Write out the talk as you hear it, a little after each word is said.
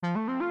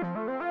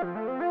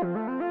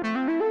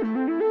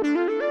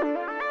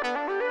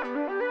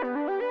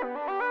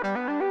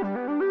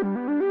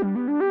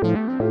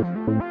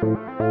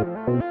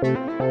Three,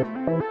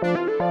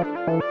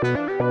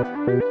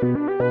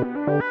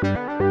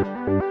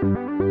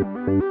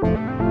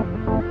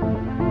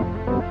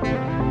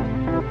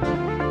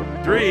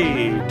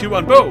 two,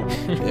 one, boom!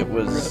 It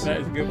was.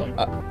 That is a good one.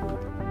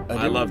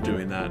 I love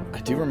doing that.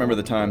 I do remember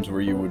the times where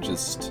it would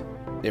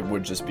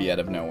just be out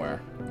of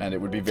nowhere, and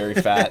it would be very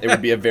fast. It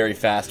would be a very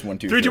fast 1,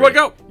 2, 3. 3, 2, 1,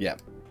 go! Yeah.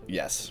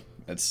 Yes.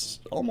 It's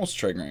almost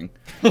triggering.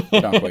 Not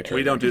quite triggering.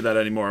 We don't do that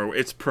anymore.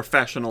 It's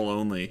professional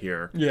only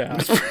here. Yeah.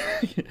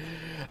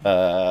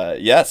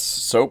 Yes.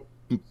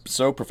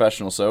 So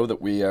professional, so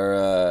that we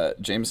are.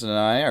 Jameson and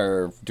I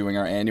are doing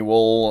our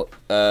annual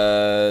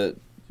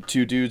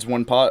two dudes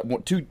one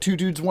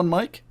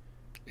mic.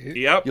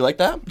 Yep. You like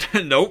that?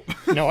 Nope.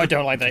 No, I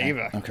don't like that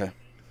either. Okay.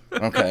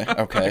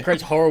 It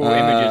creates horrible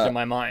images in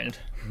my mind.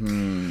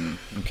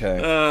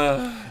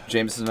 Okay.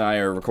 Jameson and I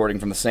are recording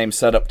from the same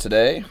setup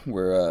today.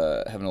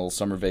 We're having a little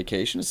summer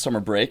vacation. It's summer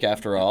break,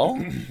 after all,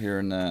 here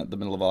in the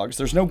middle of August.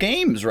 There's no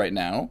games right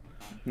now.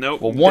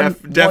 Nope. Well,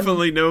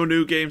 definitely no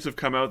new games have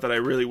come out that I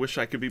really wish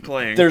I could be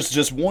playing. There's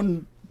just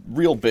one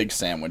real big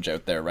sandwich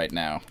out there right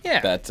now. Yeah.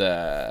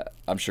 That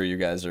I'm sure you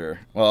guys are.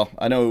 Well,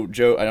 I know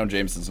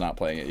Jameson's not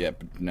playing it yet,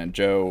 but then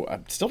Joe, I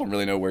still don't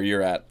really know where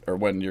you're at or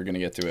when you're gonna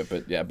get to it.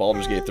 But yeah,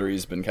 Baldur's Gate 3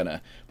 has been kind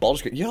of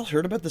Y'all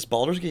heard about this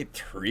Baldur's Gate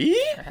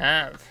 3? I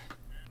have.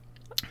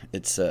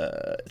 It's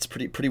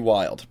pretty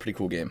wild, pretty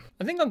cool game.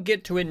 I think I'll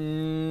get to it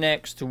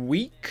next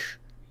week.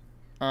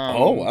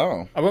 Oh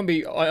wow! I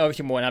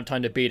obviously won't have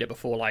time to beat it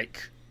before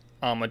like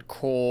Armored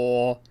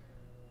Core.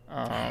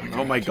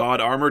 Oh my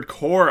god, Armored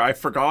Core! I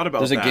forgot about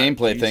There's that. a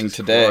gameplay thing Jesus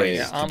today.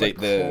 Christ. Yeah, Armored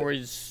Core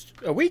is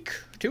a week,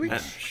 2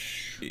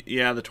 weeks.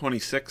 Yeah, the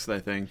 26th, I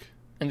think.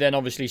 And then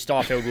obviously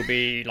Starfield will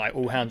be like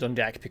all hands on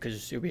deck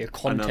because it'll be a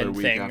content Another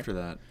week thing. after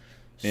that.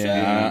 So,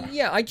 Yeah.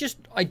 yeah,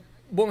 I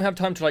won't have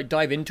time to like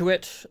dive into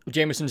it.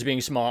 Jameson's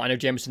being smart. I know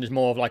Jameson is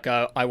more of like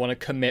I want to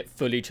commit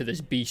fully to this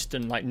beast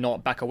and like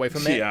not back away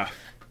from it. Yeah.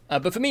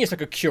 But for me, it's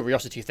like a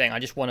curiosity thing. I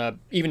just want to,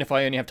 even if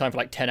I only have time for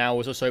like 10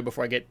 hours or so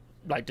before I get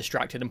like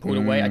distracted and pulled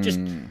away, I just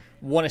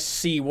want to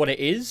see what it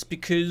is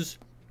because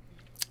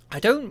I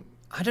don't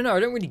know, I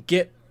don't really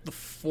get the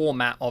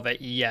format of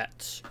it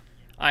yet.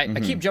 I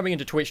keep jumping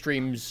into Twitch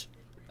streams,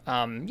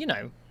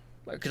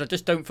 because I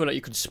just don't feel like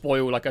you could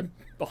spoil like a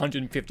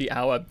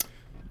 150-hour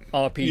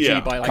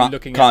RPG by like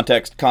looking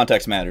at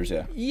context matters.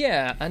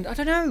 Yeah, and I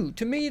don't know.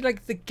 To me,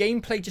 like the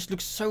gameplay just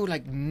looks so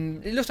like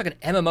it looks like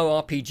an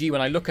MMORPG when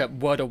I look at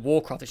World of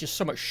Warcraft. There's just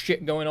so much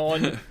shit going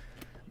on.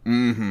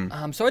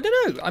 So I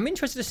don't know. I'm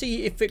interested to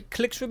see if it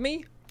clicks with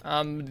me.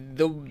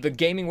 The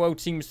gaming world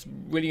seems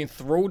really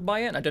enthralled by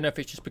it. And I don't know if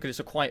it's just because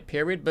it's a quiet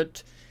period,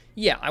 but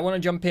yeah, I want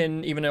to jump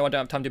in, even though I don't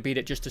have time to beat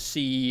it, just to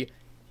see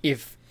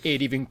if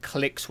it even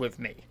clicks with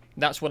me.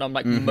 That's what I'm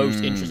like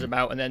most interested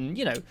about, and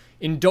then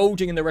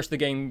indulging in the rest of the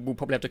game will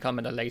probably have to come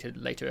at a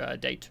later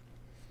date.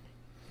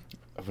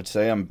 I would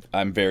say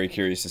I'm very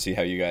curious to see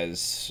how you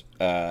guys.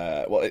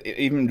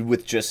 Even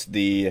with just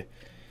the.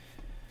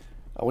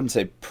 I wouldn't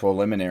say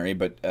preliminary,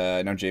 but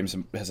I know James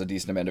has a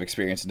decent amount of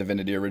experience in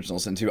Divinity Original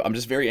Sin 2. I'm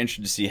just very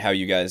interested to see how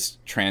you guys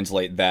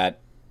translate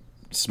that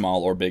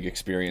small or big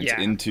experience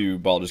into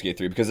Baldur's Gate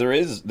 3, because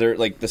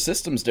the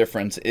systems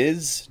difference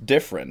is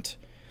different.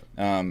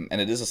 And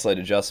it is a slight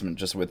adjustment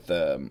just with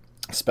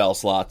spell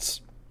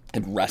slots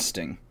and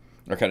resting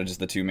are kind of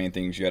just the two main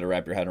things you got to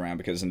wrap your head around,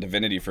 because in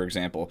Divinity, for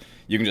example,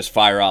 you can just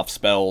fire off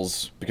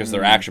spells because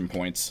they're action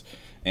points,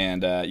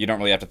 and you don't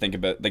really have to think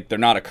about, like, they're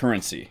not a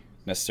currency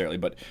necessarily,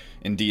 but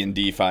in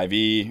D&D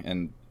 5e,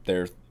 and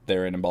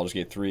they're in Baldur's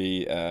Gate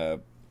 3,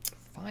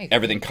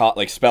 everything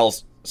like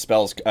spells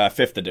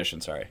 5th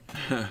edition, sorry.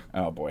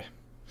 Oh boy.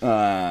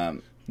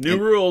 New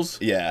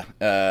rules. Yeah,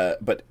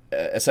 but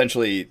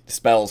essentially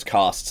spells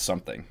cost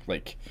something.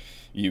 Like,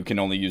 you can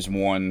only use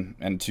one,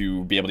 and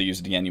to be able to use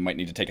it again, you might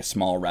need to take a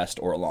small rest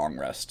or a long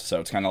rest. So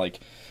it's kind of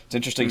like, it's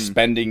interesting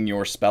spending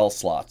your spell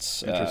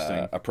slots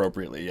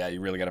appropriately. Yeah,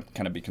 you really got to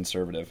kind of be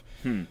conservative.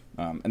 And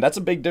that's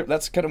a big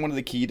that's kind of one of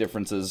the key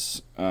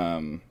differences.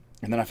 And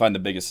then I find the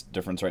biggest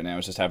difference right now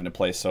is just having to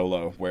play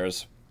solo,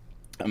 whereas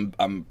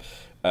I'm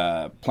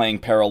playing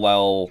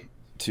parallel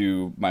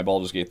to my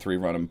Baldur's Gate 3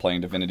 run. I'm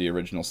playing Divinity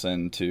Original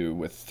Sin 2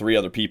 with 3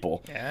 other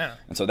people. Yeah.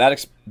 And so that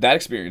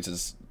experience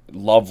is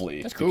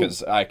lovely. That's cool.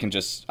 Because I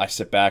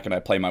sit back and I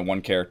play my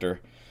one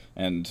character,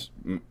 and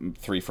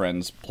 3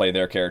 friends play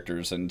their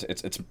characters, and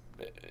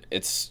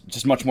it's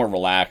just much more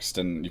relaxed,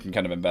 and you can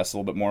kind of invest a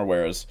little bit more,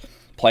 whereas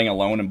playing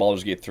alone in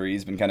Baldur's Gate 3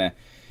 has been kind of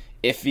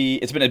iffy.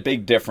 It's been a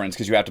big difference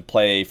because you have to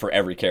play for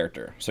every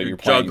character. So you're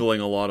playing,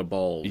 juggling a lot of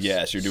balls.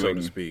 Yes, you're doing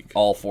so to speak.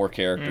 all 4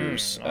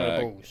 characters.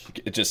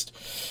 It just,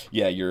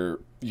 you're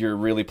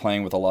really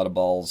playing with a lot of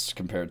balls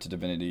compared to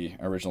Divinity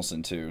Original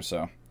Sin 2.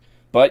 So,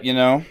 but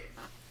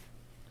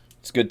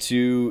it's good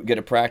to get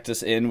a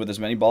practice in with as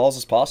many balls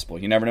as possible.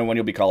 You never know when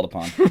you'll be called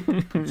upon.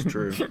 It's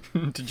true.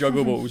 To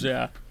juggle balls,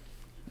 yeah.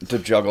 To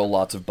juggle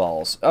lots of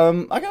balls.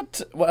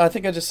 I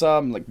think I just saw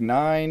like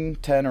 9,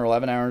 10, or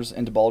 11 hours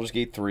into Baldur's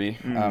Gate 3.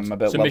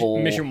 About so level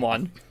mission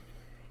 1.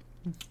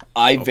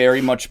 I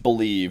very much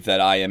believe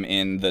that I am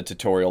in the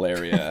tutorial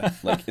area.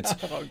 Like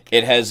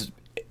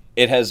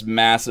it has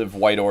massive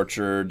White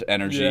Orchard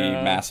energy,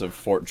 massive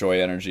Fort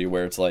Joy energy,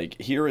 where it's like,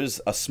 here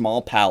is a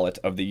small palette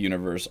of the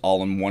universe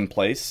all in one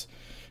place,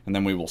 and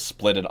then we will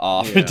split it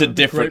off into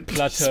different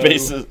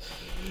spaces.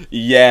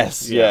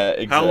 Yes,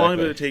 exactly. How long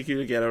did it take you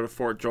to get out of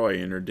Fort Joy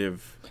in your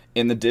Div?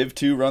 In the Div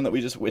 2 run that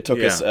it took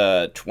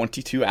us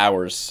 22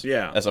 hours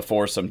as a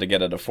foursome to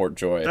get out of Fort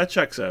Joy. That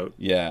checks out.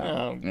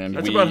 Yeah. And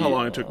that's about how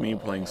long it took me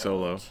playing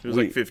solo. It was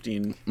like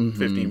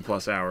 15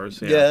 plus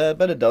hours. Yeah,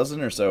 about a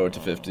dozen or so to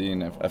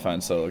 15. I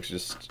find solo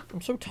just...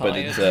 I'm so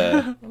tired.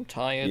 But I'm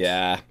tired.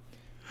 Yeah.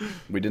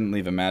 We didn't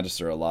leave a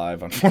Magister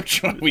alive,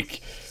 unfortunately. We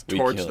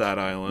torched that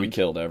island. We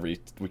killed every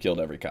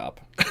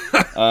cop.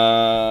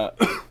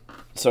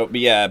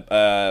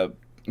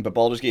 But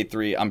Baldur's Gate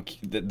 3,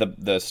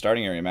 the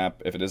starting area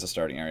map, if it is a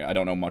starting area, I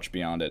don't know much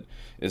beyond it,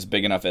 is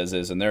big enough as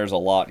is, and there's a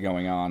lot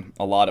going on,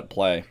 a lot at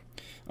play.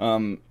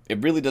 It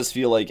really does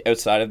feel like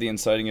outside of the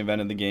inciting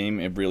event of the game,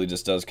 it really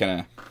just does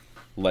kind of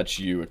let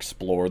you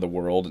explore the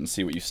world and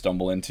see what you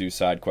stumble into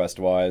side quest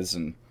wise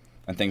and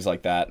things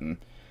like that. And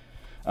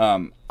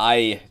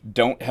I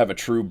don't have a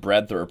true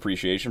breadth or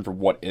appreciation for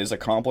what is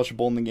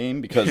accomplishable in the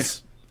game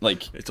because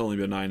like it's only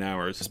been 9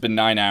 hours. It's been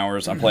 9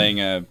 hours. I'm playing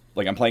a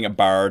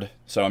bard,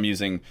 so I'm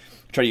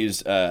try to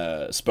use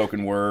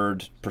spoken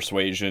word,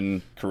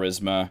 persuasion,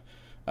 charisma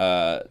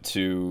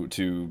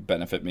to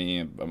benefit me.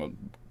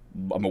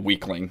 I'm a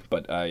weakling,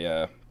 but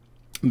I'm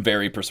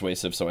very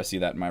persuasive, so I see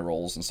that in my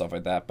roles and stuff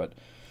like that. But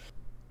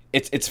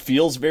it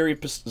feels very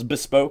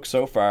bespoke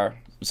so far.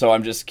 So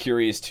I'm just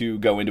curious to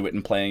go into it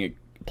and play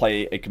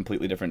a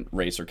completely different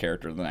race or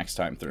character the next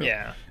time through.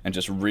 Yeah. And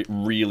just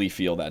really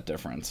feel that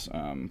difference.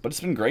 But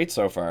it's been great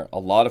so far. A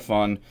lot of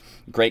fun.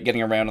 Great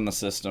getting around on the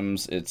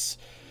systems. It's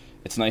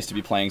nice to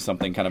be playing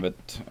something kind of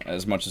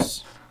as much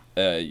as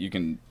you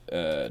can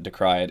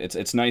decry it.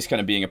 It's nice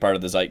kind of being a part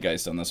of the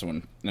zeitgeist on this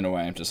one in a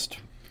way. I'm just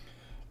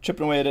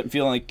chipping away at it and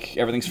feeling like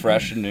everything's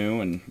fresh and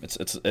new, and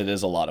it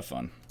is a lot of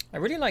fun. I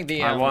really like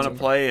the... I want to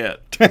play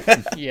it.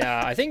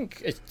 Yeah, I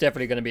think it's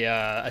definitely going to be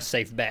a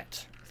safe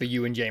bet for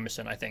you and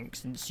Jameson, I think,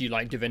 since you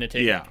like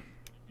Divinity. Yeah.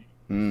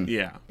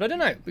 Yeah. But I don't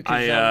know,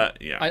 because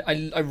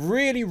I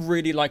really,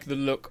 really like the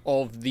look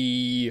of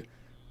the...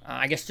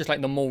 I guess just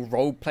like the more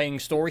role-playing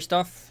story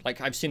stuff.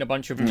 Like, I've seen a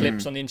bunch of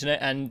clips on the internet,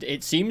 and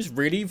it seems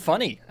really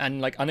funny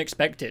and, like,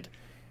 unexpected.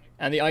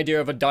 And the idea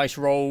of a dice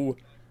roll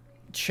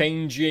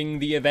changing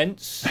the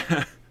events...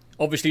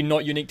 Obviously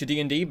not unique to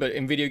D&D, but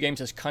in video games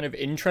that's kind of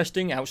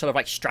interesting outside of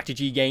like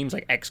strategy games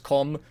like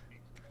XCOM.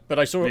 But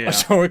I saw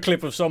a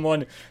clip of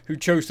someone who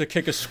chose to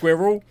kick a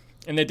squirrel,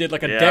 and they did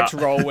like a dex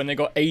roll when they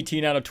got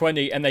 18 out of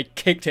 20, and they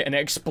kicked it and it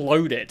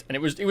exploded, and it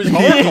was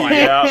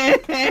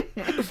horrifying.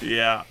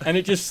 Yeah. And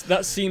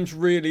that seems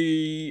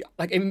really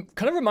like, it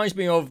kind of reminds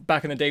me of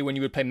back in the day when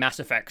you would play Mass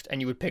Effect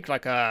and you would pick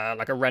like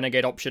a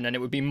renegade option, and it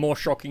would be more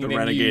shocking than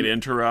renegade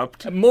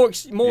interrupt. More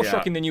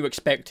shocking than you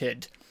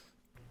expected.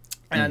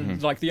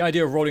 And, like, the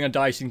idea of rolling a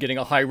dice and getting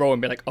a high roll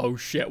and be like, oh,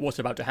 shit, what's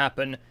about to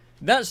happen?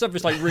 That stuff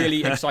is, like,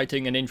 really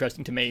exciting and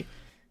interesting to me.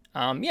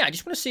 I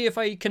just want to see if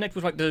I connect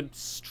with, like, the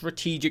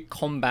strategic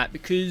combat,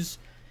 because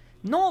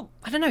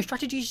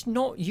strategy's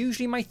not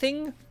usually my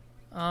thing.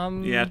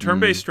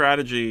 Turn-based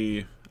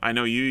strategy, I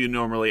know you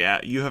normally,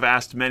 you have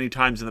asked many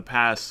times in the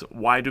past,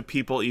 why do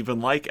people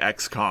even like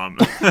XCOM?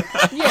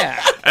 Yeah.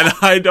 And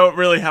I don't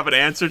really have an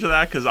answer to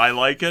that, because I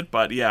like it,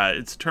 but, yeah,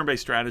 it's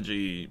turn-based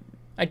strategy...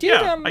 I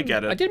get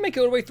it. I did make it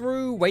all the way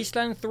through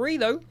Wasteland 3,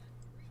 though.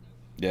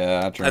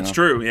 Yeah, that's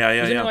true. Yeah,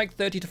 it was in like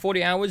 30 to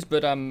 40 hours,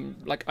 but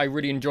I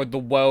really enjoyed the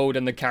world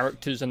and the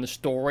characters and the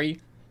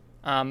story.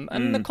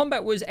 And the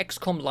combat was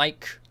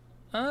XCOM-like.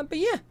 But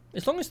yeah,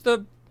 as long as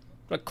the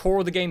core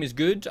of the game is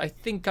good, I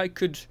think I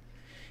could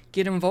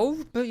get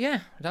involved. But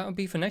yeah, that would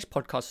be for next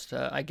podcast,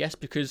 I guess,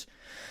 because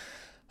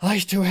I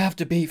still have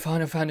to beat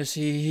Final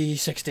Fantasy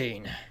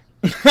 16.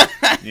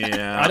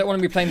 Yeah, I don't want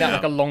to be playing that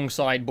like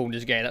alongside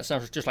Baldur's Gate. That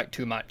sounds just like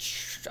too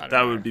much.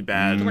 That would be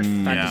bad. Too much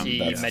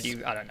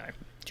fantasy, I don't know.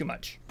 Too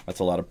much. That's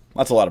a lot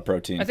of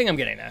protein. I think I'm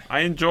getting there.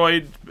 I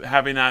enjoyed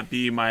having that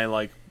be my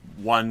like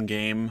one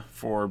game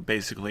for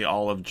basically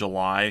all of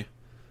July,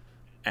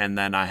 and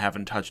then I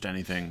haven't touched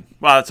anything.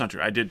 Well, that's not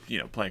true. I did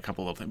play a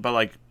couple of things, but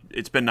like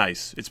it's been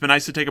nice. It's been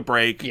nice to take a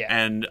break,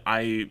 and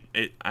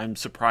I'm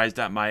surprised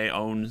at my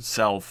own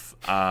self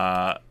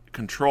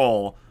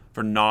control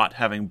for not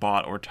having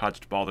bought or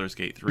touched Baldur's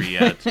Gate 3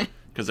 yet.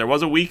 Because there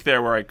was a week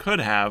there where I could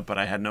have, but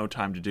I had no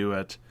time to do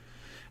it.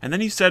 And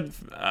then you said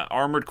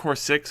Armored Core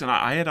 6, and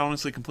I had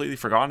honestly completely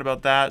forgotten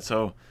about that.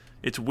 So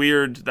it's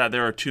weird that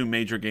there are two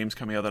major games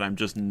coming out that I'm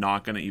just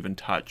not going to even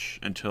touch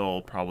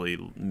until probably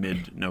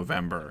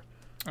mid-November.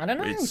 I don't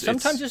know.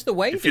 Sometimes it's the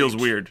way. It feels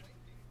weird.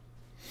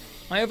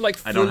 I have like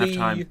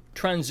fully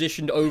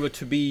transitioned over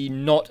to be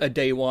not a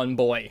day one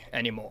boy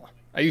anymore.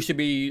 I used to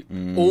be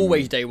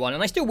always day one,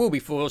 and I still will be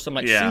for some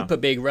super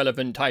big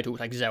relevant titles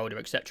like Zelda,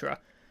 etc.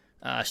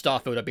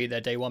 Starfield, I'll be there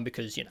day one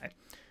because,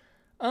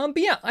 But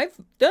yeah, I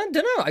don't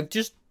know. I've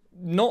just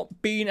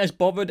not been as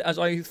bothered as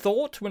I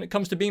thought when it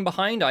comes to being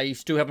behind. I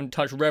still haven't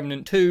touched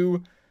Remnant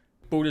 2,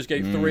 Baldur's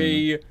Gate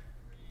 3.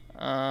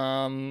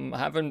 I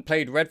haven't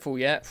played Redfall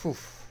yet. Whew,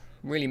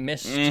 really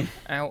missed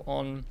out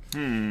on...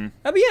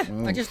 but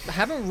yeah, I just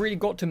haven't really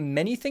got to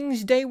many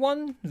things day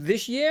one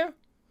this year.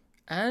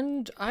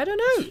 And I don't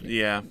know.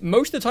 Yeah.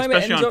 Most of the time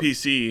Especially it ends on up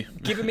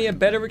PC. giving me a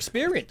better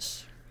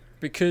experience.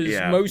 Because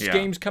most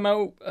games come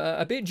out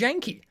a bit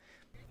janky.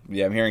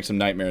 Yeah, I'm hearing some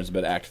nightmares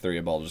about Act 3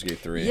 of Baldur's Gate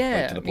 3.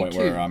 Yeah, to the me point too.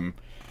 where I'm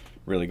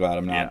really glad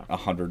I'm not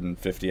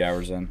 150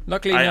 hours in.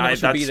 Luckily, none of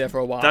us will be there for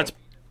a while. That's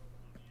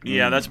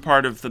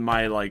part of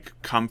my like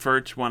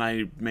comfort when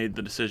I made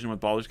the decision with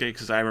Baldur's Gate,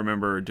 because I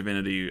remember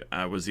Divinity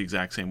was the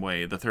exact same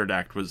way. The third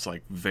act was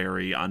like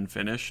very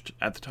unfinished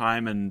at the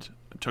time, and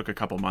it took a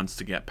couple months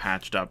to get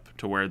patched up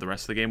to where the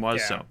rest of the game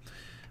was. Yeah. So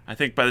I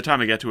think by the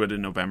time I get to it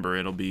in November,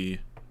 it'll be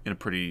in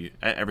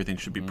everything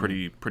should be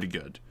pretty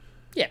good.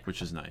 Yeah.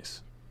 Which is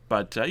nice.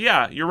 But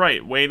yeah, you're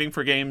right. Waiting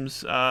for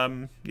games,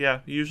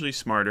 usually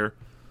smarter.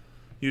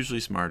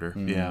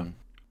 Yeah.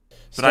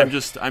 But I'm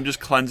just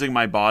cleansing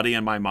my body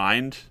and my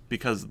mind,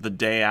 because the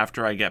day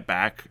after I get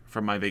back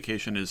from my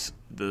vacation is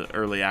the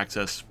early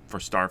access for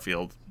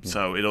Starfield.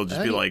 So it'll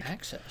just be like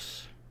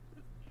access.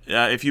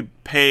 if you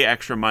pay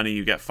extra money,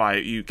 you get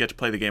to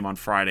play the game on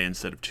Friday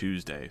instead of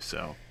Tuesday.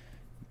 So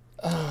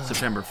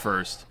September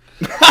 1st.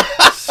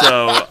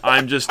 So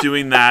I'm just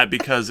doing that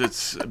because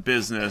it's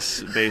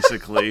business,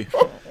 basically.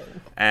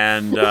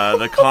 And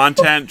the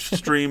content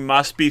stream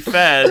must be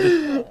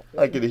fed.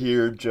 I could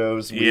hear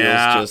Joe's wheels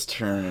just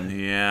turning.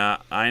 Yeah,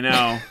 I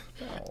know.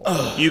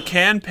 You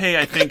can pay,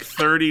 I think,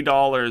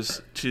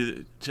 $30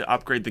 to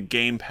upgrade the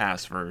Game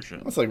Pass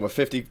version. That's like, what,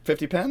 50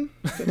 pen?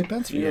 50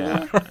 pence for you?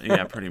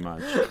 Yeah, pretty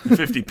much.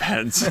 50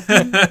 pence.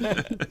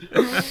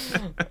 That's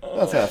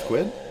half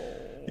quid.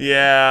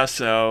 Yeah,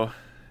 so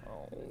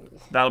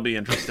that'll be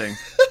interesting.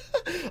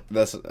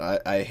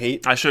 I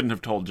hate... I shouldn't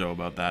have told Joe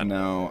about that.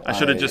 No. I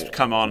should have just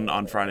come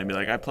on Friday and be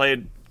like, I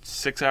played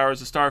 6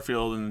 hours of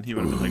Starfield, and he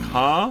would have been like,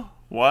 huh?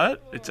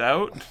 What? It's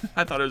out?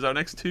 I thought it was out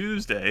next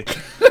Tuesday.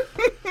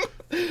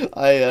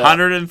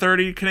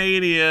 130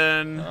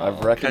 Canadian. I've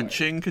reckoned...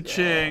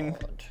 Ka-ching.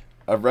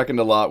 I've reckoned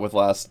a lot with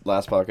last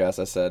podcast.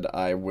 I said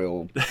I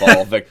will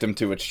fall victim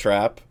to its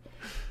trap.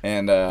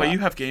 And but you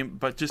have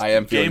I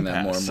am feeling Game that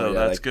Pass, more and more. so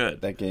yeah, that's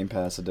good. That Game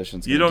Pass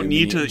edition's You don't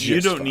need to.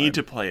 You don't fine. need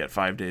to play it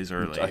 5 days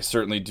early. I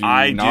certainly do.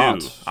 I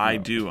not. do. I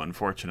do.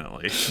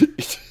 Unfortunately,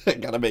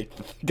 gotta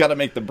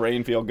make the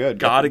brain feel good.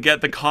 gotta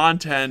get the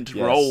content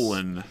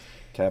rolling.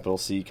 Capital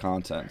C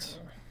content.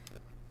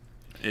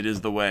 It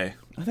is the way.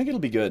 I think it'll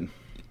be good.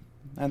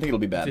 I think it'll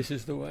be bad. This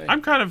is the way.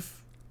 I'm kind of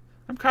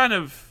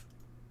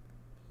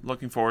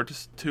looking forward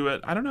to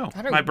it. I don't know.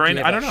 I don't My brain.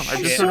 give I don't a know. I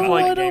shit. just sort of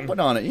wide like. open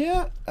on it.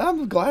 Yeah,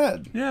 I'm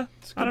glad. Yeah.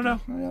 I don't know.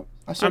 Yeah,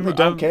 I certainly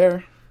don't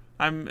care.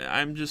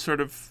 I'm just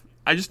sort of.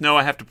 I just know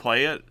I have to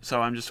play it,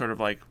 so I'm just sort of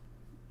like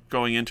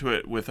going into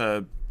it with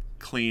a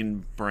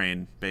clean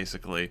brain,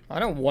 basically. I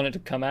don't want it to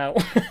come out.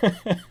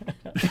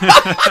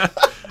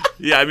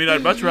 Yeah, I mean,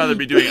 I'd much rather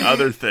be doing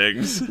other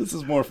things. It's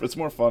more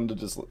fun to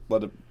just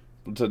let it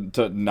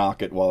to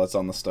knock it while it's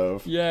on the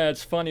stove. Yeah,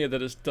 it's funnier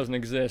that it doesn't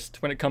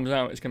exist. When it comes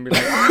out, it's going to be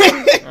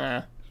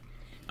like,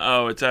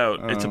 Oh, it's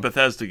out. It's a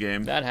Bethesda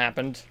game. that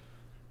happened.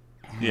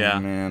 Yeah,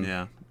 man.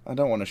 yeah. I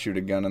don't want to shoot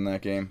a gun in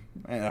that game.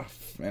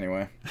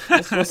 Anyway,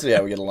 we'll see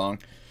how we get along.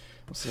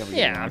 We'll see how we get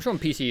Yeah, along. I'm sure on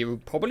PC it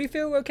would probably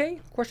feel okay,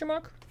 question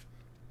mark?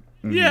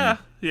 Yeah,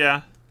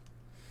 yeah.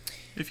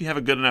 If you have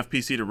a good enough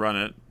PC to run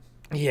it,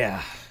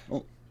 Yeah.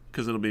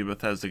 because it'll be a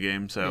Bethesda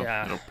game, so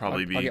Yeah. it'll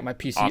probably be I'll get my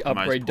PC optimized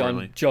upgrade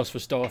poorly. done just for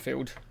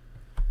Starfield.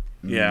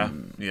 Yeah,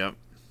 yep.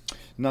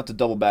 Not to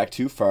double back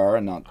too far,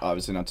 and not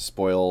to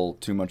spoil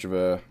too much of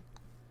a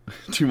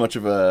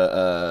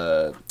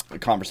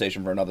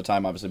conversation for another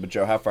time, obviously. But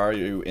Joe, how far are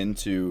you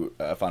into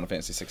Final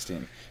Fantasy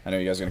 16? I know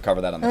you guys are going to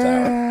cover that on the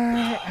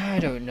tower. I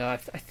don't know. I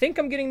think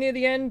I'm getting near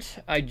the end.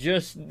 I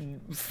just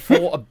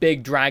fought a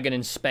big dragon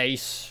in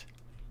space.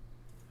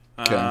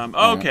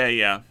 Okay,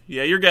 yeah.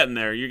 Yeah, you're getting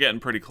there. You're getting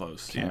pretty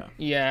close. Yeah.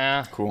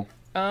 Yeah. Cool.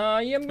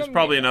 Yeah. There's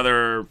probably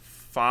another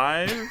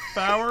 5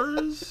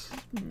 hours.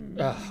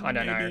 I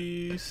don't know.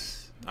 Maybe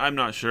I'm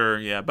not sure.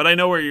 Yeah, but I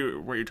know where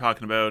you're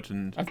talking about,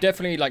 and I've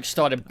definitely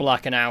started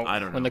blacking out I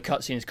don't when know. the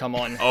cutscenes come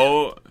on.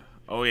 oh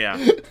yeah,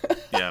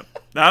 yeah.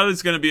 That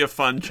is going to be a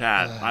fun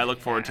chat. I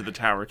look forward to the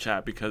tower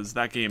chat because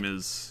that game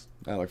is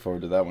I look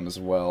forward to that one as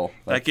well.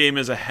 that game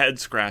is a head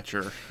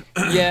scratcher.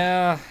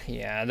 Yeah.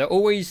 They're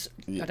always,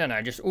 I don't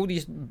know, just all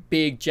these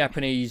big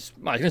Japanese,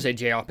 well, I was going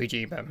to say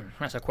JRPG, but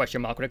that's a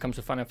question mark when it comes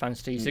to Final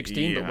Fantasy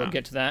 16, but Yeah. we'll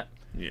get to that.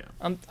 Yeah.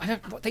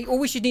 They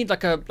always just need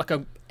like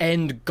a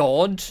end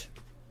god.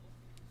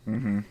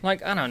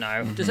 Like, I don't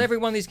know. Does every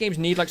one of these games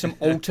need like some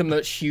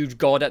ultimate huge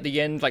god at the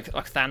end, like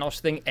a Thanos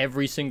thing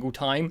every single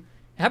time?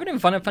 It happened in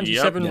Final Fantasy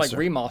Yep. 7 Yes, like sir.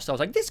 remaster. I was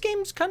like, this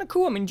game's kind of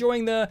cool. I'm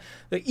enjoying the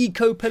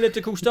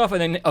eco-political stuff, and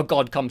then a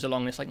god comes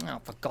along and it's like, oh,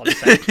 for God's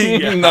sake.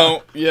 Yeah.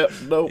 No. Yep.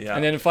 Nope. Yeah.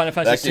 And then in Final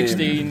Fantasy That game-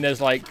 16,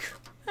 there's like,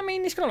 I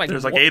mean, it's kind of like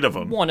There's like 8 of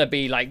 'em.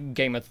 Wannabe like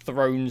Game of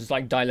Thrones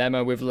like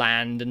dilemma with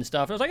land and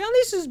stuff. I was like,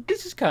 oh,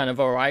 this is kind of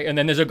alright. And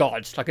then there's a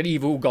god, like an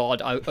evil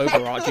god,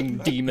 overarching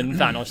demon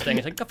Thanos thing.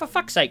 It's like, oh, for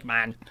fuck's sake,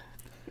 man!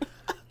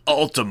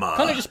 Ultima.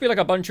 Can't it just be like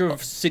a bunch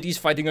of cities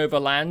fighting over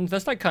land?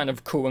 That's like kind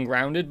of cool and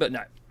grounded, but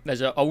no.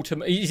 There's an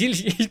Ultima.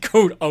 He's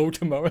called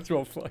Ultima as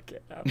well. Fuck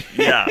it.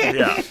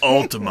 Yeah,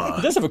 Ultima.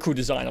 He does have a cool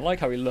design. I like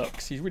how he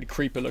looks. He's really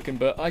creepy looking,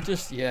 but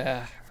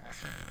yeah.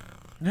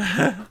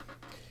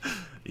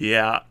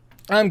 Yeah.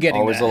 I'm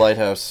getting Always there. a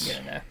lighthouse.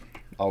 Getting there.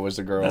 Always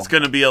a girl. That's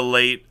going to be a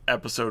late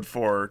episode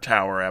 4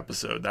 tower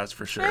episode, that's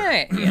for sure.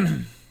 Yeah.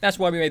 That's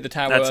why we made the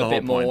tower That's the a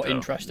bit whole point, more though.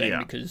 interesting Yeah.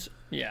 because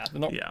they're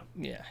not. Yeah.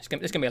 Yeah, it's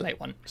gonna be a late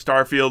one.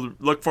 Starfield,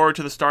 look forward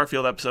to the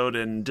Starfield episode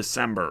in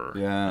December.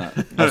 Yeah.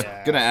 I was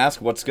gonna ask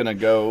what's gonna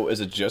go.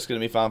 Is it just gonna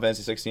be Final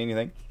Fantasy 16? You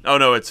think? Oh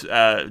no, it's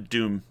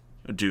Doom.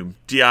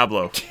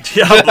 Diablo.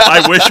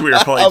 I wish we were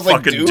I playing was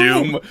like, fucking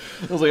Doom.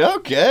 I was like,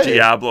 okay.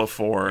 Diablo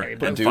 4 you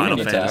put and Doom Final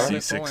in the tower?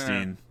 Fantasy Before,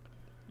 16.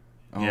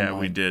 Oh Yeah, my-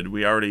 we did.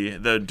 We already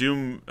the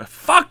Doom.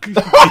 Fuck.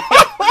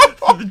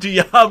 The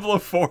Diablo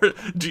 4.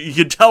 You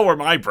can tell where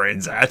my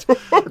brain's at.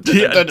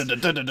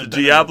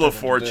 Diablo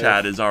 4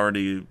 chat is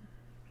already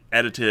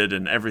edited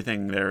and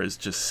everything there is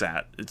just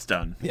sat. It's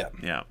done. Yeah.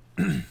 Yeah.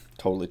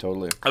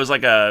 Totally. It was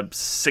like a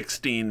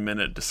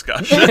 16-minute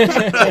discussion.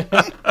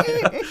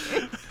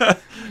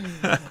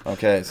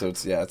 Okay, so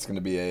it's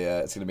gonna be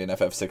an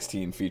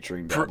FF16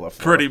 featuring Diablo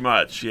 4. Pretty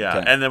much, yeah.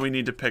 Okay. And then we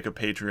need to pick a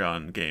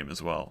Patreon game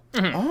as well,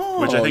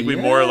 Oh, which I think we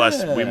more or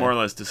less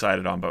yeah.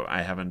 decided on, but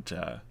I haven't.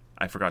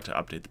 I forgot to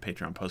update the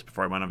Patreon post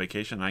before I went on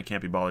vacation, and I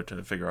can't be bothered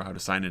to figure out how to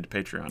sign into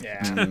Patreon.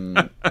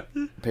 Yeah.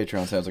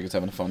 Patreon sounds like it's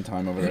having a fun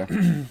time over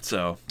there.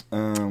 So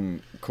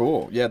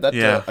Cool. Yeah, that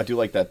Yeah. I do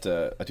like that.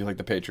 I do like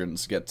the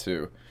patrons get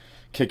to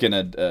kick in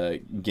a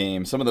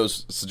game. Some of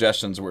those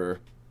suggestions were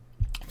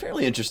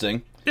fairly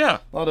interesting. yeah,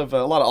 A lot of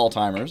all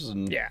timers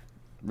and Yeah.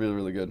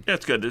 really good. yeah,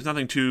 it's good. There's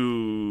nothing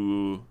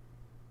too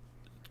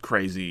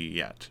crazy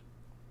yet.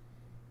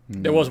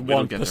 There was It'll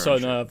one get there, I'm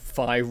Persona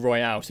 5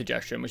 Royale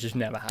suggestion, which has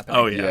never happened.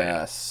 Oh yeah,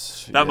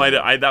 Yes. that might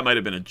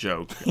have been a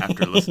joke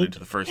after listening to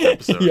the first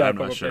episode. Yeah, I'm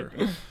not probably. sure.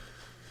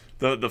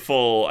 The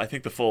full, I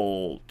think the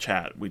full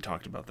chat we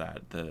talked about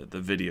that.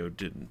 The video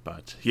didn't,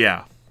 but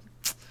yeah.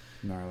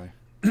 Gnarly.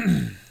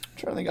 I'm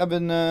trying to think. I've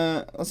been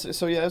let's see.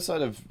 So yeah,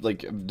 outside of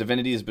like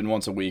Divinity has been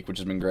once a week, which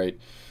has been great.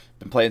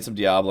 Been playing some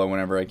Diablo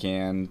whenever I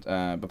can.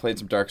 Been playing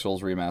some Dark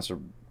Souls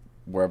remaster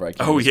wherever I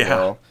can. Oh, as yeah.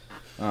 well.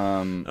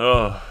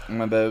 Oh,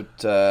 I'm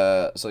about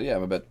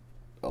I'm about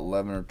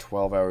 11 or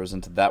 12 hours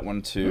into that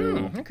one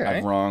too. okay.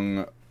 I've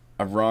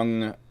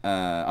rung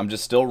I'm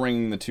just still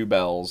ringing the 2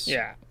 bells.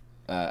 Yeah.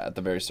 At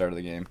the very start of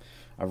the game.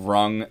 I've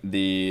rung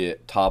the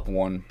top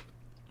one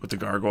with the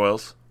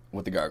gargoyles.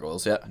 with the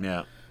gargoyles. Yeah.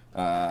 Yeah.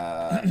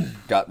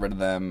 Got rid of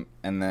them,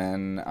 and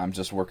then I'm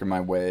just working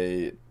my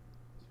way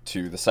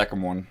to the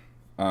second one.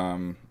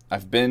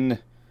 I've been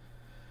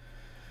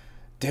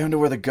down to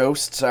where the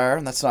ghosts are,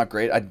 and that's not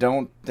great. I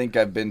don't think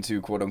I've been to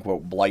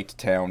quote-unquote Blight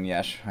Town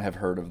yet. I have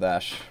heard of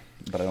that,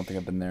 but I don't think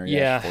I've been there yet,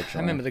 Yeah, fortunately.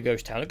 I remember the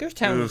Ghost Town. The Ghost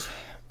Town's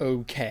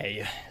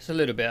okay. It's a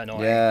little bit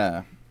annoying.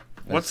 Yeah.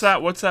 What's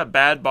that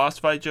bad boss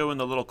fight, Joe, in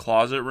the little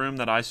closet room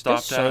that I There's stopped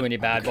at? so many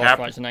bad boss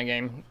fights in that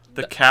game.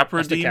 The Capra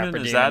That's the Demon,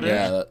 Capra is that Demon. it?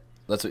 Yeah,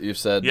 that's what you've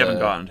said. You haven't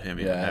gotten to him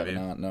yet, yeah, have you?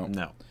 not, no.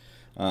 No.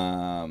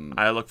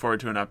 I look forward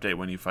to an update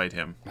when you fight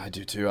him. I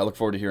do too. I look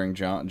forward to hearing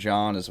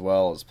John as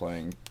well as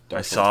playing Dark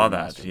I Souls saw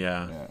Remastered. that,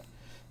 yeah.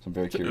 So I'm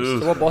very curious.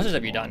 Oof. So what bosses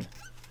have you done?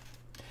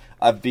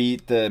 I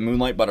beat the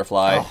Moonlight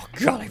Butterfly. Oh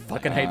god, I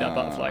fucking hate that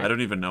butterfly. I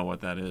don't even know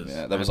what that is.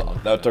 Yeah, I have to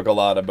look that took a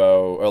lot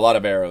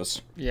of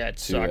arrows Yeah, it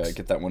to sucks.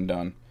 get that one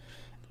done,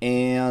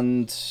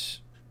 and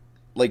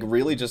like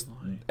really just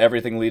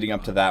everything leading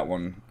up to that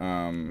one.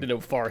 The little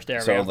forest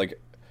area. So like,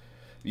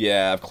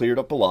 yeah, I've cleared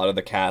up a lot of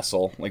the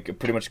castle. Like, I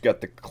pretty much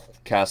got the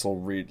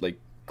castle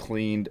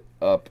cleaned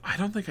up. I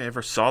don't think I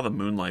ever saw the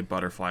Moonlight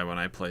Butterfly when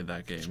I played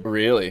that game.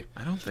 Really,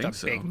 I don't think That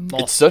so. big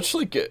moth.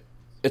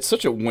 it's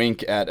such a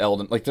wink at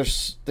Elden. Like,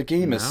 the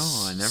game is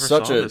No, I never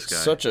such saw a this guy.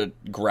 such a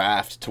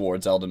graft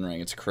towards Elden Ring.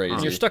 It's crazy.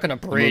 And you're stuck on a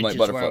bridge Moonlight as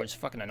Butterfly. well. It's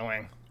fucking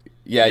annoying.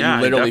 Yeah, Yeah, I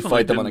you literally definitely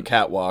fight them on a didn't-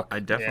 catwalk. I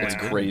definitely It's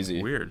didn't.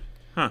 crazy. Weird.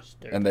 Huh.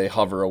 And they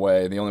hover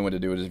away. The only way to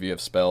do it is if you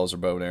have spells or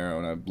bow and arrow.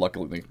 And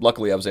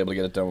luckily, I was able to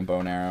get it done with bow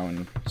and arrow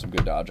and some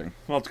good dodging.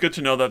 Well, it's good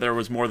to know that there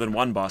was more than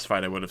one boss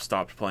fight I would have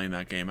stopped playing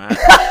that game at.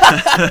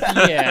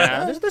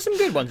 Yeah, there's some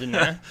good ones in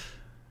there.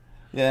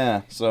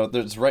 Yeah. So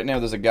right now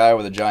there's a guy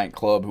with a giant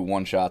club who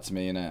one shots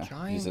me, and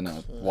he's in a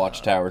Giant club.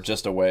 watchtower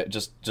just a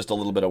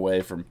little bit away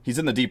from. He's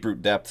in the deep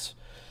root depths,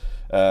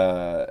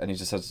 and he's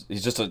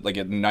just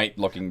a knight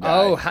looking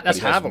guy. Oh, but that's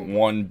he has Havel.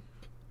 one.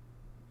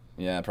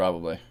 Yeah,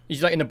 probably.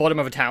 He's like in the bottom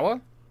of a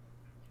tower.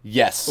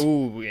 Yes.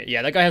 Ooh,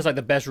 yeah, that guy has like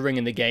the best ring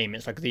in the game.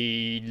 It's like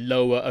the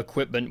lower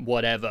equipment,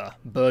 whatever,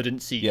 Burden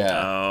Seed, Yeah.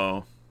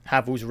 Oh.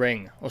 Havel's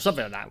ring, or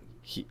something like that.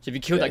 He- So if you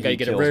kill yeah, that guy, he you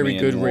get a kills very me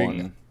good in ring.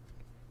 one.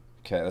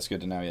 Okay, that's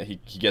good to know. Yeah, he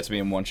gets me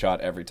in one shot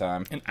every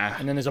time.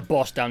 And then there's a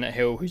boss down that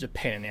hill who's a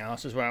pain in the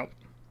ass as well.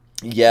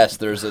 Yes,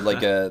 there's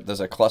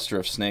a cluster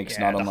of snakes,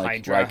 Yeah, not the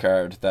unlike Hydra.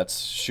 Rykard, that's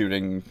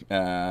shooting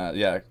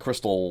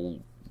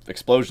crystal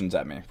explosions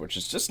at me, which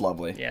is just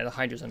lovely. Yeah, the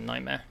Hydra's a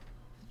nightmare.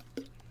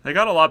 They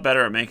got a lot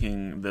better at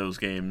making those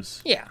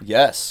games Yeah.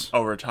 Yes,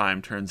 over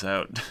time, turns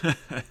out.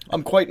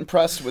 I'm quite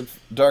impressed with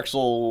Dark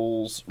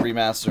Souls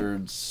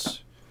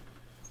Remastered's.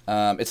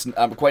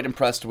 I'm quite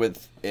impressed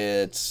with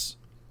its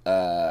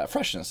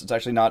freshness. It's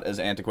actually not as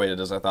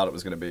antiquated as I thought it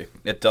was going to be.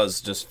 It does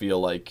just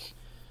feel like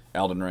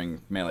Elden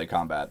Ring melee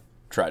combat,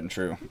 tried and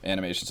true.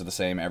 Animations are the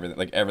same.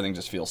 Everything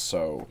just feels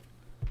so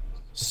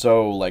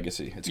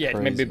legacy. It's Yeah,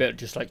 crazy. maybe a bit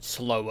just like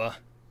slower.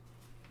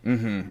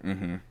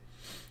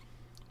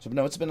 So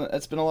no, it's been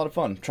a lot of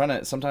fun.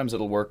 Sometimes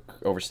it'll work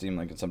over Steam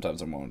Link and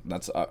sometimes it won't.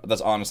 That's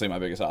honestly my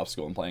biggest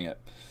obstacle in playing it.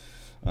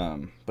 But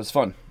it's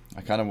fun.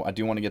 I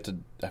do want to get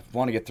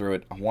through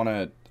it. I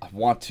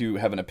want to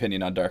have an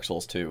opinion on Dark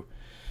Souls 2,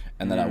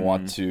 and then I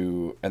want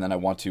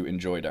to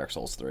enjoy Dark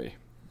Souls 3,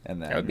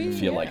 and then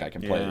feel like I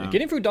can play. Yeah.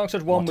 Getting through Dark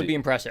Souls 1 would Multi- be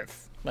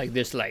impressive. Like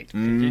this late.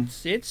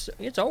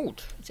 It's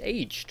old. It's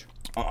aged.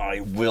 I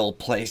will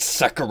play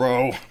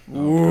Sekiro.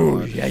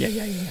 Ooh,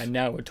 yeah.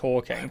 Now we're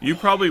talking. You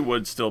probably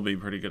would still be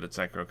pretty good at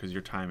Sekiro because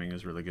your timing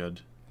is really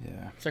good.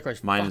 Yeah,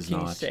 Sekiro's Mine is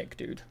fucking not. sick,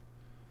 dude.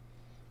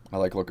 I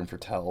like looking for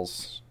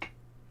tells.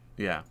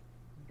 Yeah.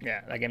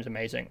 Yeah, that game's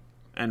amazing.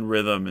 And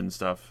rhythm and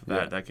stuff.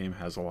 Yeah. That game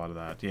has a lot of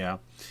that. Yeah.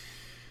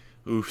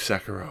 Ooh,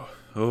 Sekiro.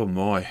 Oh,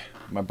 boy.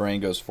 My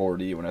brain goes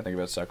 4D when I think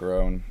about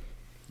Sekiro, and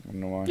I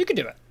don't know why. You can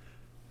do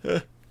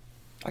it.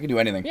 I can do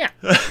anything. Yeah.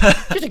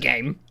 Just a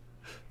game.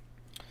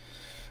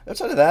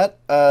 Outside of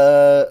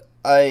that,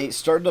 I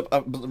started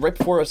up right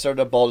before I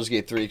started up Baldur's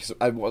Gate 3 because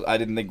I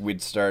didn't think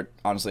we'd start.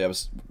 Honestly,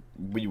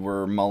 we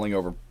were mulling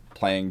over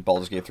playing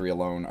Baldur's Gate 3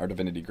 alone. Our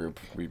Divinity group,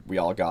 we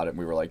all got it. And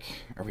we were like,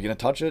 are we gonna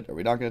touch it? Are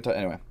we not gonna touch?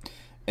 Anyway,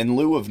 in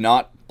lieu of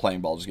not playing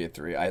Baldur's Gate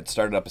 3, I had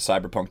started up a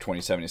Cyberpunk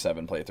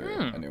 2077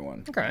 playthrough, a new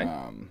one. Okay.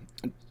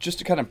 Just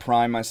to kind of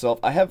prime myself.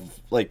 I have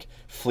like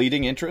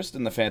fleeting interest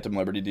in the Phantom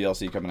Liberty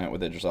DLC coming out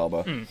with Idris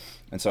Elba,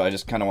 and so I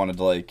just kind of wanted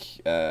to like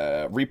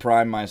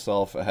reprime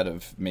myself ahead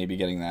of maybe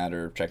getting that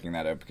or checking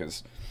that out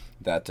because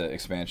that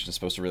expansion is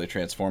supposed to really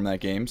transform that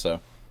game. So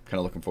kind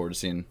of looking forward to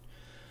seeing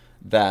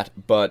that.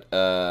 But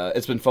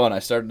it's been fun. I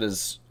started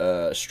as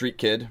Street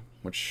Kid,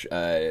 which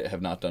I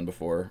have not done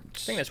before. I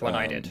think that's what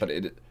I did. But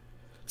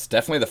it's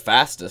definitely the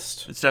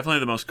fastest. It's definitely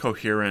the most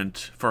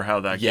coherent for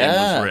how that game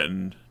Yeah. was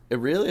written. It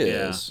really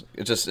Yeah. is.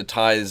 It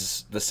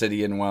ties the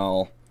city in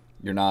well.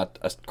 You're not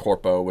a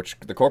corpo, which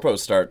the corpo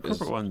start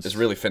is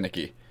really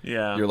finicky.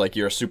 Yeah.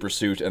 You're a super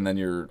suit, and then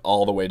you're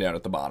all the way down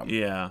at the bottom.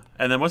 Yeah.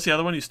 And then what's the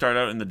other one? You start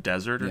out in the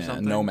desert or Yeah,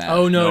 something? Nomad.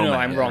 Oh, no, Nomad,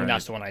 I'm wrong. right.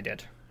 That's the one I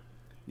did.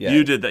 Yeah.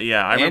 You did that.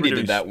 Yeah. I remember Andy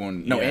doing did that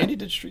one. No, yeah. Andy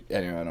did Street.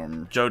 Anyway, I don't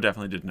remember. Joe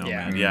definitely did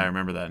Nomad. Yeah, I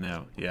remember that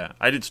now. Yeah,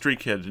 I did Street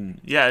Kid,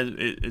 and yeah,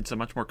 it's a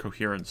much more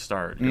coherent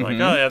start. You're like,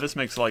 oh yeah, this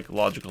makes like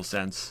logical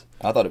sense.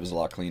 I thought it was a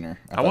lot cleaner.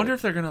 I wonder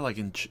if they're gonna like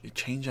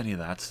change any of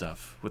that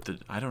stuff with the.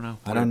 I don't know.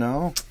 I don't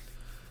know.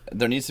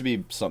 There needs to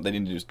be some. They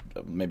need to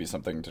do maybe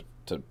something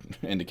to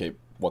indicate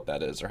what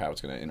that is or how it's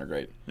going to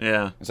integrate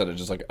Yeah, instead of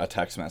just like a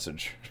text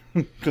message.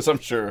 Because I'm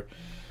sure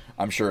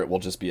it will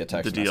just be a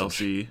text the message.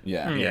 DLC.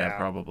 Yeah. Yeah, Yeah.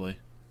 probably.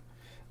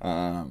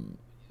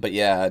 But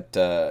yeah,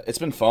 it's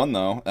been fun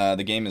though.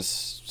 The game is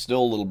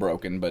still a little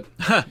broken, but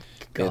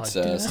it's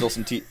damn. still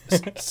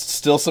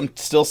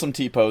some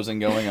T posing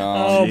going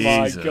on. Oh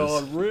Jesus. my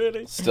god,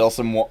 really? Still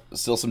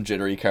some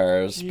jittery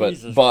cars,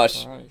 Jesus but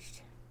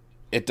Christ.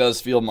 it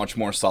does feel much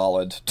more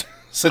solid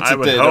since I it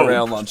would did hope.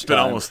 around It's lunchtime. been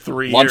almost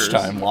 3 years.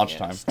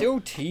 Lunchtime. Still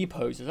T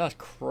poses. That's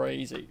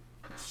crazy.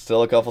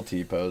 Still a couple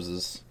T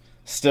poses.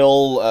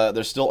 Still,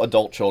 there's still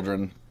adult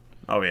children.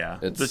 Oh yeah,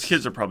 those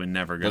kids are probably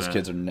never gonna. Those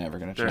kids are never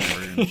gonna They're change.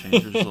 never gonna change.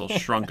 They're just little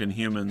shrunken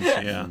humans.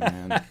 Yeah.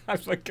 Man. I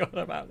forgot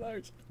about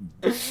those.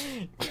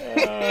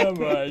 Oh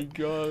my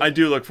god. I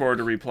do look forward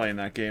to replaying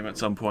that game at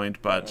some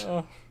point, but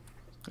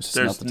It's just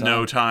there's not the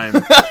no time.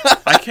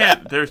 I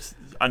can't. There's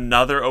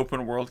another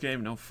open world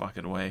game. No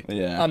fucking way.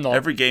 Yeah. I'm not.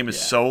 Every game is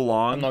so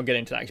long. I'm not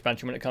getting to that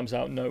expansion when it comes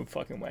out. No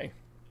fucking way.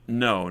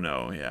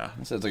 No, yeah.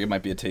 It sounds like it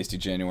might be a tasty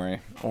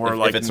January. Or if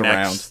like it's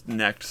around.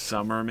 next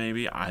summer,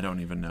 maybe. I don't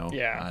even know.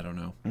 Yeah. I don't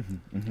know.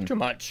 Too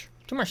much.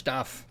 Too much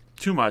stuff.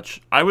 Too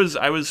much. I was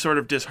sort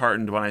of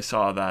disheartened when I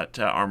saw that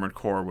Armored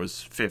Core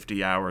was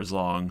 50 hours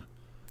long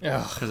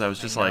Ugh, because I was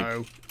just I like,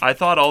 know. I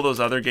thought all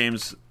those other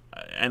games,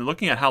 and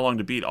looking at how long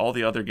to beat, all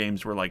the other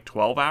games were like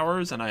 12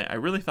 hours, and I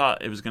really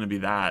thought it was going to be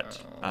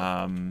that.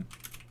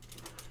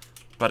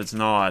 But it's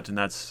not, and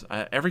that's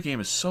every game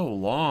is so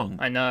long.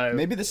 I know.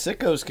 Maybe the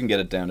sickos can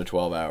get it down to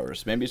 12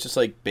 hours. Maybe it's just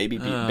like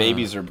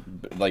babies are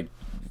like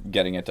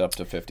getting it up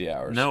to 50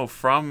 hours. No,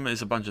 From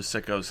is a bunch of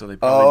sickos, so they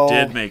probably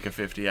Oh. did make a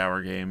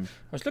 50-hour game.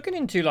 I was looking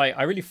into like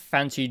I really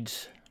fancied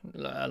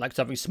like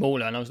something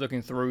smaller, and I was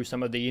looking through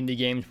some of the indie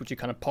games which had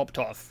kind of popped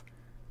off.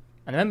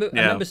 And I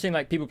remember seeing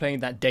like people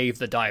playing that Dave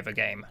the Diver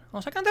game. I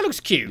was like, oh, that looks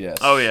cute. Yes.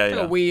 Oh yeah, It's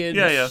yeah. a weird.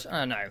 Yeah. I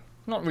don't know.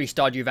 Not really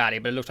Stardew Valley,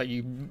 but it looks like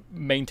you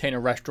maintain a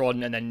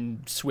restaurant and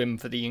then swim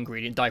for the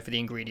ingredient, dive for the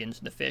ingredients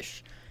and the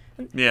fish. It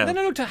Yeah. Then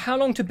I looked at how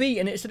long to beat,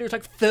 and it said it was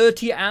like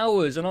 30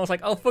 hours, and I was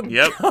like, oh, for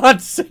Yep.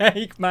 God's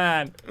sake,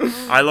 man.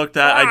 I did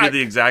Fuck.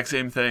 the exact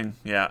same thing.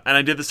 Yeah. And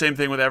I did the same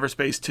thing with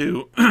Everspace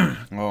 2. Oh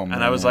man.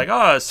 And I was like,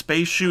 oh,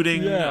 space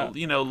shooting, Yeah.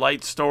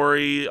 light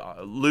story,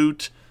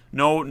 loot,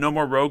 no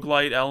more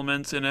roguelite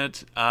elements in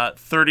it.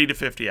 30 to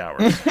 50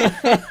 hours.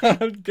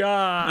 Oh,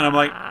 God. And I'm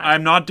like,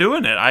 I'm not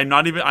doing it. I'm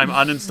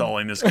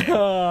uninstalling this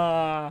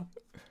game.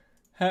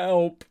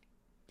 Help.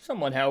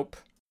 Someone help.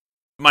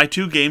 My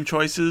two game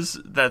choices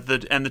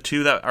the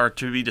two that are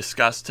to be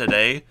discussed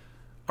today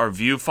are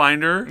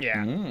Viewfinder,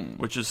 Yeah.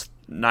 which is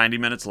 90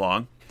 minutes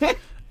long,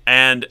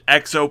 and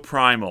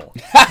Exoprimal,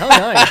 Oh,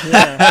 nice.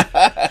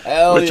 Yeah.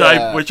 Hell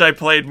yeah. which I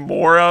played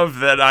more of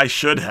than I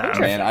should have.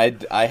 Man,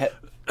 I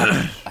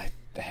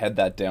had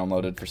that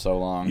downloaded for so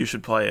long. You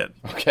should play it.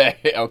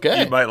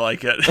 Okay. You might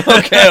like it.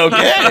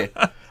 Okay.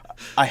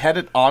 I had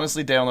it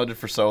honestly downloaded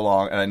for so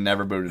long, and I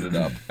never booted it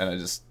up,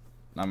 and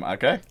I'm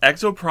okay.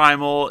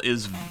 Exoprimal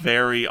is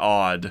very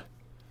odd.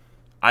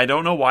 I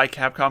don't know why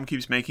Capcom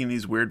keeps making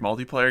these weird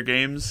multiplayer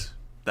games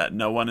that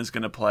no one is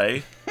going to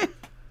play.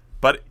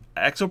 But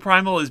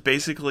Exoprimal is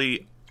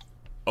basically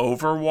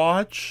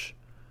Overwatch,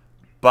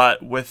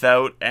 but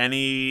without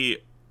any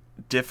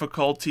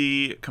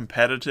difficulty,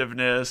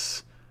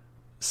 competitiveness,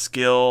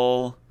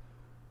 skill,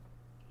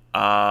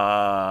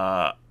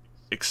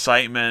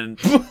 excitement.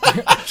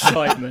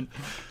 Excitement.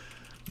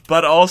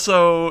 But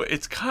also,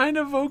 it's kind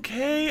of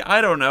okay.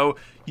 I don't know.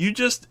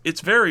 It's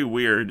very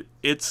weird.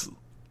 It's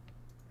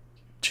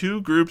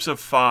two groups of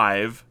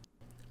 5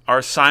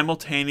 are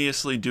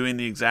simultaneously doing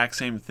the exact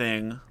same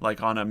thing,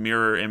 like on a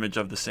mirror image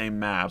of the same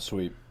map.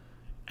 Sweet.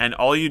 And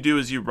all you do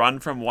is you run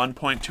from one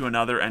point to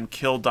another and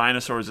kill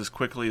dinosaurs as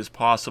quickly as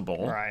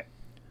possible. Right.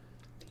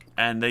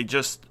 And they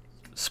just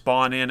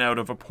spawn in out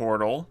of a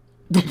portal.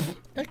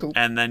 That's cool.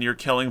 And then you're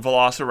killing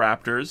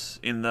velociraptors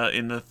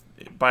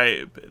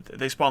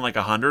they spawn like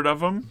 100 of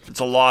them. It's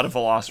a lot of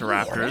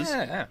velociraptors.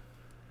 Yeah.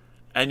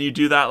 And you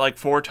do that like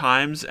 4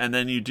 times, and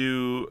then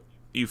you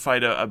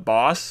fight a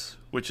boss,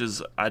 which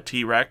is a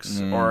T-Rex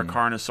or a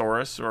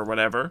Carnosaurus or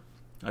whatever,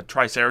 a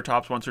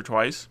Triceratops once or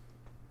twice.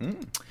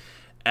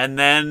 And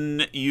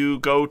then you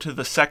go to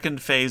the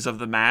second phase of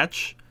the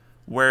match,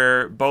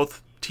 where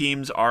both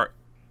teams are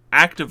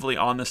actively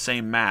on the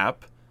same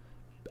map,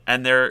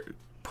 and they're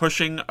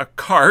pushing a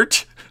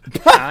cart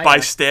by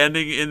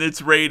standing in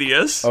its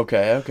radius.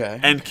 Okay.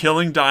 And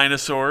killing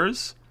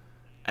dinosaurs,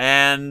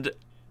 and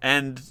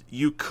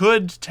you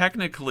could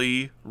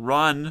technically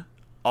run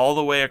all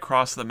the way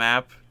across the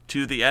map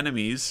to the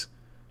enemies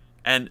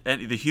and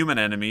the human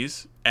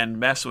enemies and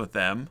mess with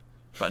them,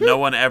 but no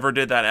one ever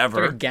did that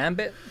ever. Like a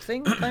gambit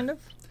thing, kind of?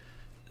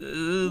 A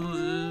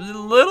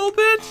little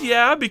bit,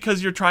 yeah,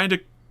 because you're trying to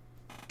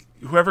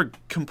whoever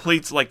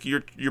completes, like,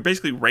 you're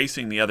basically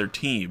racing the other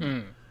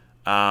team.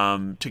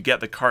 To get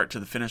the cart to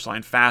the finish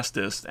line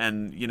fastest.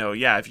 And,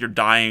 if you're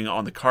dying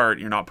on the cart,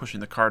 you're not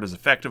pushing the cart as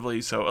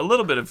effectively. So a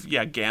little bit of,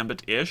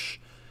 Gambit-ish.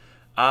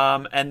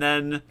 And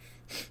then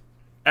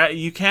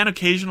you can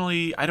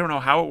occasionally, I don't know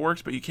how it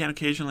works, but you can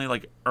occasionally,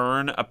 like,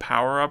 earn a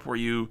power-up where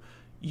you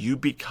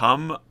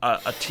become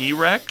a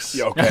T-Rex.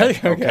 Okay.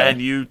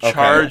 And you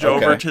charge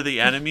Okay. over to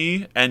the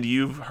enemy and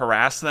you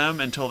harass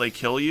them until they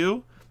kill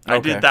you. I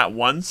Okay. did that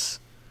once.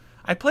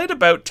 I played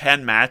about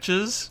 10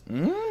 matches.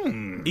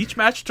 Each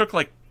match took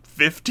like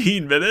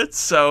 15 minutes,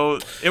 so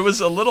it was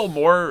a little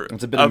more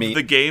It's a bit of of meat.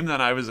 the game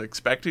than I was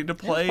expecting to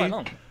It's play. quite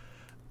long.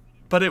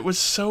 But it was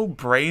so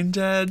brain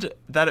dead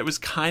that it was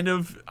kind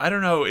of, I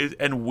don't know,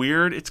 and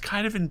weird. It's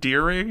kind of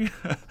endearing.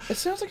 It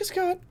sounds like it's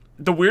good.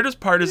 The weirdest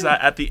part is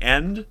that at the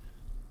end,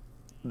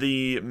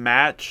 the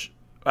match,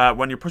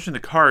 when you're pushing the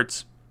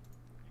carts,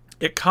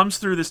 it comes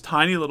through this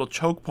tiny little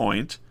choke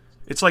point.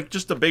 It's like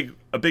just a big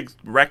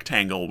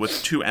rectangle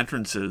with 2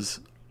 entrances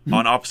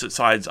on opposite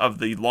sides of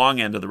the long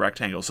end of the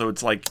rectangle. So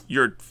it's like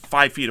you're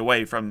 5 feet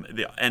away from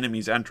the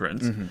enemy's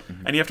entrance.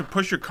 And you have to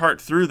push your cart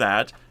through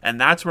that,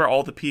 and that's where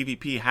all the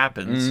PvP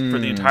happens for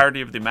the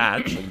entirety of the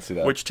match, see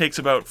that. which takes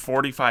about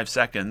 45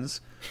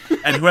 seconds.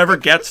 And whoever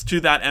gets to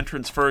that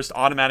entrance first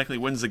automatically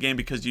wins the game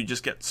because you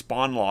just get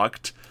spawn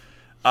locked.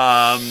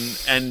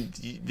 And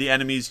the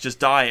enemies just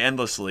die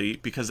endlessly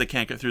because they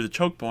can't get through the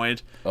choke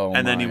point,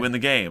 and then you win the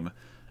game.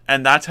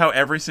 And that's how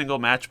every single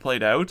match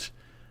played out.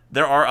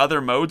 There are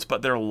other modes,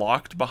 but they're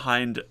locked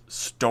behind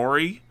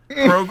story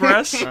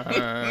progress,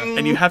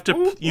 and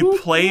you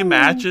play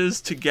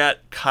matches to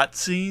get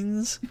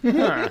cutscenes,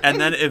 and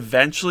then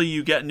eventually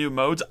you get new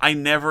modes. I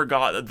never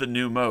got the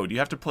new mode. You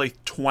have to play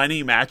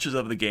 20 matches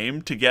of the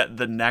game to get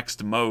the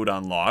next mode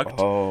unlocked.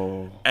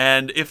 Oh.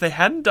 And if they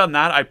hadn't done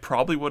that, I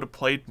probably would have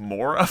played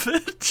more of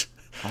it.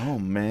 Oh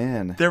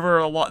man.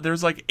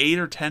 There's like 8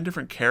 or 10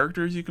 different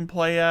characters you can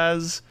play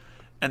as,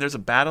 and there's a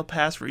battle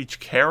pass for each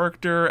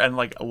character, and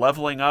like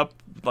leveling up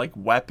like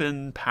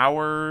weapon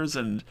powers,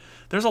 and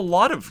there's a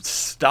lot of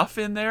stuff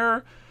in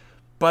there,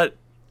 but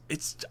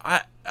it's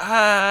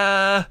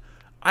I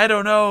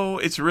don't know,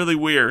 it's really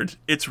weird.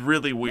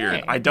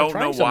 Yeah, I don't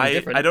try know something why.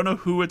 different. I don't know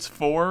who it's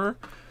for,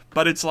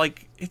 but it's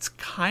like, it's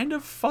kind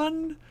of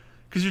fun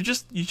because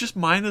you just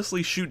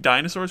mindlessly shoot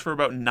dinosaurs for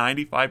about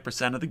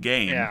 95% of the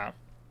game. Yeah.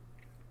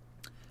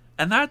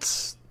 And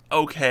that's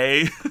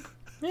okay.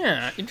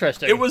 Yeah,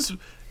 interesting.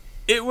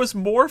 It was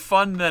more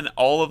fun than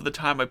all of the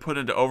time I put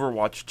into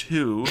Overwatch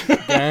 2,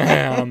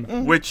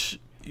 Damn. which,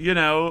 you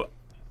know,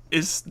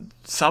 is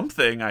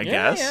something, I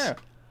guess. Yeah.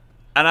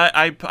 And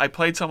I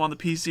played some on the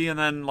PC, and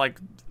then like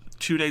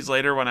 2 days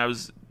later when I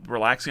was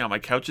relaxing on my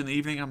couch in the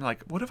evening, I'm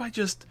like, what if I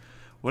just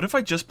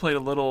played a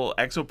little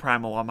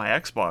Exoprimal on my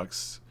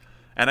Xbox?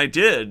 And I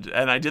did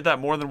that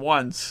more than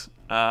once.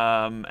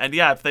 And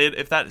yeah,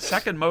 if that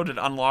second mode had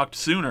unlocked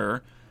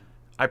sooner,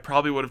 I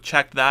probably would have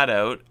checked that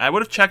out. I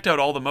would have checked out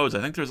all the modes.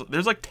 I think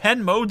there's like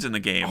 10 modes in the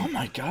game. Oh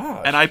my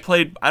god! And I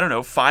played, I don't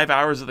know, 5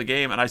 hours of the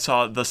game, and I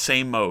saw the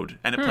same mode,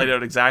 and it played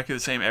out exactly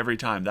the same every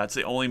time. That's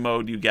the only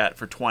mode you get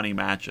for 20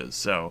 matches.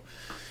 So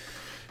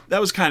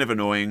that was kind of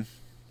annoying.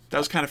 That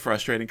was kind of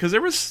frustrating because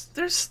there's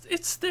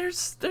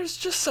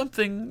just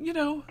something, you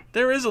know,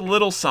 there is a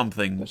little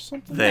something, There's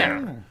something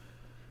there.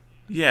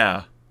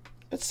 Yeah.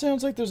 It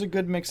sounds like there's a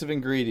good mix of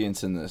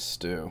ingredients in this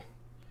stew.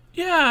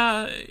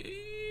 Yeah.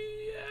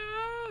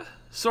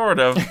 Sort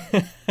of.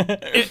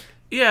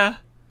 Yeah.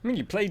 I mean,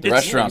 you played The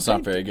restaurant's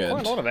not very good.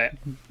 Quite a lot of it.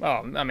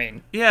 Oh, I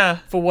mean, Yeah.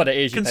 for what it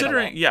is, you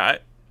Considering, yeah,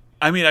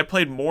 I mean, I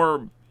played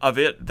more of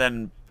it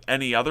than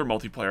any other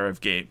multiplayer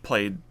I've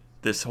played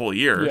this whole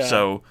year. Yeah.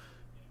 So,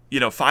 you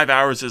know, 5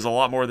 hours is a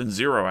lot more than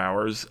 0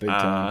 hours. Big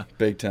time.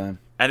 Big time.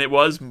 And it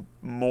was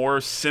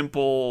more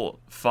simple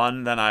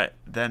fun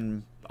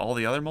than all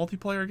the other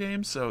multiplayer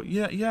games. So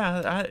yeah,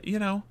 you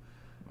know,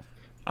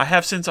 I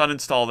have since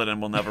uninstalled it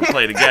and will never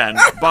play it again.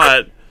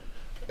 But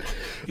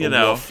you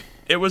know,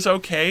 it was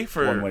okay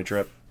for One-way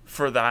trip.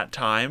 for that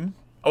time.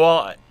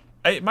 Well,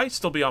 it might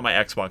still be on my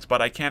Xbox,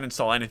 but I can't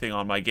install anything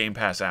on my Game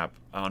Pass app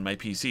on my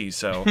PC.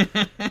 So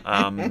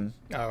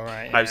all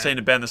right. I was saying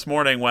to Ben this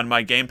morning, when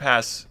my Game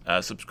Pass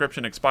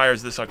subscription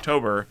expires this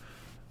October,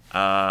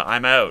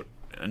 I'm out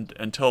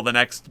until the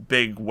next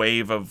big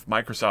wave of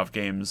Microsoft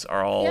games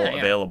are all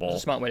available. It's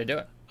a smart way to do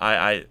it.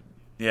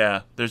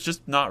 Yeah, there's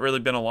just not really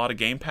been a lot of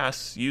Game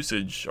Pass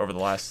usage over the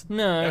last.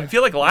 No. I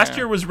feel like last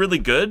year was really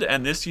good,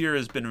 and this year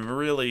has been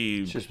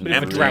really It's just been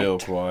empty. real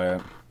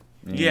quiet.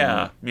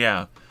 Yeah.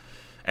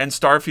 And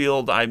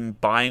Starfield, I'm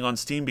buying on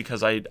Steam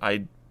because I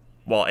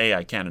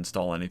can't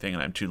install anything,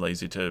 and I'm too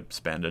lazy to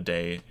spend a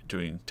day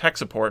doing tech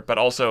support. But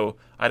also,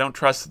 I don't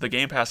trust the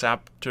Game Pass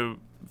app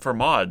for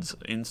mods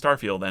in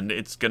Starfield, and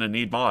it's gonna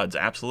need mods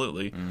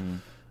absolutely.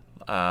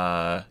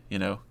 You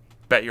know,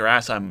 bet your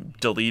ass I'm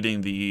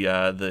deleting the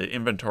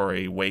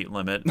inventory weight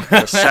limit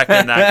the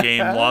second that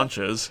game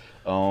launches.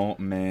 Oh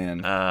man,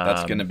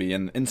 that's gonna be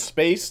in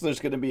space. There's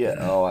gonna be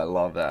oh, I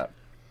love that.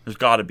 There's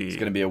got to be. It's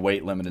gonna be a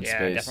weight limit in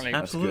space. Definitely.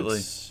 That's Absolutely.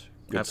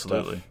 good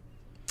Absolutely.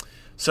 stuff.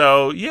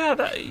 So yeah,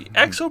 that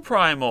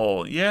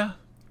Exoprimal, yeah.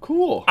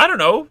 Cool. I don't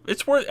know.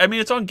 It's worth. I mean,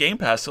 it's on Game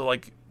Pass, so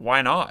like,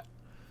 why not?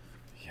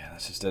 Yeah,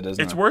 that's just it,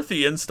 isn't It's it? worth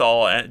the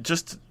install, and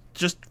just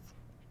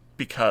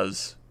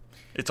because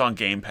it's on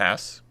Game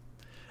Pass.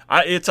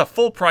 It's a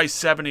full price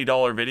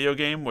 $70 video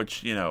game,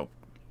 which you know,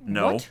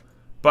 no. What?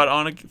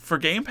 But for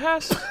Game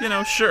Pass, you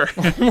know, sure.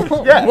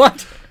 Yeah.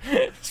 What?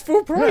 It's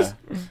full price.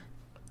 Yeah.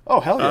 Oh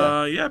hell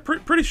yeah. Yeah,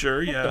 pretty sure.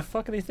 What Yeah. the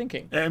fuck are they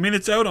thinking? I mean,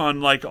 it's out on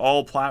like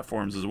all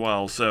platforms as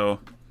well. So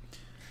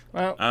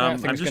Well, that I'm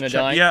thing's just gonna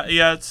die.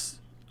 Yeah. It's.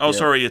 Oh, Yeah.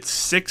 sorry. It's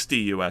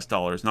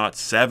 $60, not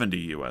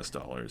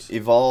 $70.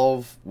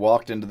 Evolve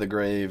walked into the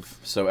grave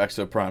so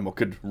Exoprimal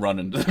could run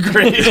into the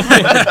grave.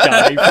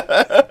 Die.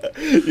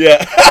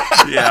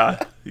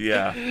 Yeah.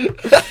 Yeah.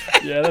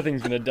 Yeah, that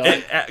thing's gonna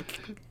die.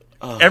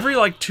 Every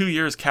like 2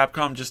 years,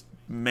 Capcom just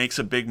makes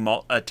a big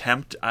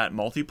attempt at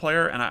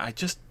multiplayer, and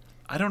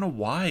I don't know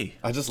why.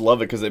 I just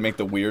love it because they make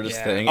the weirdest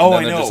Yeah. thing. Oh, and then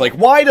I they're know. just like,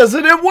 why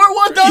doesn't it work?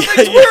 What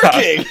nothing's Yeah.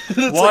 working? It's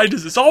Why like,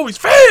 does this always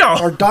fail?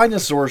 our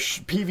dinosaur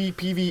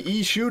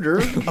PvE shooter,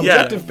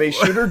 objective-based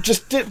shooter,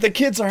 the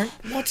kids aren't.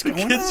 What's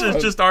going Kids on?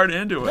 just aren't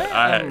into it.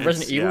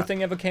 Resident Evil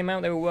thing ever came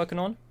out? They were working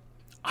on.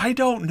 I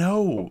don't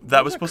know.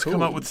 That was Those are supposed to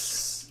come out cool.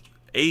 with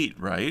 8,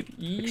 right?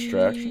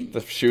 Extraction,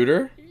 the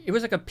shooter. It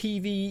was like a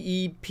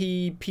PvE,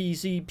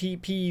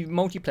 PvP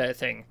multiplayer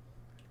thing.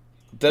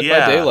 Dead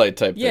Yeah. by Daylight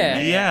type thing. Yeah.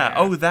 Yeah.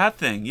 Oh, that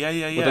thing. Yeah.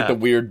 With like the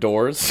weird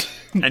doors.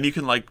 And you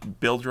can like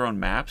build your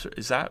own maps.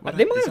 Is that what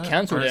They is might have that-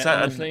 cancelled or is it,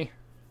 that honestly.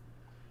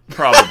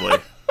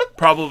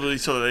 Probably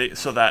so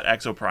that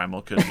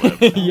Exoprimal could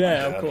live.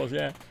 Yeah, of course,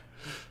 yeah.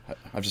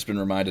 I've just been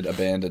reminded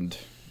Abandoned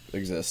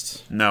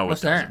exists. No,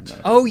 What's it doesn't.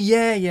 that? Oh,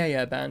 yeah,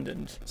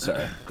 Abandoned.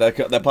 Sorry,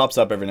 that pops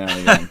up every now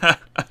and again.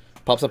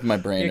 Pops up in my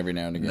brain every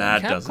now and again.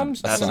 That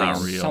Capcom's doesn't. That's trying not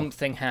to make real.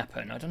 something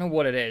happen. I don't know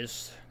what it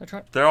is.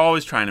 They're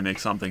always trying to make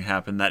something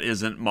happen that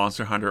isn't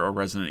Monster Hunter or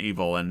Resident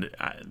Evil, and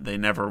they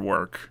never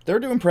work. They're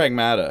doing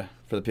Pragmata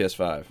for the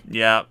PS5.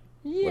 Yeah,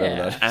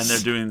 Yeah. that and they're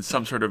doing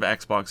some sort of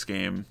Xbox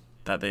game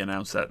that they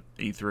announced at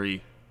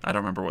E3. I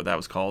don't remember what that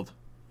was called.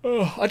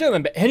 Oh, I don't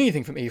remember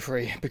anything from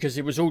E3 because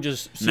it was all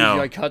just CGI No.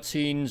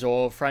 cutscenes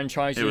or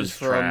franchises It was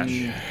from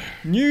trash.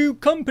 new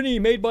company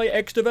made by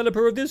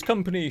ex-developer of this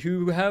company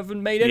who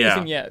haven't made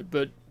anything yet.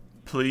 But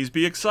Please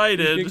be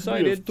excited. Be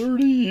excited. We have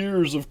 30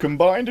 years of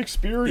combined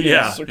experience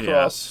Yeah,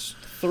 across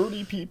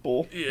 30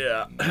 people.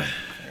 Yeah.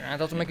 That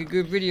doesn't make a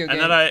good video game.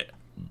 And then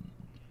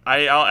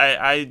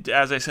I,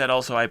 as I said,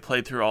 also I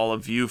played through all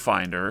of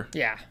Viewfinder,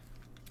 Yeah.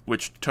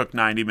 which took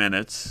 90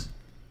 minutes.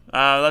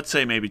 Let's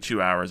say maybe 2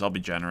 hours. I'll be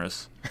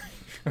generous.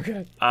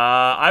 Okay.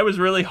 I was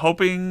really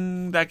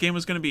hoping that game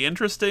was going to be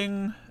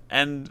interesting,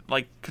 and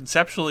like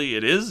conceptually,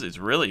 it is. It's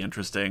really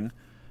interesting,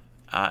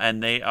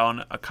 and they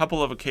on a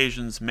couple of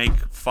occasions make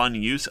fun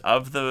use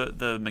of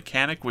the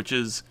mechanic, which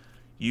is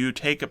you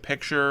take a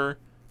picture,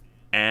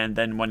 and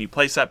then when you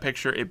place that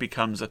picture, it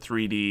becomes a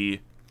 3D.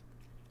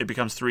 It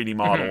becomes 3D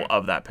model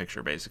of that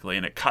picture basically,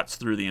 and it cuts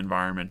through the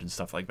environment and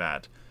stuff like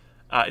that.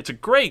 It's a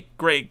great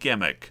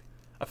gimmick,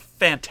 a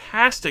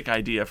fantastic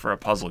idea for a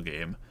puzzle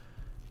game.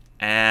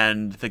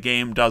 And the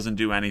game doesn't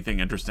do anything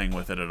interesting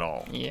with it at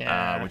all,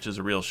 which is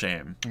a real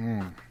shame.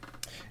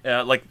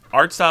 Like,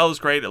 art style is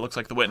great. It looks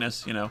like The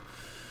Witness, you know.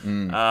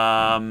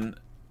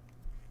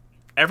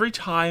 Every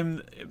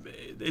time,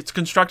 it's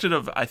constructed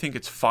of, I think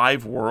it's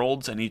 5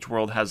 worlds, and each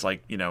world has,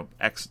 like, you know,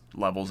 X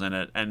levels in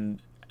it.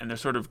 And they're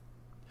sort of,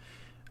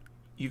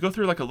 you go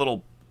through, like, a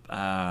little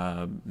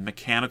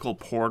mechanical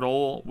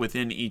portal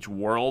within each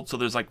world. So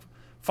there's, like,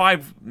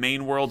 5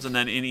 main worlds, and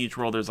then in each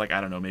world there's like,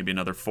 I don't know, maybe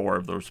another 4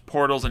 of those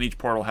portals, and each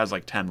portal has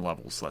like 10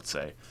 levels, let's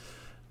say.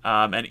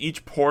 And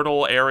each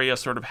portal area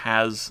sort of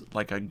has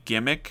like a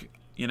gimmick,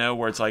 you know,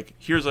 where it's like,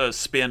 here's a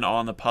spin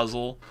on the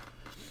puzzle,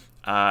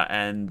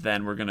 and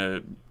then we're going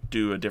to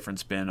do a different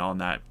spin on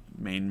that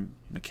main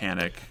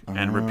mechanic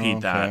and repeat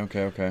that.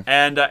 Okay.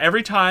 And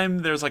every time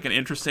there's like an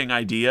interesting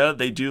idea,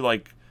 they do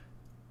like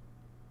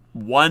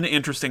one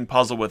interesting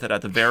puzzle with it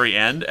at the very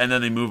end, and then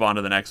they move on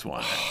to the next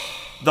one.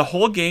 The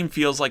whole game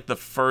feels like the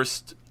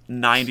first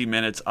 90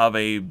 minutes of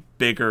a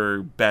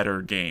bigger,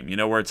 better game, you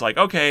know, where it's like,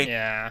 okay,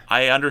 Yeah.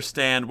 I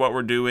understand what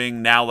we're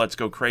doing, now let's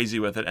go crazy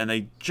with it. And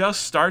they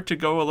just start to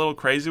go a little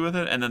crazy with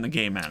it, and then the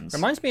game ends.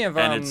 Reminds me of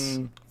And it's-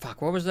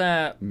 what was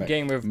that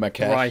game with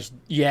Maquette? Bryce?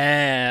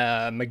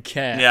 Yeah,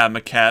 Maquette. Yeah,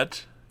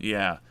 Maquette.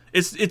 Yeah.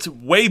 It's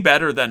way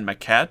better than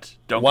Maquette.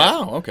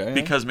 Okay.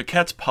 Because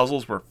Maquette's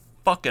puzzles were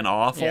fucking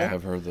awful. Yeah.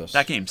 I've heard this.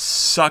 That game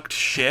sucked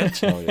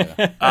shit. Oh, yeah.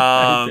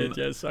 Yeah,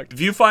 it sucked.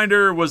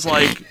 Viewfinder was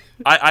like,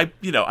 I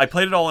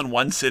played it all in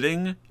one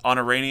sitting on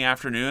a rainy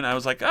afternoon. I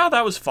was like, oh,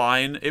 that was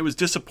fine. It was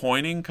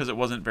disappointing because it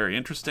wasn't very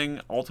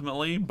interesting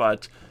ultimately,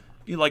 but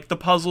you like the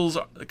puzzles,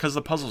 because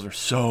the puzzles are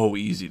so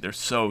easy. They're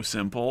so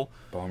simple.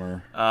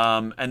 Bummer.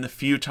 And the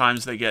few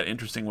times they get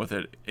interesting with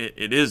it,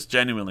 it is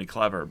genuinely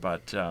clever.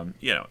 But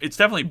it's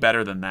definitely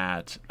better than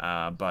that.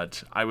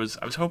 But I was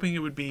hoping it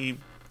would be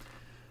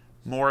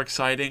more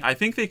exciting. I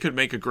think they could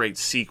make a great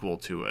sequel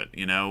to it,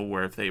 you know,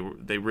 where if they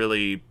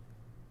really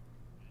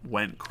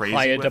went crazy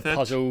Hired with a it,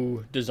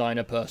 puzzle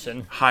designer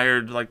person.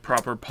 hired like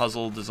proper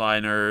puzzle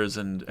designers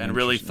and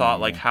really thought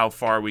like how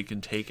far we can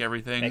take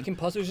everything. Making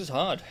puzzles is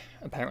hard,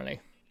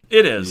 apparently.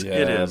 It is,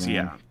 man.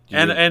 yeah. You-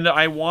 And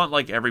I want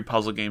like every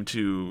puzzle game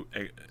to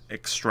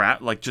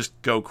extract, like just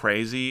go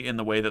crazy in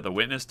the way that The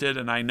Witness did.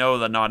 And I know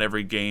that not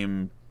every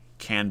game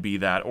can be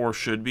that or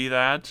should be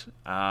that,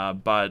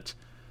 but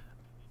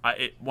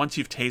once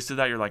you've tasted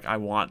that, you're like, I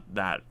want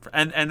that.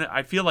 And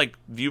I feel like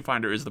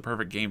Viewfinder is the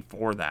perfect game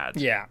for that.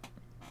 Yeah.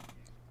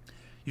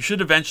 You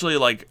should eventually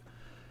like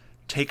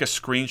take a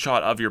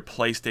screenshot of your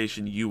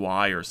PlayStation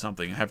UI or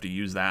something and have to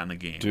use that in the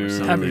game. Dude,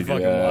 That'd be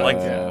fucking wild. Like,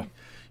 yeah.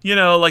 you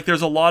know, like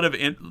there's a lot of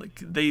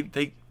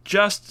they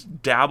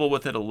just dabble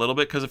with it a little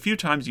bit, because a few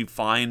times you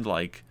find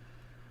like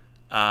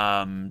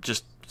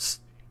just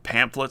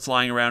pamphlets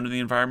lying around in the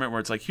environment where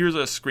it's like, here's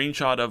a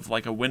screenshot of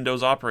like a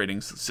Windows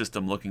operating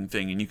system looking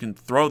thing, and you can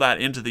throw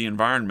that into the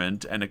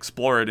environment and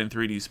explore it in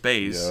 3D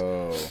space.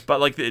 Yo.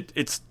 But like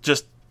it's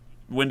just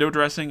window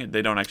dressing.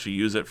 They don't actually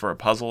use it for a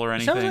puzzle or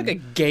anything. Sounds like a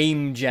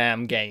game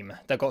jam game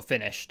that got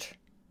finished.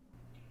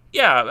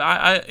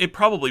 Yeah, it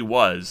probably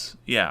was.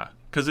 Yeah,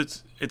 because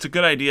it's a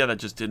good idea that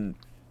just didn't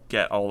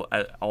get all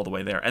the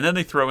way there. And then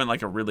they throw in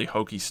like a really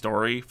hokey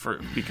story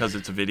because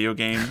it's a video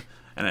game,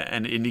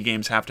 and indie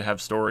games have to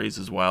have stories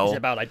as well. Is it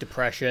about like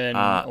depression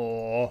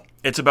or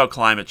It's about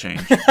climate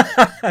change.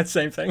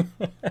 same thing?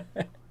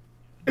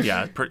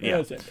 Yeah,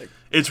 Yeah, same thing.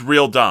 It's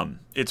real dumb.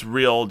 It's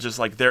real, just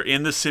like they're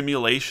in the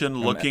simulation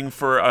looking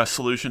for a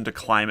solution to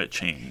climate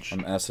change.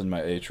 I'm S in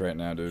my H right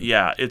now, dude.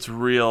 Yeah, it's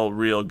real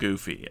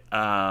goofy.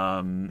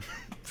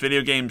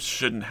 Video games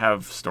shouldn't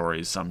have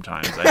stories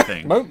sometimes, I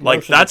think. Most Like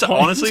of the that's time.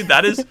 honestly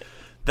that is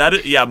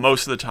yeah,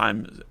 most of the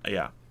time,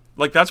 yeah.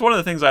 Like that's one of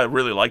the things I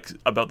really like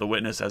about The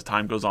Witness as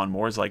time goes on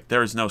more, is like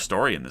there is no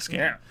story in this game.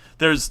 Yeah.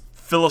 There's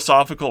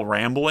philosophical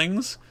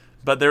ramblings,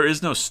 but there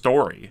is no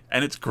story,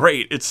 and it's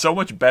great. It's so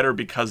much better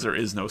because there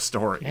is no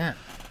story. Yeah.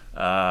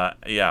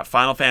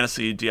 Final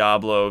Fantasy,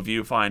 Diablo,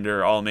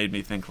 Viewfinder all made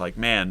me think like,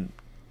 man,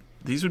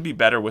 these would be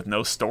better with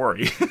no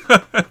story.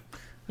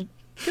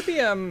 Could be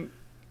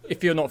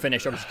if you're not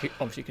finished,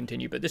 obviously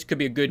continue, but this could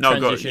be a good No,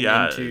 go- transition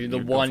yeah, into the you go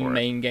for one it.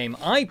 main game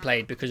I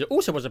played, because it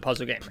also was a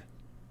puzzle game.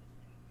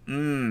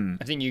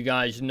 I think you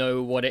guys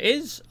know what it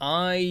is.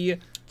 I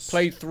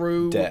played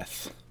through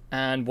Death.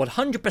 and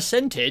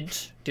 100%ed,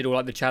 did all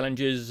like the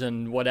challenges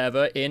and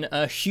whatever, in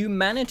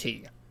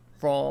Humanity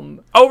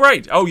from Oh,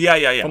 right. Oh,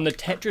 yeah. from the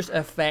Tetris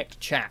Effect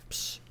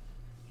chaps.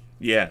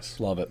 Yes.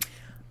 Love it.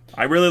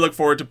 I really look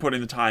forward to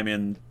putting the time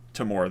in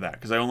to more of that,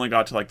 because I only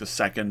got to like the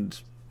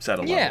second set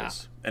of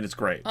levels, and it's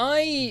great.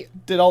 I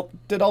Did all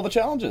the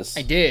challenges.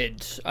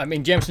 did. I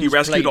mean, Jameson's He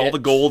rescued played all it. the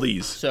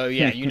goldies. So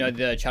yeah, you know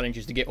the challenge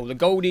is to get all the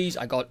goldies.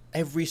 I got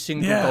every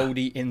single Yeah.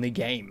 goldie in the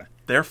game.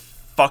 They're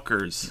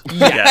fuckers.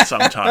 Yeah,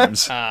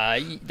 sometimes.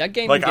 That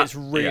game Like, gets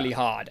yeah. really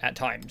hard at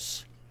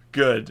times.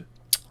 Good.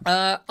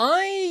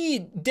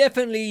 I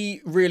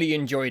definitely really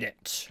enjoyed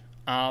it.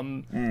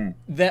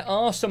 There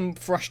are some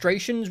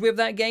frustrations with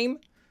that game.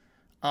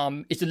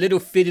 It's a little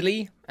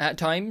fiddly at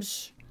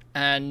times,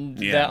 and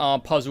Yeah. there are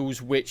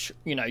puzzles which,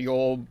 you know,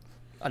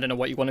 I don't know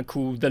what you want to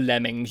call the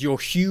lemmings, your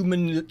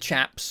human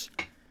chaps.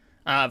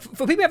 For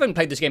people who haven't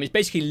played this game, it's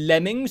basically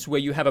Lemmings, where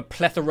you have a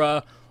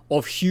plethora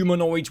of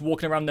humanoids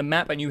walking around the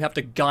map, and you have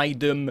to guide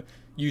them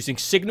using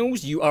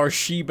signals. You are a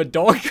Shiba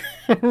dog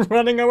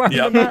running around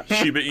the map. Yep.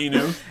 Shiba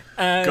Inu.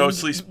 And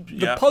Ghostly.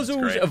 the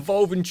puzzles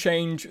evolve and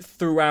change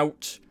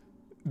throughout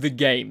the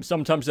game.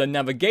 Sometimes they're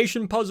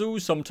navigation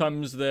puzzles,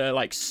 sometimes they're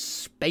like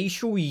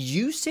spatial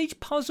usage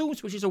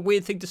puzzles, which is a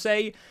weird thing to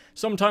say.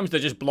 Sometimes they're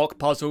just block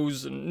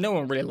puzzles, and no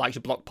one really likes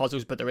block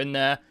puzzles, but they're in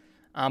there.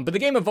 But the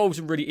game evolves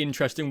in really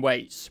interesting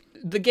ways.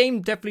 The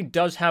game definitely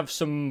does have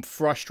some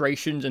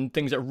frustrations and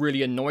things that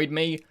really annoyed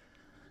me.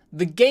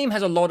 The game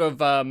has a lot of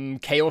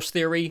chaos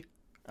theory.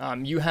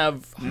 You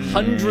have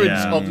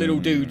hundreds of little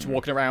dudes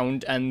walking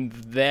around, and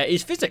there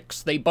is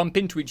physics. They bump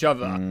into each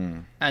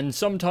other. And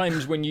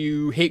sometimes when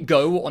you hit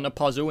go on a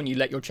puzzle and you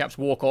let your chaps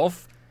walk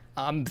off,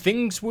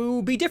 things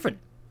will be different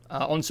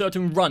on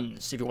certain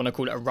runs, if you want to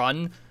call it a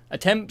run.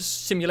 Attempts,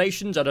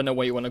 simulations, I don't know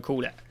what you want to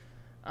call it.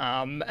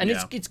 And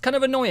it's kind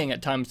of annoying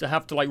at times to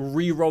have to like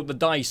re-roll the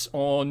dice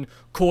on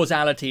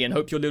causality and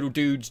hope your little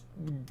dudes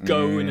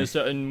go in a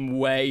certain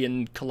way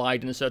and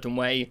collide in a certain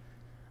way.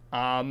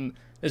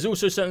 There's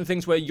also certain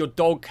things where your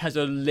dog has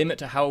a limit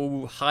to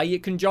how high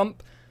it can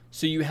jump,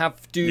 so you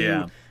have to.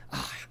 Yeah.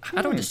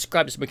 How do I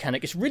describe this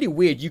mechanic? It's really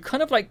weird. You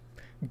kind of like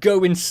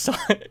go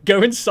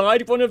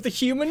inside one of the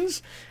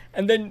humans,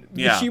 and then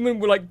the human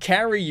will like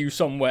carry you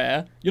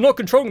somewhere. You're not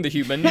controlling the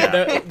human.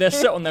 They're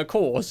set on their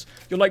course.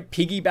 You're like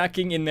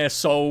piggybacking in their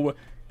soul,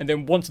 and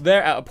then once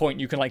they're at a point,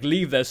 you can like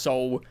leave their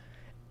soul.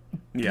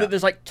 Yeah. But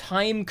there's like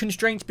time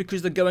constraints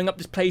because they're going up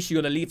this place. You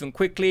got to leave them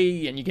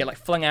quickly, and you get like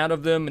flung out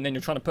of them. And then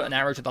you're trying to put an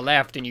arrow to the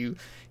left, and you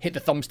hit the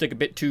thumbstick a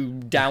bit too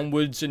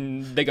downwards,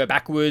 and they go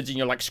backwards, and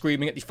you're like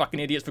screaming at these fucking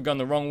idiots for going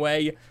the wrong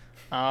way.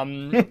 Yeah,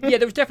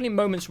 there was definitely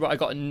moments where I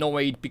got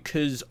annoyed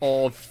because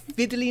of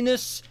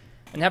fiddliness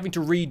and having to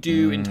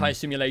redo entire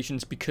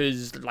simulations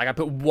because like I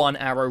put one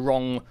arrow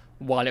wrong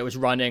while it was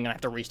running, and I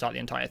have to restart the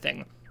entire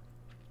thing.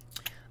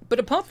 But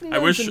apart from those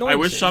I wish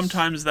annoyances-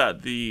 sometimes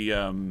that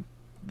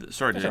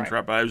sorry to That's all right.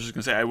 interrupt, but I was just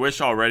gonna say I wish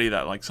already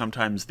that like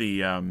sometimes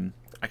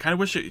I kind of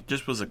wish it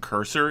just was a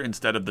cursor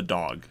instead of the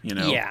dog. You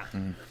know. Yeah.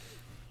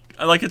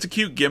 Like it's a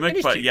cute It gimmick,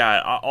 is but cute.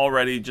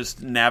 already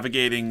just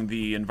navigating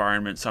the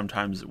environment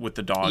sometimes with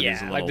the dog is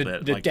a like little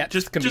bit the like depth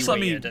just can be let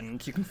weird, me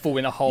and you can fall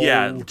in a hole.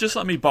 just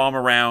let me bomb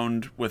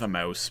around with a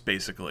mouse,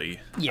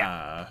 basically.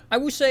 Yeah. I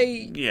will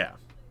say, Yeah.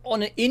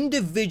 on an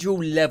individual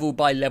level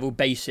by level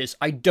basis,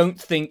 I don't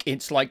think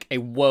it's like a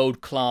world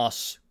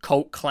class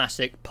cult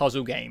classic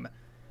puzzle game.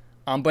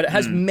 But it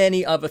has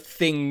many other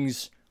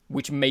things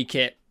which make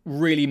it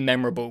really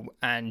memorable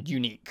and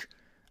unique.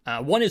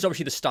 One is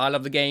obviously the style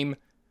of the game.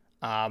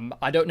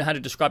 I don't know how to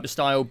describe the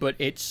style, but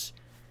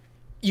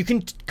you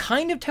can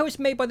kind of tell it's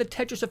made by the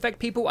Tetris Effect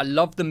people. I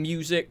love the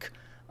music.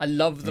 I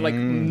love the like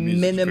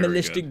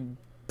minimalistic,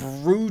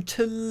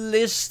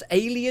 brutalist,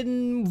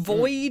 alien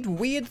void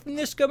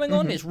weirdness going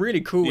on. It's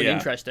really cool and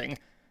interesting.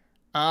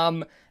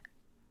 I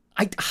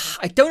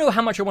don't know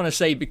how much I want to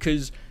say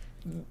because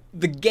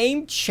the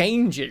game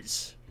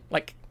changes,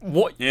 like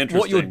what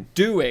you're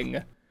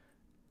doing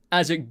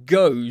as it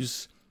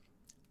goes,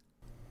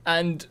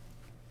 and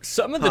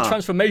some of the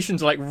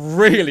transformations are like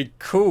really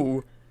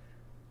cool.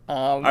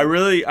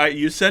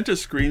 You sent a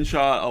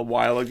screenshot a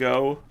while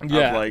ago of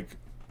Yeah. like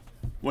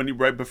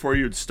right before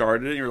you had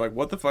started it, and you're like,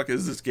 what the fuck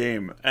is this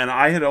game? And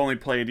I had only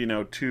played,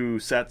 2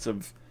 sets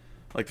of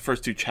like the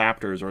first 2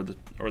 chapters or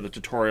the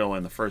tutorial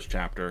in the first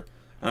chapter.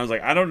 And I was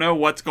like, I don't know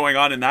what's going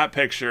on in that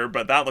picture,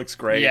 but that looks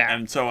great. Yeah.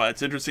 And so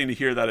it's interesting to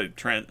hear that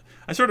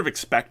I sort of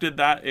expected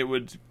that it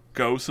would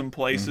go some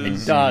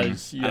places. It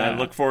does, yeah. And I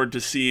look forward to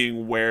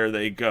seeing where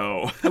they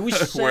go. I would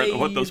say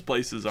what those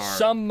places are.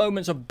 Some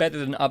moments are better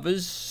than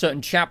others.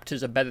 Certain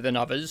chapters are better than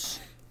others.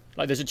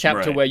 Like there's a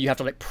chapter Right. where you have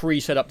to like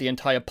pre-set up the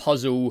entire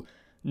puzzle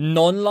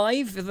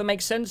non-live, if that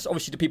makes sense.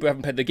 Obviously, to people who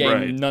haven't played the game,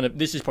 Right. none of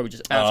this is probably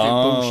just absolute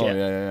bullshit.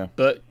 Yeah.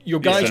 But your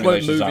guys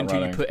won't simulation's move not until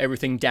you running. put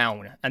everything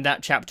down. And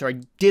that chapter I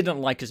didn't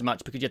like as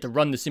much because you had to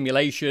run the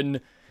simulation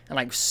and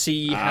like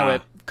see how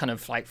it kind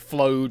of like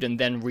flowed and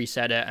then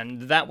reset it.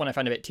 And that one I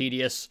found a bit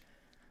tedious.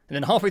 And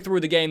then halfway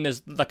through the game,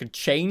 there's like a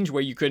change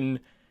where you can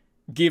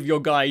give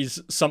your guys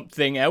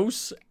something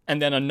else,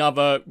 and then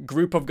another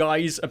group of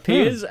guys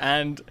appears,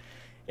 and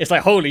it's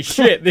like, holy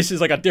shit, this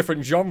is like a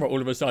different genre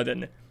all of a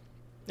sudden.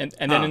 And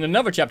then in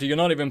another chapter, you're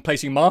not even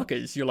placing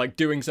markers, you're like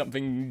doing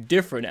something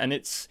different, and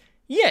it's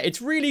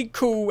really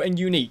cool and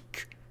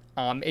unique.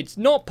 It's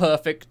not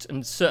perfect,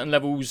 and certain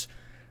levels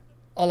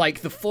are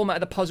like, the format of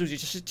the puzzles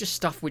is just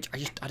stuff which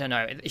I don't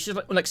know. It's just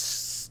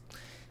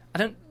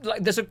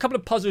there's a couple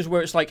of puzzles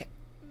where it's like,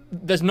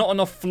 there's not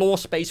enough floor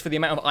space for the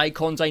amount of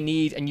icons I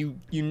need, and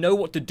you know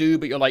what to do,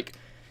 but you're like,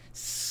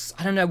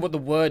 I don't know what the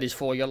word is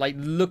for. You're like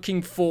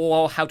looking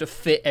for how to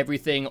fit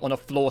everything on a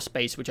floor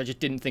space, which I just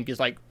didn't think is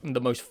like the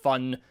most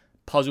fun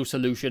puzzle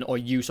solution or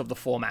use of the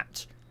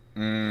format.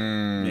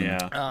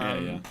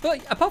 Yeah.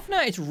 But apart from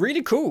that, it's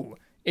really cool.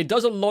 It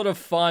does a lot of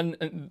fun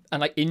and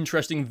like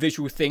interesting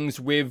visual things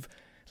with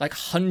like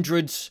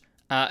hundreds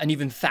and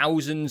even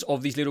thousands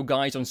of these little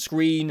guys on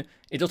screen.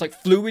 It does like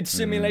fluid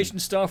simulation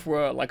stuff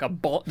where like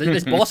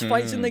there's boss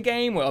fights in the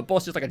game where a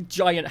boss is like a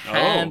giant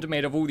hand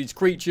made of all these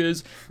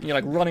creatures, and you're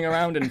like running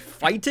around and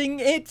fighting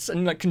it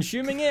and like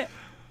consuming it.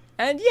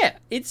 And yeah,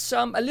 it's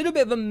a little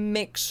bit of a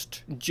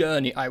mixed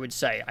journey, I would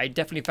say. I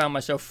definitely found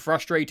myself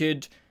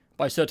frustrated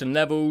by certain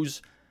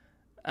levels.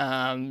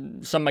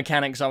 Some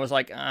mechanics I was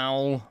like,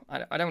 oh,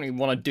 I don't really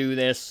want to do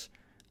this.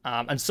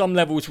 And some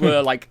levels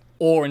were like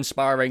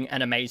awe-inspiring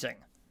and amazing.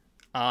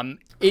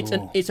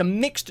 It's a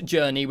mixed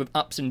journey with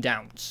ups and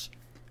downs.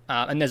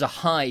 And there's a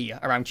high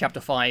around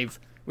Chapter 5,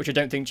 which I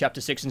don't think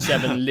Chapter 6 and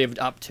 7 lived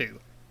up to.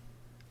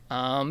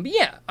 But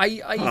yeah,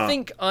 I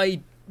think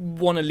I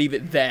want to leave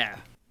it there,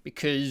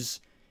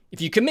 because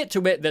if you commit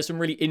to it, there's some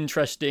really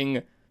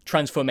interesting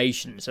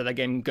transformations that the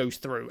game goes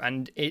through,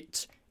 and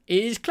it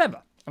is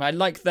clever. And I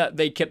like that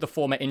they kept the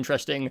format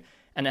interesting,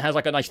 and it has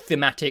like a nice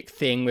thematic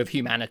thing with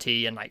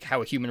humanity and like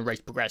how a human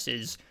race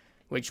progresses,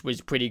 which was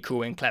pretty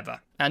cool and clever.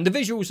 And the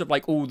visuals of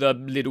like all the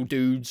little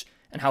dudes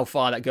and how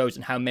far that goes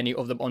and how many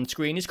of them on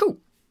screen is cool.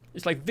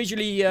 It's like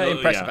visually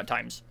impressive at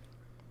times.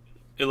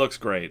 It looks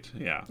great,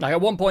 yeah. Like at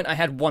one point I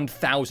had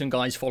 1,000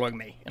 guys following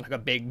me in like a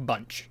big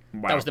bunch.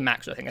 Wow. That was the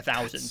max, I think,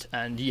 1,000.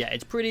 And yeah,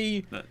 it's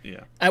pretty...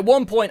 yeah. At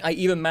one point I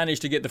even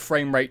managed to get the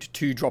frame rate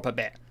to drop a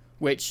bit,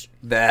 which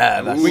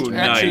That's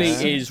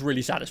actually is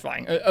really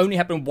satisfying. It only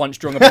happened once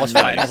during a boss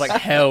fight, and I was like,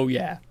 hell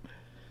yeah.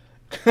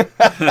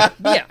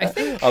 Yeah,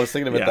 I was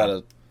thinking about that.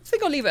 I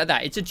think I'll leave it at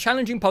that. It's a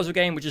challenging puzzle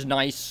game, which is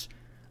nice.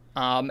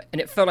 And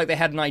it felt like they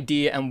had an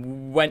idea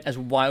and went as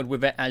wild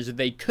with it as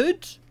they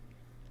could.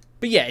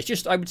 But yeah, it's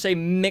just, I would say,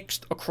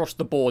 mixed across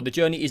the board. The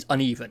journey is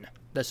uneven.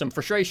 There's some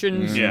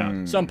frustrations.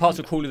 Yeah. Some parts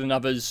are cooler than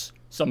others.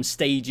 Some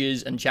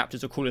stages and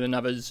chapters are cooler than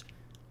others.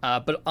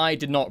 But I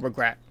did not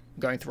regret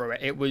going through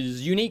it. It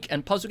was unique,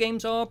 and puzzle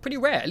games are pretty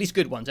rare. At least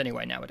good ones,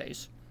 anyway,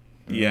 nowadays.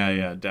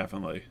 Yeah,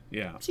 definitely.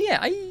 Yeah. So yeah,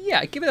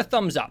 I give it a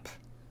thumbs up.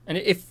 And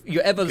if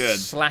you're ever Good.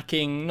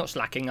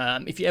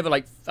 if you're ever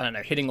like, I don't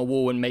know, hitting a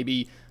wall and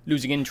maybe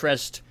losing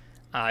interest,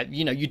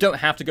 you don't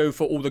have to go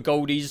for all the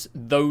goldies.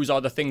 Those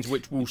are the things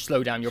which will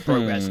slow down your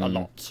progress a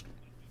lot.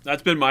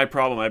 That's been my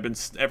problem.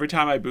 Every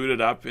time I boot it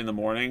up in the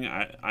morning,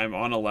 I'm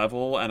on a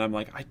level and I'm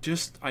like,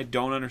 I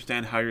don't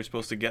understand how you're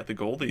supposed to get the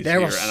goldies There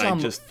here. are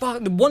And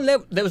some one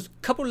level. There was a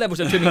couple of levels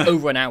that took me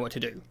over an hour to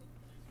do.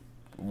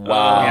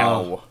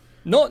 Wow.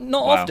 Not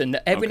often.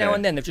 Every now Okay.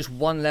 and then there's just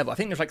one level. I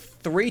think there's like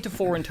 3 to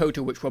 4 in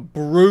total, which were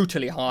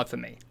brutally hard for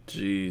me.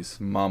 Jeez.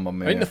 Mamma I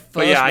think mia. the first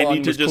But yeah, I one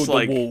need to was just, called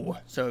like- The Wall,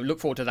 so look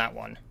forward to that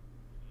one.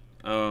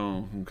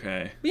 Oh,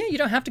 okay. But yeah, you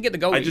don't have to get the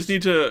goldies. I just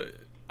need to.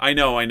 I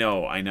know.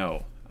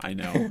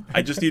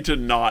 I just need to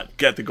not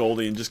get the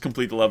goldie and just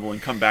complete the level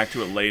and come back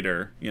to it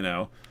later,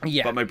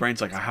 Yeah. But my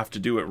brain's like, I have to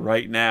do it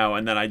right now,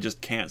 and then I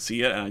just can't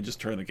see it, and I just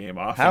turn the game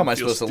off. How and am I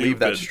feel supposed to leave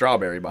that stupid.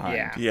 strawberry behind?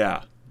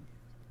 Yeah.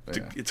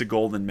 Yeah. It's a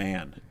golden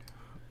man.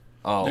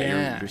 Oh,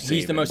 Yeah, you're he's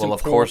the saving. most Well,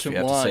 of important course we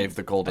have to one. save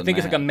the golden I think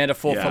it's like a man.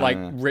 metaphor for Yeah. like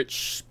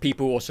rich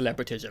people or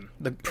celebritism.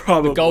 The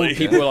Probably. gold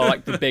people are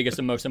like the biggest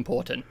and most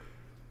important.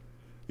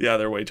 Yeah,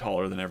 they're way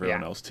taller than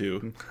everyone Yeah. else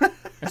too.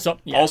 And so,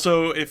 yeah.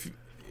 Also, if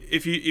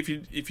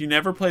you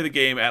never play the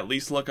game, at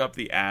least look up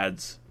the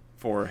ads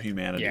for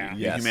Humanity. Yeah. The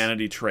Yes.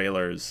 Humanity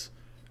trailers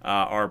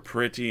are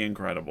pretty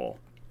incredible.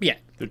 yeah.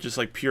 They're just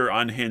like pure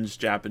unhinged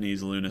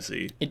Japanese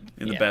lunacy in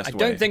the Yeah, best I way.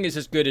 don't think it's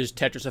as good as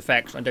Tetris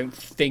Effects. I don't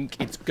think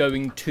it's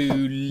going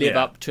to live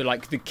Yeah. up to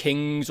like the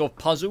kings of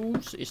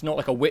puzzles. It's not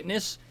like a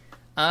Witness,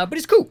 but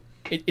it's cool.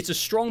 It's a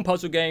strong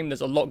puzzle game. There's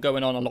a lot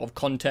going on, a lot of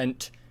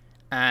content,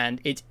 and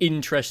it's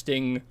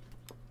interesting.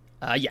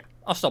 Yeah,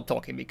 I'll stop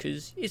talking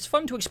because it's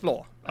fun to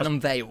explore and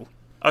unveil.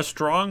 A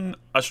strong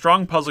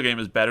puzzle game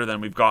is better than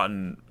we've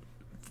gotten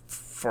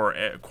for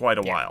quite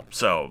a while.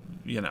 So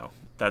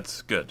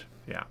that's good.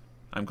 Yeah,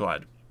 I'm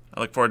glad. I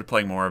look forward to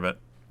playing more of it.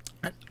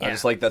 I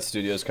just like that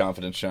studio's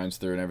confidence shines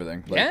through and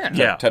everything. Like, Yeah.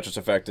 Yeah. Tetris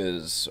Effect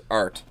is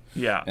art.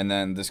 Yeah. And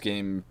then this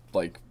game,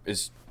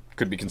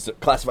 could be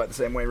classified the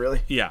same way,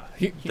 really. Yeah,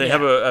 Yeah. they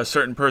have a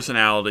certain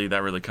personality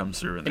that really comes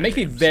through. In It makes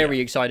me very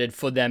excited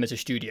for them as a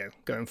studio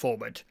going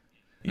forward.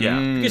 Yeah,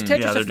 Because Tetris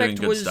yeah, they're doing Effect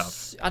good was,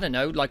 stuff. I don't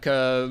know, like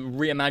a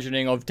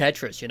reimagining of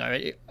Tetris,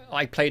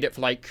 I played it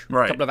for like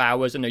Right. a couple of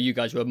hours. I know you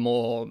guys were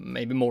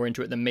maybe more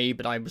into it than me,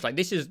 but I was like,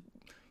 this is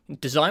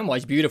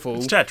design-wise beautiful.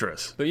 It's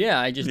Tetris. But yeah,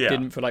 I just Yeah.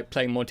 didn't feel like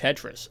playing more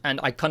Tetris. And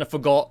I kind of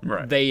forgot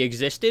Right. they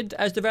existed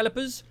as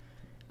developers.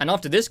 And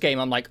after this game,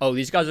 I'm like, oh,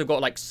 these guys have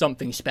got like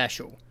something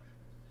special.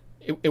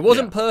 It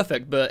wasn't Yeah.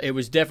 perfect, but it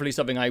was definitely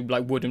something I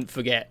like wouldn't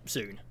forget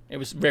soon. It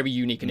was very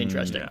unique and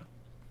interesting. Yeah.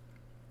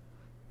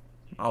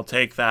 I'll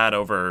take that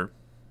over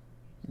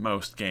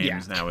most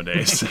games Yeah.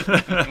 nowadays.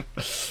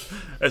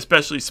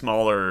 Especially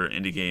smaller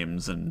indie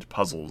games and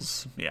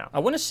puzzles. Yeah. I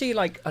want to see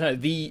like, I don't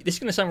know, this is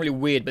going to sound really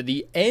weird, but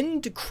the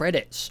end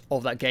credits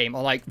of that game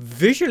are like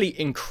visually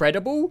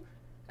incredible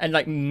and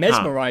like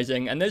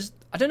mesmerizing. And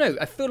I don't know,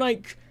 I feel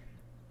like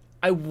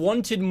I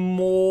wanted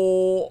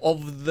more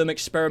of them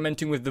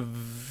experimenting with the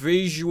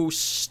visual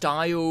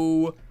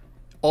style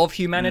of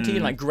humanity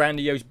in like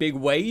grandiose big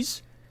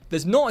ways.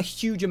 There's not a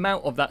huge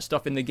amount of that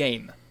stuff in the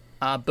game,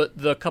 but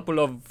the couple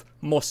of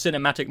more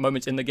cinematic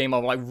moments in the game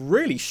are like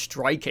really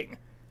striking.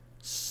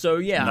 So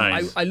yeah,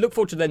 Nice. I look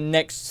forward to the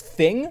next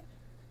thing.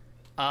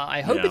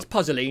 I hope Yeah. it's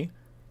puzzly,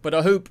 but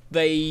I hope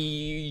they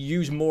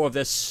use more of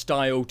their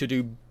style to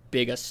do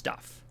bigger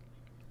stuff.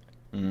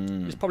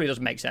 This probably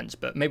doesn't make sense,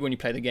 but maybe when you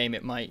play the game,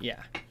 it might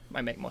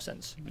make more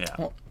sense. Yeah.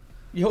 Well,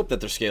 you hope that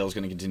their scale is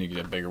going to continue to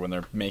get bigger when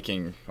they're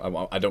making.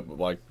 I don't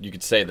like. You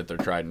could say that they're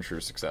tried and true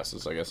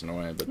successes, I guess, in a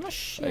way. But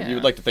Yeah. you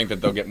would like to think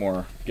that they'll get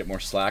more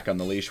slack on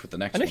the leash with the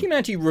next I know one.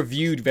 Humanity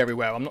reviewed very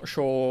well. I'm not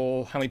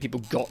sure how many people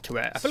got to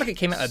it. I feel like it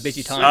came at a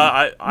busy time.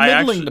 I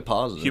Middling actually to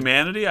positive.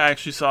 Humanity. I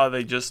actually saw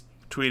they just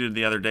tweeted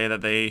the other day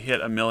that they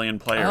hit 1 million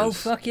players. Oh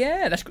fuck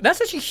yeah!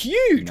 That's actually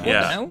huge. What the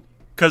Yeah. hell?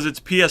 Because it's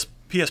PS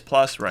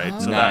Plus,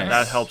 right? So Nice.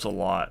 that helps a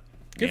lot.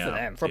 Good for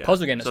them. For a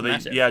puzzle game, that's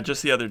massive. Yeah,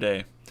 just the other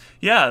day.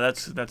 Yeah,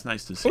 that's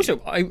nice to see.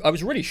 Also, I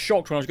was really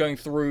shocked when I was going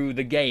through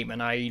the game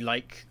and I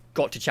like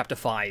got to chapter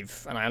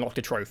 5 and I unlocked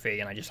a trophy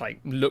and I just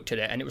like looked at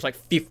it and it was like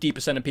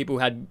 50% of people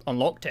had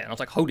unlocked it and I was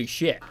like, holy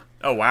shit!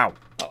 Oh wow,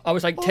 I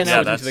was like 10 Yeah,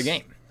 hours into the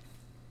that's- game.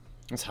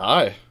 It's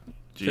high.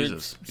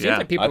 Jesus. It seems Yeah,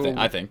 like people.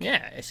 I think.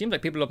 Yeah, it seems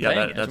like people are yeah,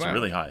 playing it as that's well.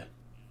 really high.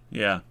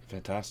 Yeah,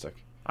 Fantastic.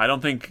 I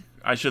don't think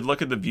I should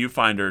look at the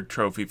viewfinder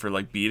trophy for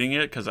like beating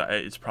it because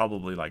it's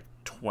probably like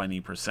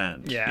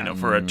 20%. Yeah. You know,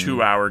 for a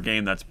 2-hour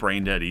game that's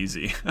brain dead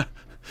easy.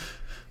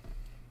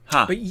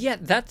 Huh. But yeah,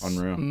 that's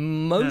Unreal.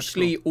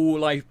 mostly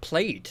all I've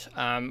played.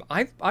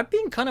 I've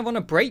been kind of on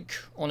a break,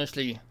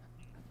 honestly.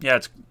 Yeah,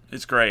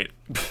 it's great.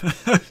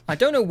 I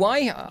don't know why.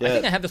 I Yeah.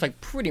 think I have this like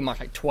pretty much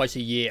like twice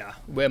a year,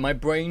 where my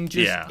brain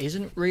just Yeah.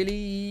 isn't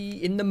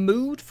really in the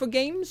mood for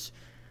games.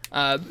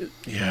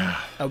 Yeah.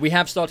 We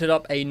have started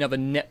up another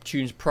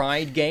Neptune's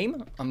Pride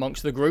game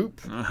amongst the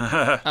group,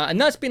 and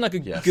that's been like a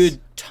Yes. good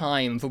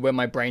time for where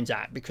my brain's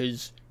at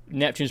because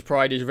Neptune's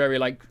Pride is very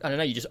like, I don't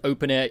know, you just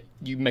open it,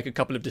 you make a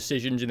couple of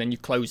decisions, and then you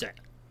close it,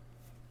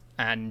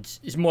 and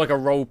it's more like a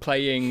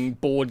role-playing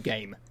board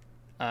game.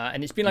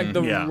 And it's been like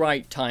the Yeah.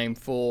 right time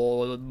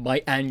for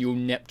my annual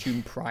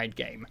Neptune Pride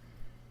game.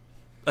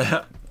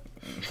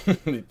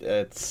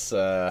 It's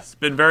It's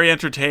been very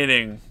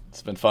entertaining.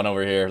 it's been fun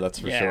over here, that's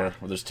for Yeah. sure.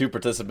 Well, there's 2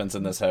 participants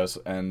in this house,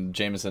 and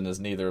Jameson is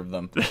neither of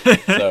them. So Yeah,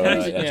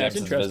 Jameson's it's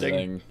interesting.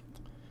 visiting.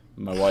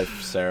 My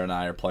wife Sarah and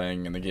I are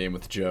playing in the game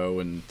with Joe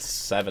and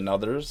 7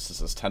 others. This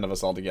is 10 of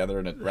us all together,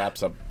 and it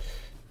wraps up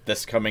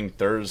this coming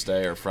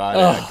Thursday or Friday.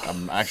 Oh,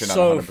 I'm actually not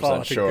so 100%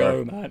 far sure.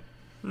 to go, man.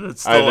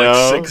 It's I still like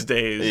know. 6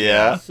 days.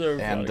 Yeah, So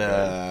far and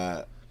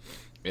to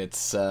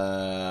it's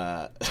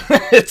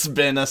it's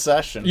been a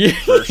session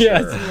for sure.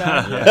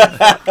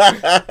 Yeah.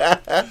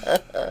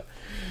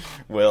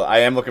 Well, I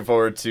am looking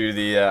forward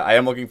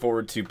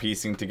to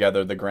piecing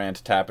together the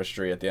grand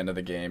tapestry at the end of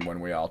the game when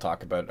we all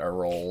talk about our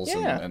roles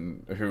Yeah.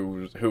 and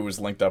who was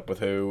linked up with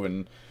who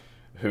and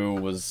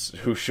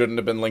who shouldn't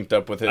have been linked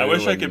up with who. I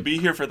wish I and- could be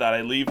here for that.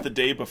 I leave the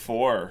day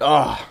before.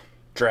 Oh,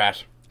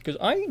 drat. Because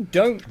I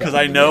don't. Because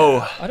I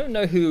know I don't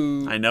know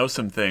who. I know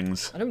some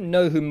things. I don't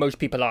know who most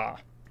people are.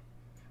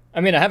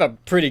 I mean, I have a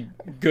pretty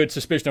good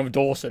suspicion of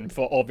Dawson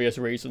for obvious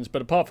reasons,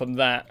 but apart from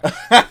that,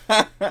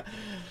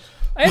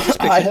 I have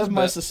suspicions. I have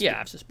my but- yeah, I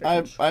have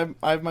suspicions. I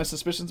have my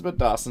suspicions about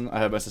Dawson. I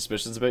have my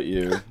suspicions about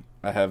you.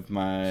 I have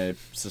my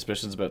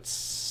suspicions about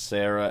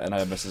Sarah, and I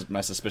have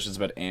my suspicions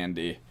about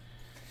Andy.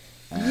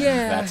 And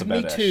Yeah, that's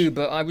about me it. too,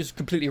 but I was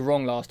completely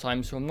wrong last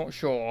time, so I'm not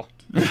sure.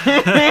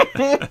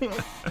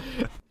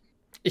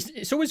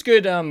 It's always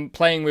good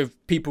playing with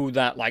people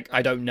that like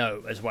I don't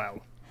know as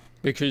well,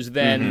 because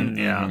then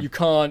yeah. you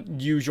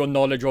can't use your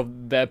knowledge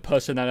of their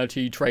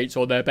personality traits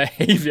or their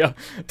behavior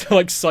to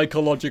like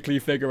psychologically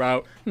figure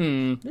out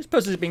this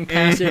person's being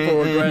passive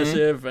or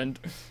aggressive, and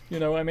you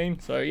know what I mean.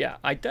 So yeah,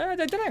 I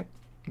don't know.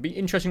 Be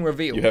interesting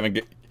reveal.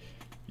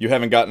 You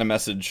haven't gotten a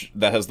message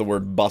that has the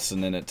word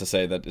bussin' in it to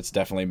say that it's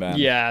definitely Ben.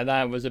 Yeah,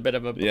 that was a bit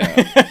of a Yeah.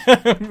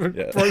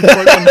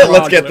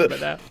 Let's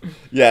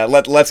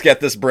get let's get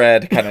this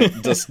bread kind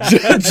of just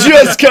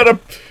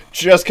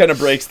kind of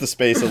breaks the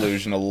space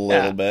illusion a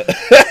little bit.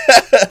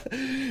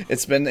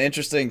 It's been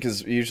interesting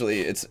because usually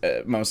it's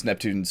most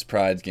Neptune's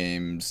Pride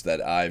games that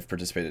I've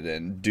participated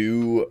in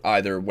do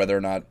either whether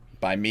or not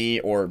by me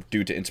or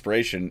due to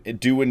inspiration, it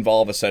do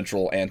involve a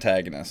central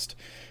antagonist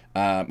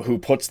who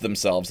puts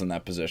themselves in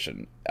that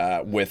position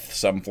with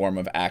some form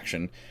of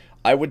action.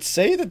 I would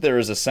say that there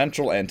is a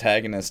central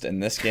antagonist in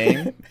this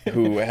game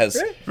who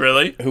has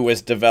who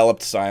has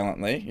developed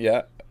silently.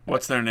 Yeah.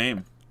 What's their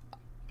name?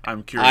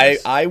 I'm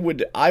curious. I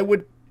would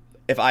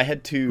if I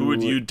had to. Who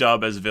would you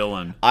dub as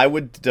villain? I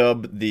would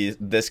dub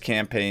this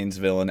campaign's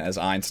villain as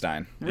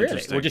Einstein. Really? Or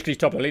just because he's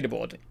top of the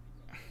leaderboard?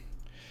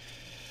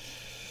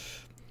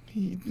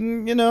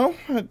 You know.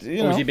 Or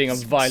is he being a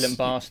violent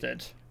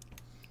bastard?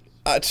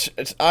 That's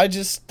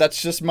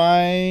just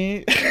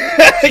my.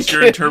 It's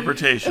your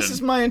interpretation. This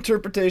is my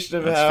interpretation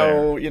of That's how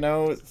fair. you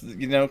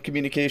know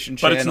communication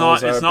But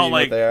channels it's not are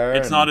like being what they are,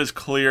 it's and- not as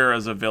clear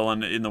as a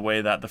villain in the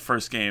way that the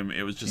first game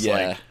it was just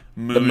like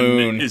the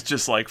Moon is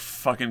just like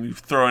fucking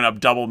throwing up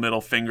double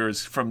middle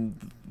fingers from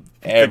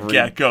the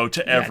get go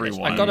to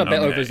everyone. I got a bit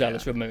Okay,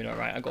 overzealous with Moon,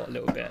 alright. I got a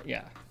little bit,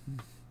 yeah.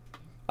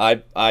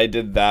 I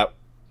did that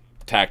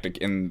tactic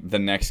in the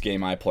next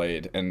game I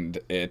played, and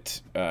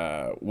it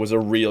was a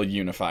real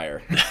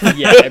unifier.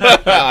 Yeah,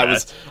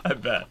 I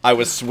bet I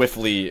was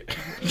swiftly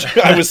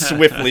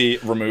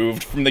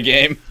removed from the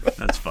game.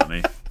 that's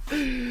funny.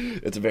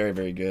 It's very,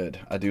 very good.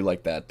 I do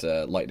like that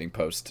lightning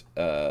post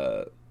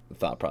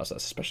thought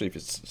process, especially if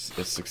it's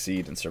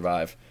succeed and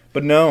survive.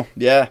 But no,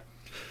 yeah,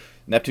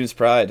 Neptune's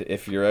Pride.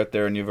 If you're out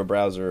there and you have a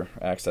browser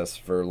access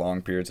for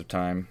long periods of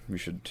time, you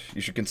should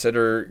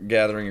consider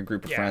gathering a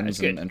group of friends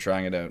and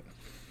trying it out.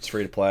 It's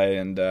free to play,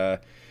 and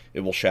it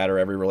will shatter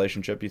every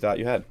relationship you thought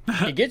you had.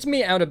 it gets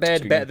me out of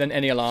bed better than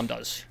any alarm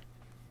does.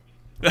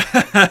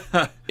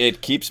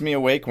 It keeps me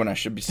awake when I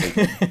should be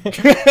sleeping.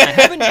 I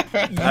haven't yet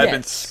been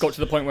got to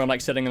the point where I'm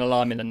like setting an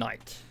alarm in the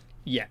night.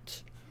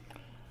 Yet.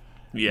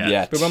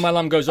 Yeah. But when my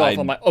alarm goes off,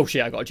 I'm like, oh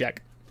shit, I gotta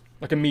check.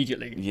 Like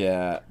immediately.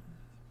 Yeah,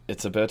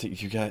 it's about to.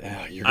 You got.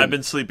 I've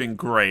been sleeping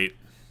great.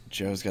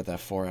 Joe's got that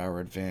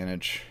 4-hour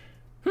advantage.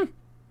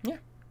 Yeah.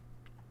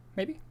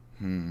 Maybe.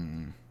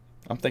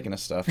 I'm thinking of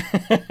stuff.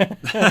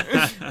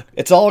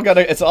 It's all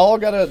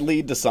gotta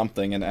lead to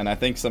something, and I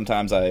think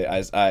sometimes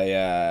I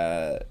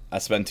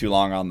spend too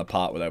long on the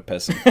pot without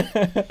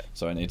pissing.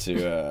 So I need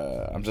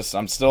to.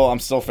 I'm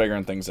still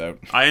figuring things out.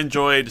 I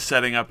enjoyed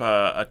setting up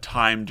a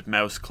timed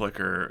mouse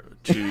clicker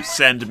to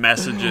send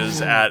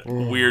messages at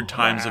weird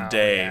times of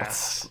day, yeah.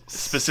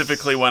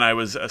 specifically when I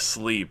was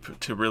asleep,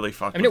 to really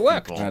fuck I mean, it with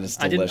worked. people. That is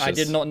I delicious.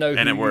 did not know who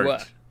And it you worked.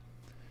 were.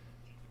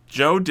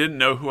 Joe didn't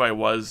know who I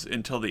was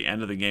until the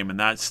end of the game, and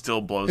that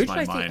still blows Who did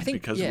my I think? mind I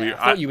think because yeah,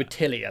 I thought you were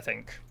Tilly, I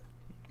think.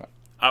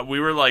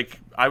 we were like,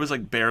 I was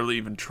like barely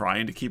even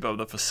trying to keep up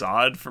the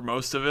facade for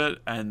most of it,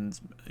 and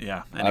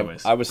yeah.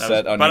 Anyways, I was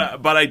set on.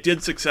 but I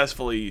did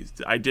successfully.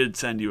 I did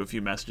send you a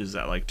few messages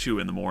at like 2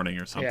 a.m.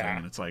 or something, Yeah.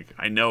 and it's like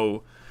I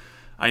know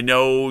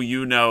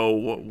you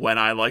know when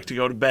I like to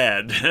go to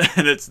bed,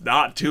 and it's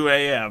not 2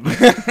 a.m.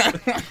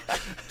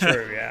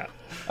 True, yeah.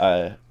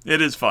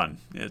 It is fun.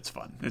 It's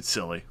fun. It's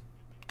silly.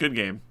 Good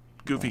game.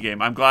 Goofy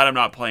game. I'm glad I'm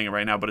not playing it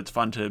right now, but it's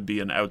fun to be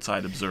an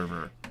outside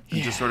observer.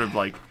 And just sort of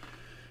like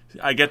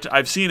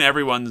I've seen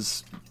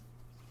everyone's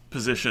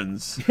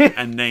positions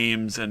and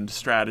names and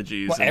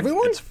strategies. What, and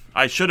everyone?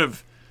 I should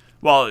have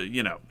well,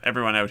 you know,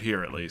 everyone out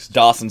here at least.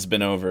 Dawson's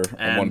been over at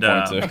And, one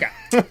point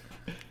too. Okay.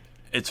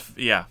 It's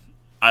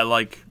I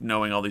like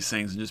knowing all these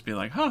things and just being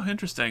like, "Oh,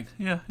 interesting.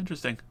 Yeah,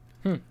 interesting."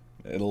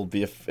 It'll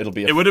be a.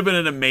 It would have been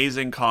an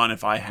amazing con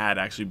if I had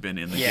actually been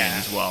in the game Yeah.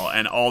 as well.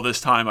 And all this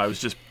time I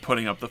was just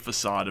putting up the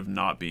facade of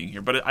not being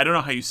here. But I don't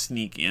know how you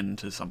sneak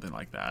into something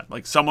like that.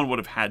 Like someone would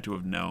have had to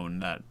have known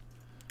that.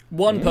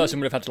 One person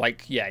would have had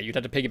to you'd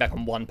have to piggyback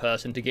on one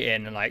person to get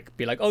in and like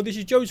be like, oh, this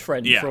is Joe's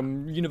friend Yeah.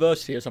 from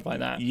university or something like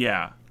that.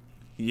 Yeah.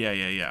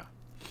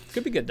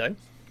 Could be good though.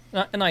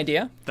 An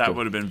idea. That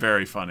would have been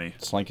very funny.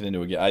 Slink it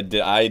into a game.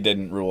 I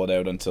didn't rule it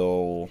out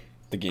until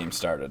the game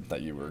started that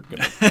you were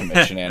going to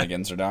commit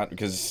shenanigans or not,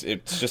 because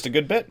it's just a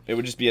good bit. It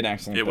would just be an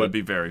excellent It bit. would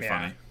be very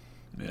Yeah.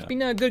 funny. It's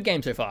been a good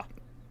game so far.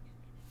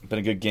 Been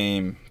a good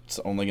game. It's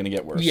only going to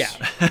get worse. Yeah,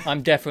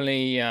 I'm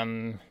definitely. I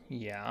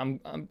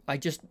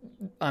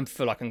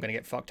feel like I'm gonna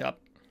get fucked up.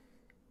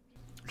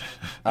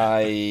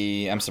 I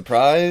am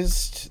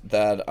surprised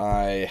that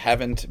I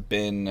haven't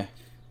been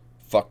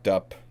fucked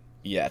up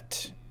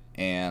yet,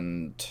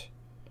 and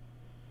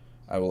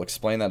I will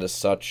explain that as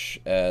such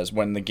as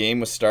when the game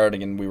was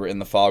starting and we were in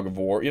the fog of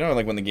war. You know,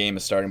 like when the game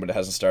is starting but it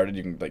hasn't started,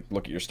 you can like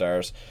look at your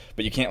stars,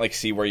 but you can't like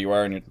see where you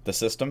are in the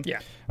system. Yeah.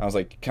 I was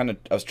like I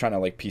was trying to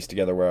like piece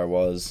together where I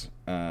was,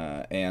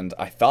 and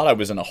I thought I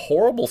was in a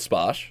horrible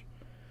spot,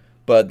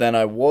 but then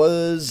I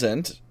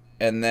wasn't,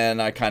 and then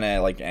I kind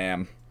of like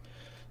am.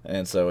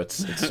 And so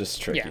it's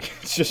just tricky. Yeah.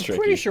 It's just tricky.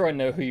 Pretty sure I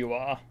know who you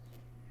are.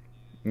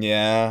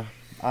 Yeah,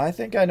 I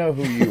think I know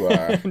who you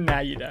are. Nah,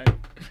 you don't.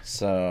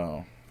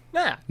 So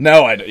Nah.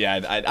 no, I don't.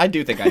 Yeah, I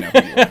do think I know who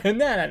you are.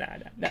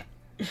 No.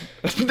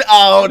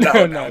 Oh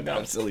no,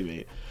 No. silly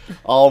me.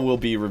 All will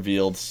be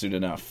revealed soon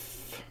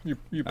enough.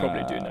 You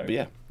probably do know. But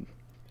yeah.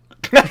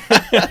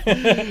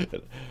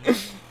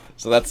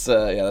 So that's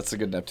a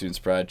good Neptune's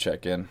Pride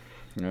check in.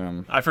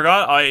 I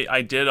forgot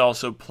I did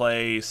also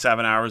play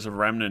 7 hours of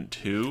Remnant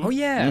 2. Oh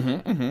yeah.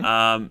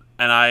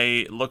 And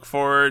I look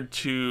forward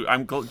to...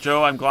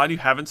 Joe, I'm glad you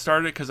haven't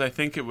started it, because I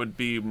think it would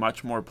be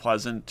much more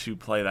pleasant to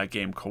play that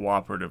game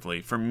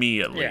cooperatively, for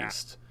me at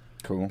least.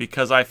 Cool.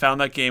 Because I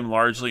found that game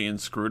largely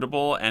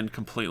inscrutable and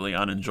completely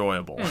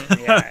unenjoyable.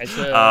 Yeah, it's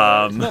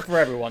not for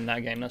everyone,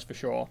 that game, that's for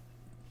sure.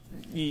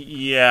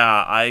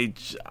 Yeah,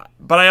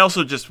 but I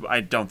also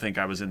I don't think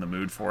I was in the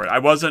mood for it. I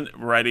wasn't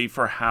ready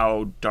for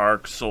how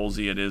Dark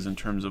Soulsy it is in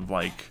terms of,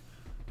 like,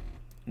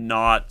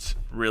 not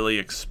really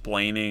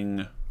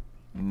explaining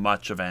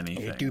much of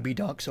anything. It do be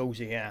Dark Souls,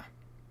 yeah.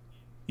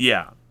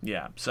 Yeah.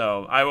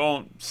 So I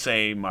won't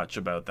say much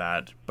about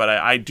that, but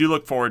I do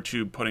look forward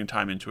to putting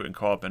time into it in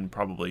co-op, and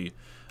probably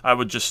I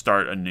would just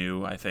start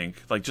anew, I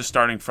think. Like, just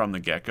starting from the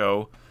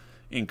get-go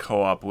in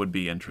co-op would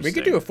be interesting. We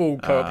could do a full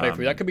co-op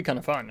playthrough. That could be kind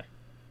of fun.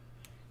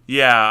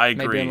 Yeah, I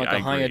agree. Maybe on like a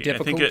higher agree.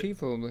 difficulty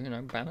for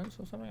balance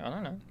or something. I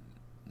don't know.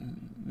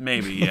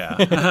 Maybe,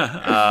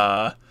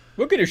 yeah.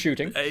 We're good at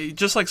shooting.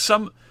 Just like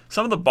some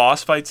of the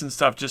boss fights and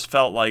stuff just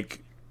felt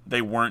like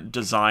they weren't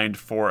designed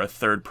for a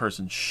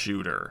third-person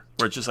shooter.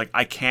 Where it's just like,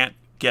 I can't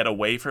get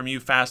away from you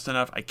fast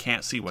enough. I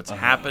can't see what's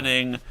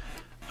happening.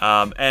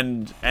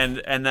 And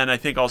then I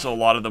think also a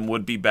lot of them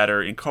would be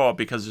better in co-op,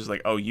 because it's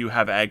like, oh, you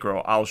have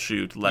aggro, I'll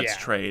shoot, let's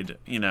trade,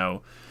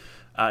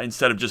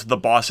 instead of just the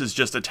boss is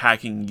just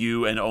attacking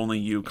you and only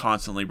you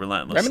constantly,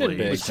 relentlessly.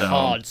 Remnant was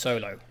hard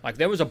solo. Like,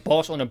 there was a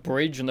boss on a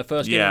bridge in the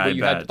first game where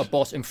you had a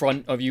boss in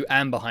front of you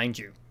and behind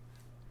you.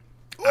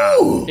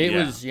 Ooh! It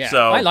was,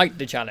 So, I liked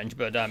the challenge,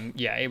 but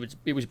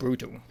it was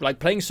brutal. Like,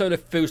 playing solo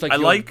feels like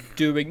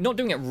you're not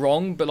doing it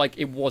wrong, but like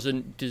it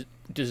wasn't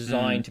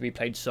designed to be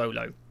played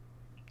solo.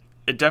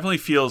 It definitely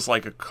feels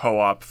like a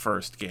co-op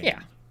first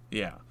game.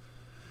 Yeah.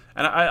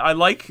 And I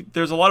like,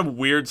 there's a lot of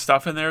weird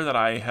stuff in there that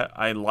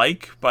I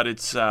like, but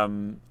it's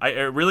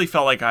it really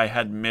felt like I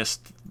had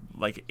missed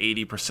like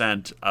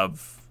 80%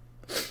 of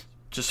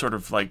just sort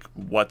of like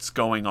what's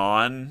going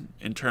on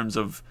in terms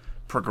of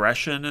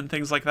progression and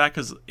things like that.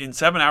 Because in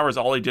 7 hours,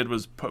 all he did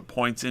was put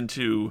points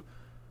into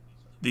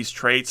these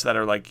traits that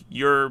are like,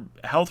 your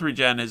health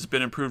regen has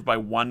been improved by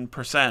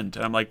 1%, and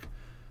I'm like,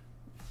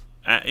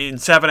 in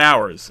 7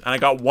 hours, and I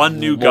got one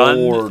new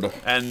gun,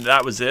 and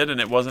that was it,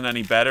 and it wasn't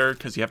any better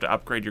because you have to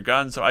upgrade your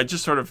gun. So I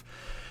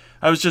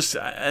was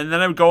and then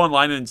I would go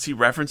online and see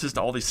references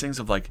to all these things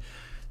of like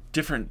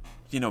different,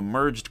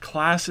 merged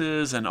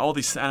classes and all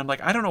these, and I'm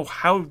like, I don't know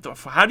how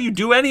do you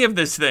do any of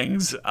these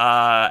things?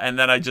 And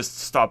then I just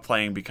stopped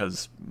playing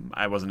because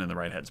I wasn't in the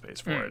right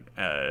headspace for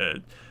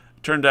it.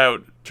 Turns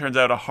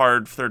out a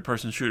hard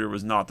third-person shooter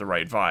was not the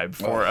right vibe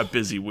for a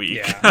busy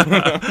week.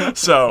 Yeah.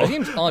 So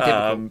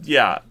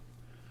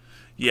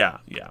Yeah.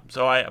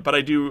 So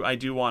I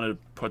do want to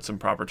put some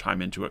proper time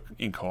into it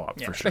in co-op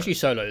for sure. Especially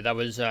solo. That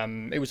was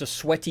it was a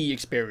sweaty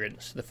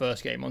experience, the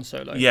first game on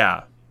solo.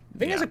 Yeah. I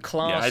think there's a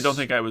class. Yeah, I don't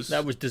think I was.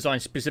 That was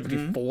designed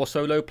specifically for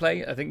solo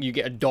play. I think you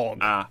get a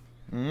dog. Oh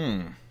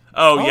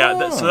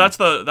yeah. So that's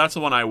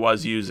the one I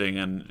was using,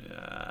 and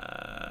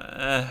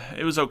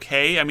it was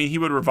okay. I mean, he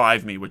would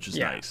revive me, which is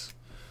nice,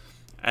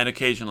 and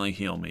occasionally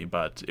heal me,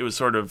 but it was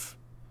sort of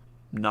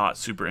not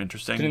super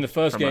interesting. In the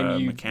first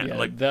game,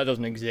 that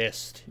doesn't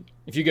exist.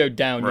 If you go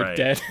down, you're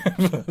dead.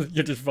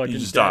 You're just fucking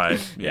dead. Die.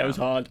 Yeah, it was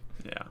hard.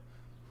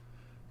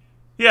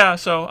 Yeah.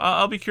 So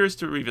I'll be curious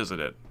to revisit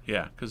it.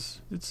 Yeah,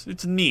 because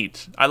it's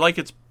neat. I like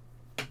its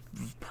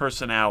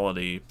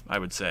personality, I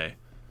would say.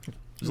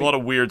 There's a lot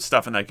of weird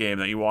stuff in that game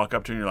that you walk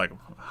up to and you're like,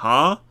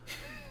 huh?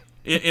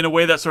 In a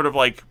way that sort of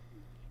like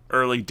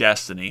early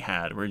Destiny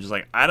had, where you're just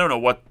like, I don't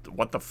know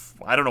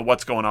I don't know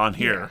what's going on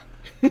here,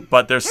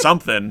 but there's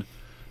something,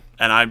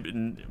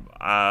 and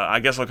I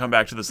guess I'll come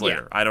back to this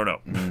later. I don't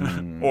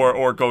know,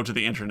 or go to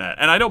the internet,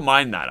 and I don't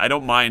mind that. I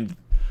don't mind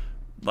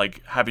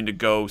like having to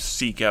go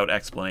seek out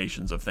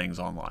explanations of things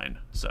online.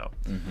 So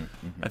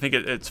I think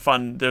it's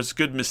fun. There's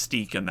good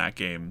mystique in that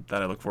game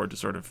that I look forward to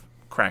sort of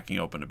cracking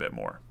open a bit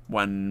more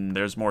when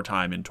there's more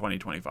time in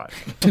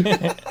 2025.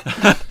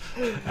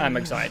 I'm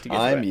excited to get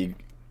to it.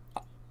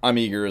 I'm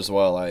eager as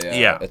well.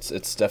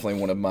 It's definitely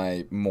one of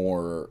my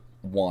more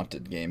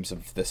wanted games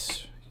of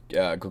this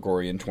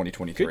Gregorian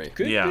 2023.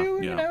 Could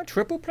do,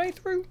 triple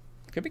playthrough.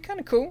 Could be kind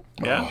of cool.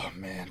 Yeah. Oh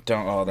man,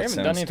 that we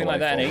haven't done anything like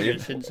that in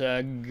ages since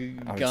what's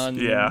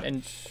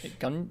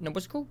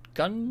it called?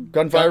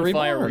 Gunfire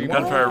Reborn.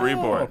 Gunfire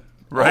Reborn.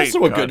 Right.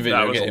 Also a good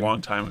video game. That was a long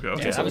time ago.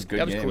 Yeah, that was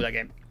cool, that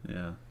game.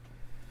 Yeah.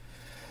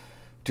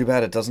 Too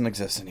bad it doesn't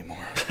exist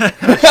anymore.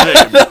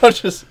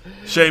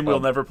 Shame we'll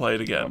never play it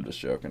again. I'm just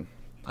joking.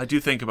 I do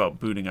think about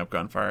booting up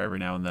Gunfire every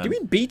now and then. Did we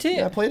beat it?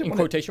 Yeah, I played it in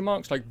quotation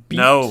marks, like beat.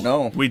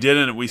 No, we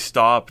didn't. We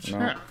stopped.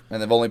 No.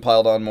 And they've only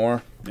piled on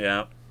more.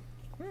 Yeah.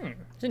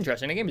 It's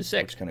interesting. The game is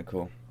sick. It's kind of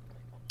cool.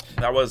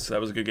 That was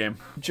a good game.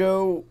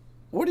 Joe,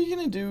 what are you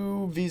gonna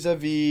do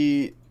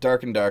vis-a-vis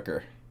Dark and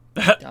Darker?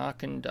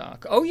 Dark and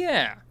Dark. Oh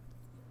yeah.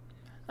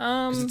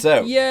 it's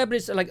out. Yeah, but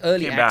it's like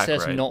early Came back,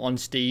 access, right? not on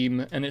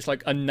Steam, and it's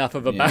like enough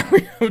of a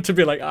barrier to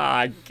be like,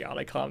 God,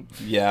 I can't.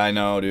 Yeah, I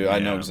know, dude. I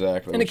know Yeah.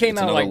 exactly. And it came It's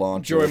out another like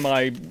launcher. during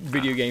my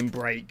video game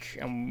break,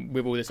 and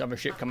with all this other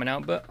shit coming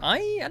out. But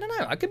I don't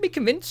know. I could be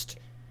convinced.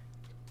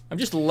 I'm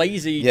just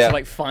lazy Yeah. to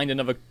like find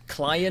another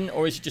client,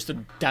 or is it just a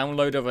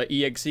download of an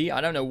exe? I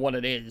don't know what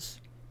it is.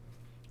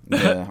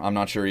 Yeah, I'm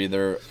not sure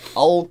either.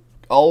 I'll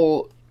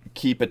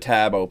keep a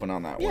tab open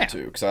on that Yeah. one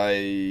too, because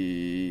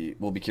I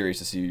will be curious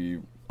to see.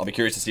 I'll be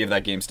curious to see if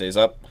that game stays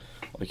up.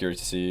 I'll be curious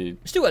to see.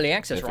 Still early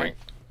access, If it- right?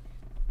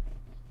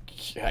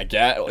 I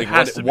get like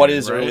has to what be,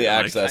 is right? early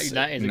Like, access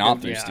that is a not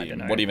good- through yeah, I Steam? don't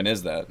know. What even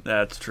is that?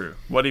 That's true.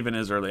 What even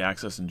is early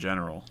access in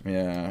general?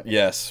 Yeah.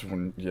 Yes.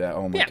 Yeah.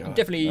 Oh my Yeah, god. I'm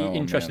definitely Oh,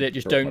 interested man. in it.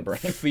 Just Broke my don't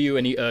brain. feel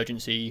any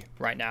urgency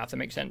right now, if that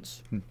makes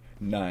sense.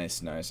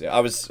 Nice. Yeah, I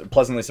was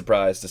pleasantly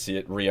surprised to see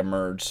it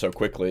reemerge so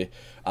quickly.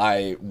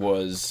 I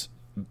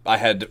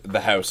had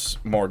the house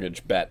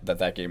mortgage bet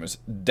that game was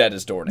dead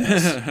as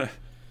doornails.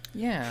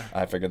 Yeah.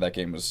 I figured that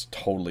game was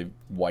totally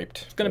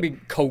wiped. It's going to be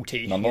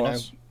culty, you know?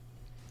 Nonetheless,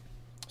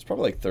 it's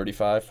probably like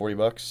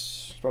 $35-$40.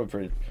 It's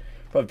probably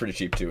pretty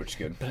cheap too, which is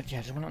good. But yeah,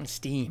 I just want it on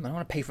Steam. I don't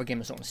want to pay for a game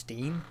that's not on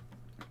Steam.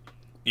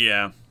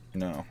 Yeah.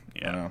 No,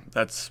 Yeah. no.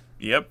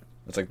 Yep.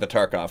 It's like the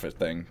Tarkov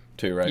thing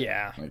too, right?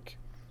 Yeah. Like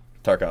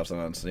Tarkov's not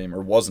on Steam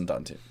or wasn't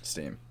on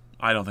Steam.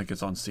 I don't think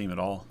it's on Steam at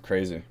all.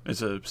 Crazy.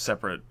 It's a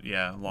separate,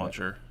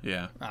 launcher.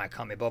 Yeah. I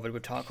can't be bothered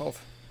with Tarkov.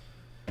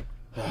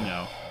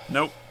 No.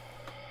 Nope.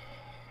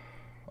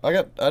 I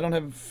don't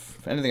have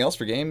anything else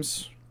for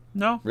games,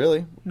 No.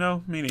 really.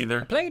 No, me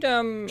neither. Played,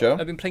 Joe?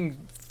 I've been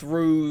playing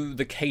through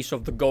the Case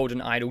of the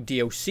Golden Idol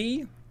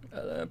DLC.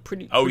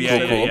 Pretty Oh, pretty yeah,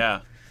 solid. yeah, cool.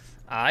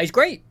 yeah. It's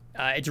great.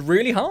 It's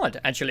really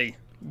hard, actually,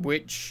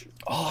 which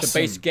the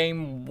Awesome. base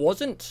game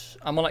wasn't.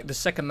 I'm on like the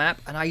second map,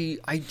 and I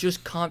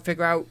just can't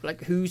figure out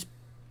like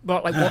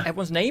what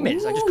everyone's name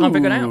is. I just can't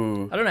figure it out.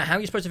 Ooh. I don't know how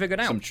you're supposed to figure it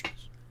out.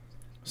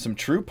 Some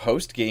true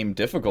post-game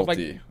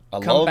difficulty. I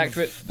Come love back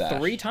to it that.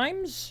 3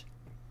 times,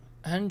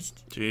 and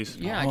Jeez.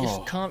 yeah, I Oh.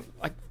 just can't.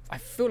 I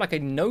feel like I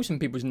know some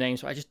people's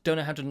names, but I just don't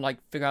know how to like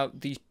figure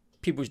out these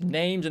people's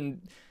names.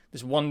 And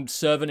this one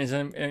servant is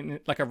in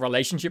like a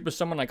relationship with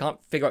someone. I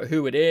can't figure out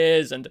who it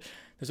is, and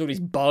there's all these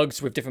bugs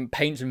with different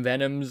paints and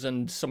venoms,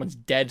 and someone's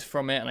dead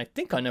from it. And I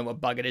think I know what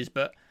bug it is,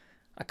 but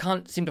I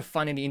can't seem to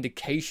find any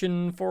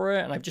indication for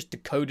it. And I've just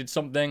decoded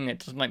something. It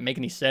doesn't like make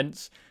any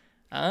sense.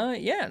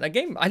 Yeah, that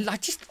game. I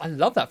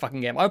love that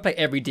fucking game. I would play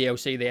every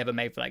DLC they ever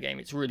made for that game.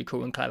 It's really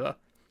cool and clever.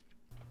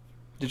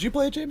 Did you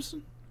play it,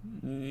 Jameson?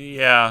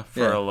 Yeah, for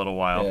Yeah. a little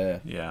while. Yeah.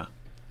 Yeah.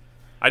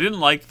 I didn't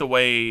like the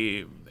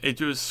way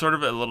it was sort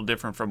of a little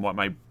different from what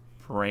my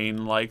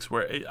brain likes,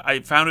 where I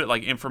found it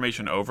like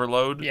information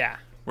overload. Yeah.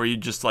 Where you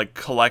just like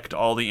collect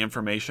all the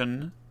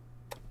information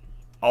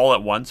all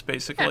at once,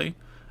 basically,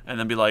 and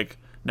then be like,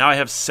 now I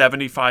have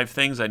 75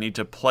 things I need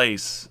to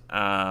place.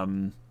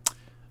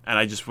 And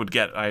I just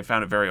I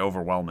found it very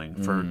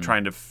overwhelming for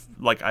trying to,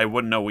 I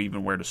wouldn't know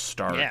even where to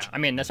start. Yeah, I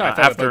mean, that's how I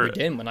felt after- with Obra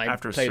Dinn. When I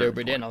after a played certain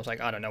Obra Dinn, point. I was like,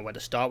 I don't know where to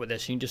start with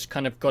this. You just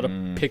kind of got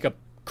to pick a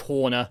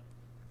corner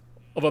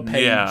of a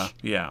page. Yeah,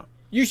 yeah.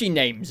 Usually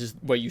names is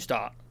where you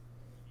start.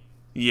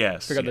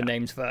 Yes. Figure out yeah. the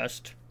names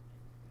first.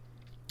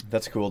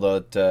 That's cool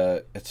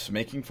though. It's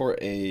making for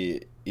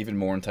a even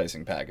more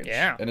enticing package.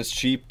 Yeah. and it's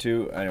cheap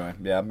too. Anyway,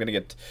 yeah, I'm gonna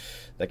get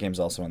that game's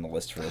also on the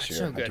list for this year.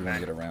 so I good, do man.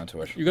 want to get around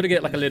to it. You got to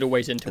get like a little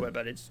ways into it,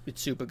 but it's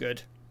super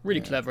good. Really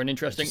clever and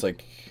interesting. Just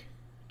like,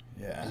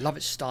 yeah, I love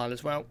its style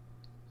as well.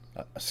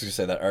 I was gonna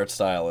say that art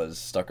style is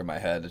stuck in my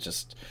head. It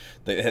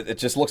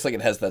just looks like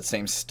it has that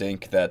same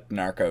stink that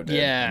Narco did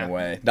Yeah. in a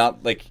way.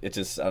 Not like it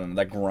just I don't know,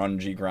 that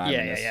grungy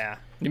griminess. Yeah.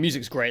 The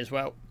music's great as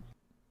well.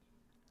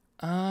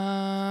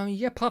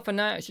 Yeah. Apart from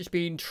that, it's just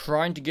been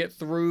trying to get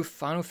through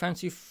Final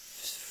Fantasy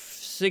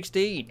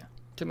 16.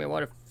 Took me a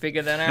while to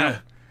figure that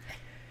out.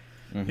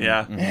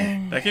 Yeah.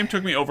 That game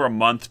took me over a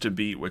month to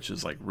beat, which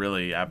is like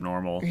really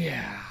abnormal.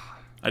 Yeah.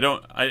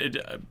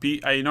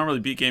 I normally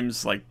beat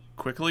games like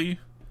quickly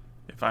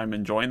if I'm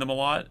enjoying them a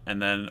lot,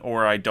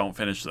 or I don't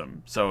finish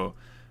them. So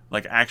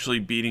like actually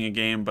beating a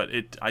game, but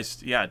it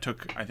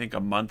took I think a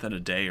month and a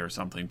day or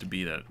something to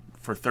beat it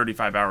for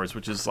 35 hours,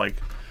 which is like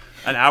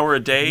an hour a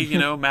day,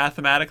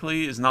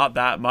 mathematically is not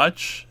that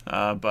much.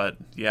 But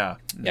yeah.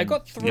 Yeah, I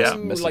got through Yeah.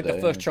 Missed a like the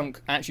day, first yeah.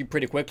 chunk actually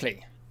pretty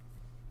quickly.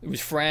 It was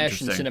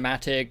fresh and Interesting.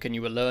 cinematic, and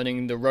you were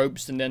learning the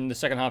ropes. And then the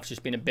second half's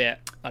just been a bit.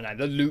 I don't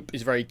know. The loop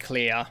is very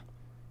clear,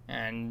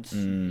 and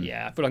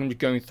yeah, I feel like I'm just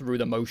going through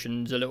the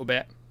motions a little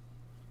bit.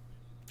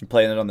 You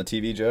playing it on the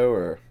TV, Joe,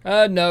 or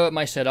No, at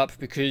my setup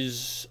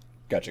because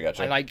gotcha.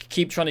 I like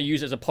keep trying to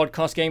use it as a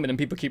podcast game, and then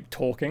people keep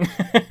talking.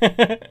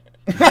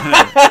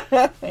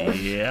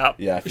 Yep.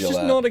 Yeah, I It's feel just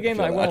that. not a game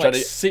that I feel want try to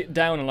like sit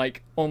down and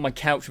like on my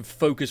couch and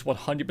focus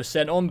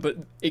 100% on, but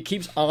it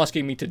keeps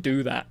asking me to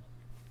do that.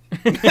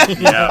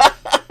 Yeah.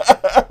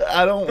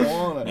 I don't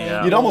want it.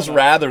 Yeah. You'd almost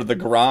rather the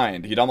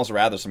grind. You'd almost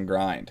rather some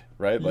grind,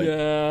 right? Like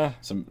Yeah.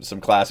 some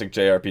classic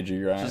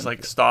JRPG grind. Just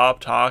like stop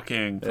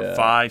talking for Yeah.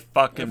 5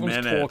 fucking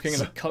Everyone's minutes. talking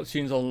and the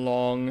cutscenes are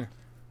long.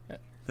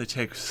 They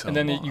take so and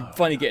then long. you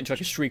finally get into like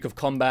a streak of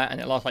combat,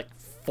 and it lasts like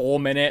 4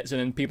 minutes, and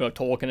then people are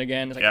talking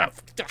again. It's like,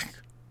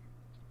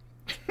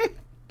 Yeah.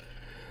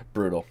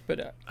 Brutal.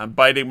 But I'm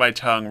biting my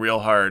tongue real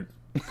hard.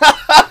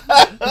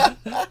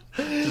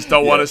 Just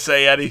don't want to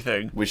say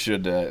anything. We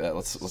should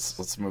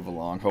let's move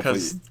along. Hopefully,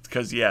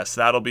 Because yes,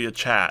 that'll be a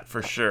chat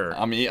for sure.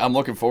 I'm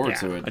looking forward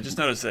to it. I just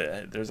noticed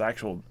that there's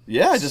actual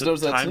I just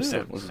noticed that too.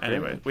 timestamp. This is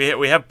Anyway, great.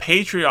 we have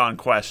Patreon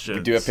questions.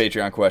 We do have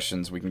Patreon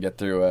questions. We can get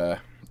through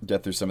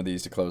some of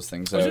these to close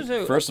things out.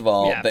 So- First of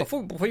all, yeah,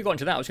 before you got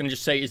into that, I was going to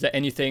just say, is there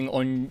anything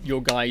on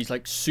your guys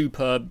like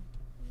super,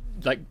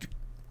 like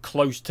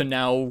close to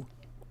now,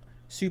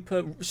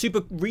 super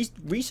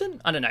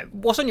recent? I don't know.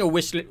 What's on your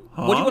wish list?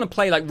 What do you want to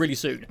play like really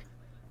soon?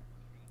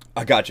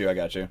 I got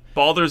you.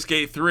 Baldur's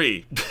Gate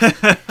 3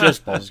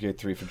 Just Baldur's Gate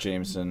 3 for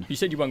Jameson. you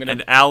said you weren't going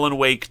and to. Alan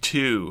Wake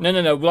 2.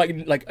 No.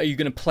 Like, are you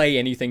going to play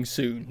anything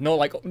soon? Not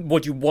like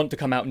what you want to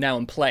come out now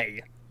and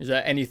play. Is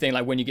there anything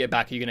like when you get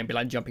back, are you going to be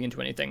like jumping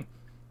into anything?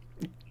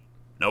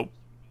 Nope.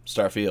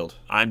 Starfield.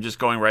 I'm just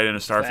going right into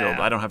Starfield.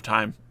 Fair. I don't have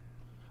time.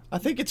 I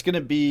think it's going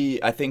to be...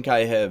 I think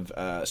I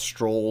have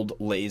strolled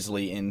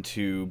lazily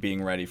into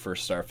being ready for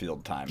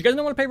Starfield time. Do you guys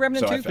not want to play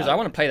Remnant So I 2? Because found- I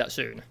want to play that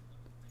soon.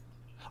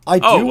 I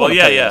do Oh, well, wanna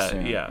yeah, play yeah, this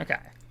soon. yeah. Okay.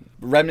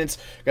 Remnant's...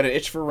 Got an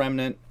itch for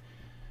Remnant.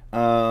 I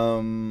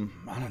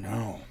don't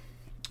know.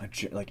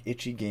 Like,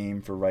 itchy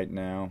game for right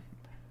now.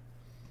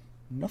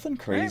 Nothing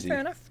crazy. Yeah,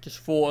 fair enough. Just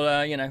for,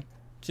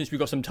 since we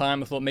got some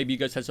time, I thought maybe you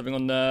guys had something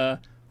on the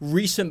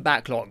recent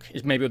backlog,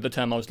 is maybe the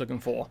term I was looking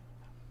for.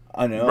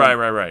 I know.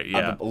 Right.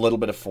 Yeah. A little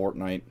bit of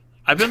Fortnite.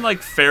 I've been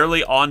like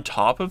fairly on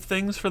top of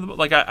things for the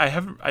like.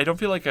 I don't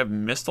feel like I've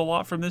missed a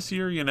lot from this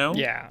year. You know.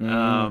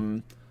 Yeah.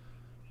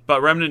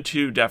 But Remnant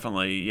 2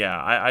 definitely.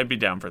 Yeah, I'd be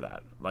down for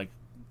that. Like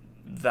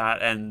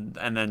that, and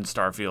then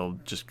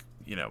Starfield. Just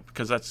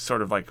because that's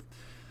sort of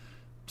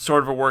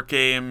a work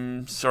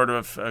game, sort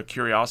of a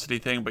curiosity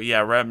thing. But yeah,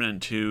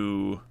 Remnant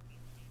 2.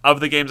 Of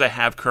the games I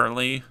have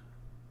currently,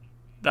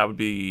 that would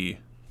be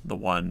the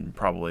one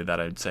probably that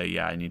I'd say.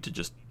 Yeah, I need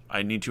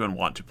to and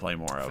want to play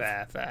more of.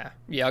 Fair.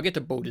 Yeah, I'll get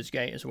to Baldur's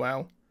Gate as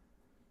well.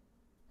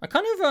 I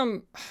kind of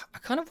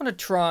want to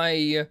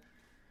try.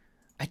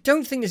 I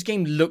don't think this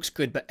game looks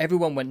good, but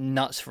everyone went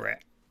nuts for it,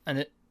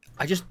 and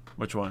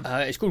Which one?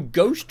 it's called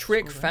Ghost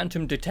Trick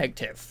Phantom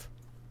Detective.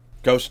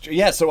 Ghost...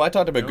 Yeah, so I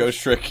talked about Ghost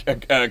Trick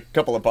a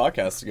couple of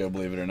podcasts ago,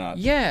 believe it or not.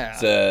 Yeah.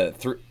 It's a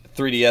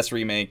 3DS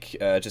remake.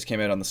 Just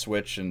came out on the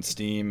Switch and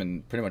Steam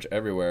and pretty much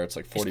everywhere. It's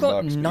like $40. It's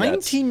got but yeah,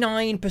 it's-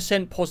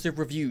 99% positive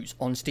reviews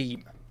on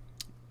Steam.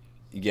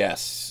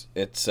 Yes,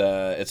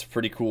 it's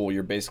pretty cool.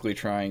 You're basically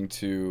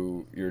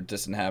you're a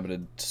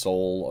disinhabited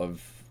soul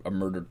of a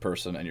murdered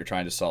person, and you're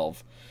trying to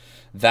solve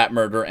that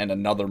murder and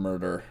another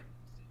murder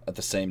at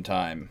the same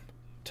time,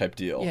 type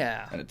deal.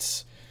 Yeah. And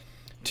it's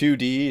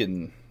 2D,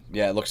 and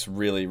yeah, it looks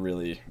really,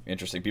 really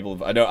interesting.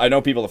 I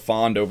know people have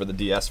fawned over the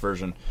DS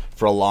version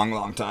for a long,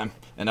 long time,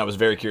 and I was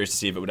very curious to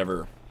see if it would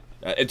ever.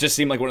 It just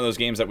seemed like one of those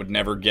games that would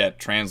never get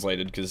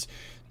translated because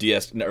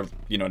DS, or,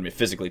 what I mean,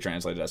 physically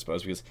translated, I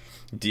suppose, because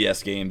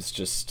DS games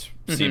just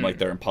seem like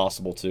they're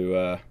impossible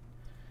to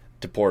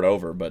port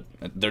over. But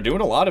they're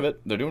doing a lot of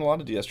it. They're doing a lot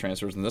of DS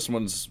transfers, and this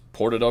one's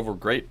ported over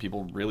great.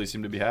 People really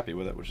seem to be happy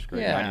with it, which is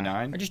great. Yeah.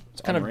 99. I just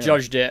It's kind of unreal.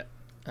 judged it,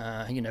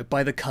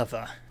 by the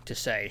cover, to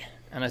say.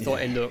 And I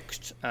thought it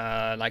looked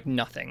like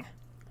nothing.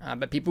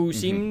 But people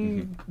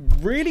seem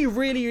really,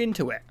 really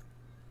into it.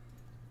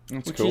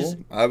 That's which cool. is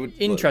I would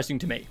interesting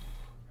to me.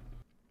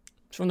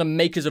 It's from the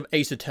makers of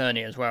Ace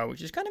Attorney as well,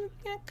 which is kind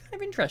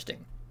of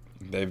interesting.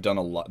 They've done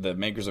a lot. The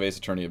makers of Ace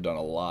Attorney have done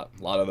a lot.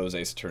 A lot of those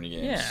Ace Attorney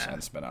games Yeah.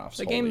 and spin-offs.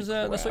 The Holy game's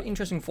that's crap. an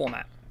interesting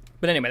format.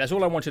 But anyway, that's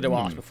all I wanted to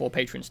ask before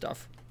Patreon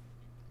stuff.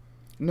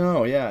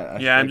 No, yeah.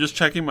 I'm just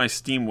checking my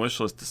Steam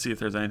wishlist to see if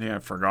there's anything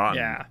I've forgotten.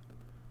 Yeah.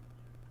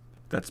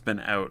 That's been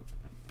out,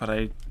 but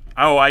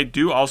I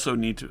do also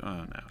need to.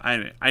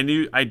 No,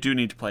 I do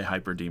need to play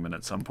Hyper Demon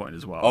at some point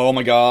as well. Oh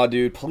my god,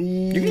 dude!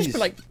 Please. You can just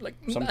put like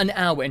an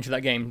hour into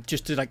that game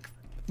just to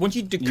once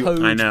you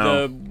decode I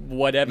know. the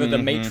whatever the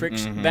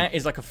Matrix, that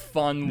is like a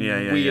fun,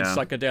 Yeah, weird yeah.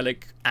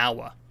 psychedelic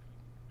hour.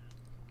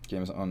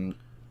 Games on.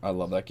 I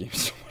love that game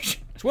so much.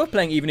 It's worth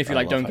playing even if you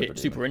I don't love get Hyper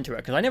super Demon. into it,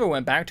 because I never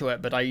went back to it,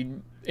 but I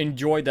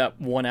enjoyed that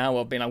 1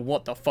 hour being like,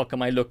 what the fuck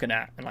am I looking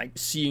at? And like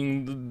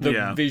seeing the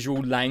Yeah.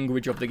 visual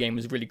language of the game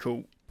was really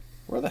cool.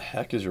 Where the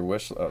heck is your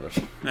wish? Oh, there's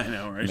I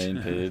know, right?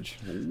 main page.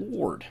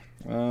 Lord.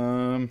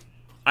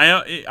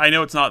 I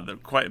know it's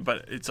not quite,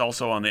 but it's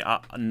also on the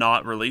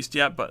not released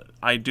yet. But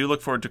I do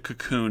look forward to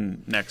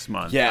Cocoon next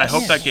month. Yes. I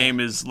hope that game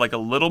is like a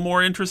little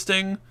more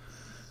interesting.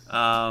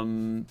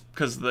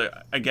 Because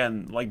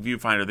again, like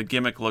Viewfinder, the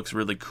gimmick looks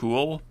really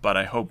cool, but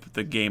I hope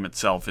the game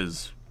itself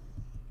is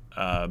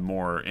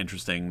more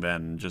interesting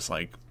than just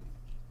a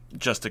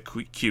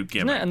cute gimmick.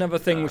 Isn't that another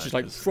thing which is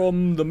like,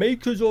 from the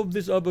makers of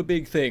this other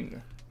big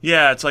thing?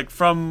 Yeah, it's like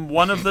from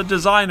one of the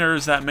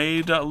designers that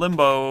made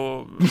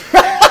Limbo.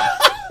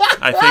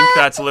 I think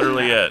that's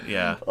literally it.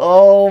 Yeah.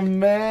 Oh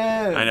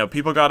man. I know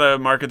people gotta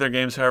market their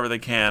games however they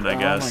can. I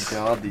guess. Oh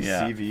my god, these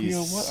Yeah.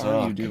 CVs. What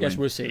are you doing? Yes,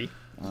 we'll see.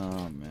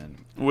 Oh man,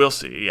 We'll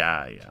see.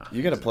 Yeah.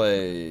 you gotta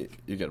play.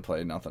 You gotta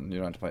play nothing. You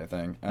don't have to play a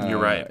thing. You're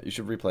right. You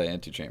should replay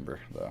Antechamber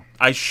though.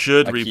 I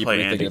should I keep replay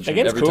rethinking Anti. it. That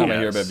game's Every cool. time I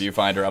hear about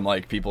Viewfinder, I'm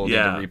like, people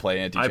Yeah. need to replay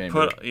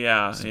Antechamber.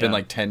 It's been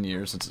like 10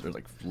 years since, or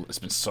like, it's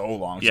been so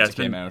long since it's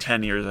it came been out.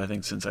 10 years I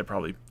think since I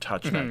probably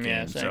touched that game.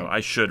 yeah, same. So I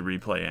should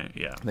replay it.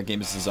 Yeah. The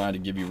game is designed to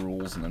give you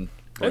rules and then.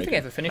 I don't break think I it.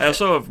 ever finished I it.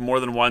 also have more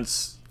than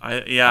once.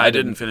 I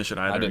didn't finish it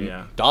either. I didn't.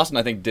 Yeah. Dawson,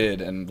 I think,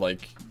 did, and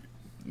like,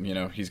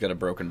 he's got a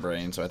broken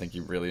brain, so I think he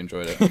really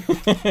enjoyed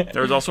it.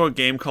 There was also a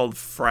game called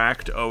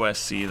Fracked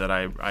OSC that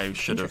I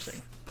should have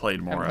Interesting.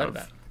 played more Haven't heard of. of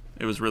that.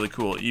 It was really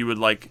cool. You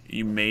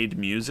made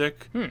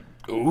music,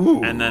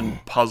 Ooh. and then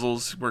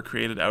puzzles were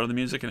created out of the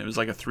music, and it was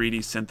like a 3D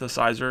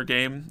synthesizer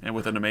game, and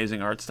with an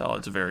amazing art style.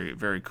 It's a very,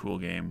 very cool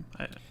game.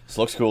 This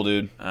looks cool,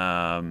 dude.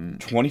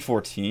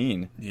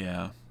 2014.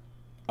 Yeah.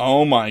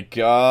 Oh my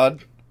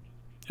god.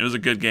 It was a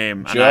good game.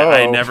 And Joe.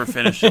 I never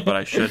finished it, but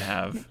I should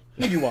have.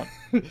 What do you want?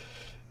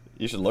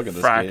 You should look at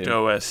this Fracked game.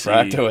 OSC.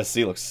 Fracked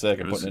OSC looks sick.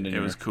 It I'm was, putting it in it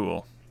here. was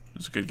cool. It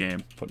was a good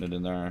game. Putting it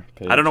in our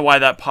page. I don't know why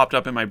that popped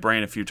up in my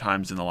brain a few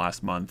times in the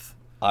last month.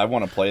 I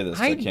want to play this.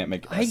 I I- can't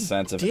make I a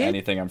sense of did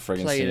anything I'm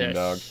friggin' Play seeing, this.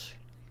 dog.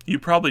 You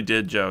probably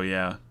did, Joe,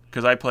 yeah.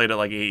 Because I played it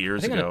like 8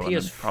 years I think on ago a and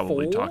then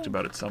probably PS4? talked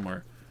about it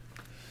somewhere.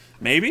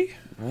 Maybe?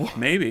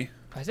 Maybe.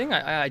 I think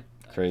I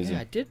Crazy.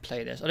 yeah, I did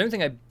play this. I don't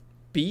think I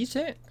beat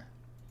it.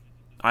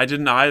 I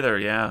didn't either,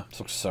 yeah. This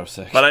looks so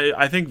sick. But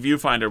I think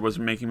Viewfinder was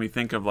making me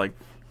think of like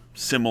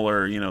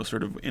similar,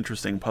 sort of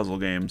interesting puzzle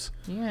games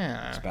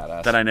Yeah.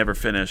 Badass. that I never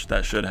finished that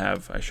I should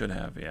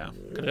have, yeah.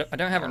 'Cause I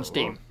don't have it on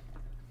Steam.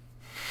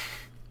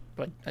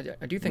 But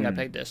I do think I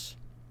played this.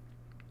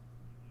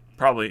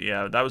 Probably,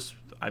 yeah.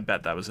 I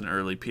bet that was an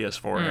early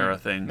PS4 era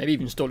thing. Maybe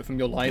even stole it from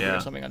your library Yeah.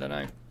 or something. I don't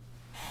know.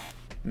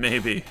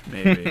 Maybe,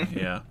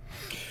 yeah.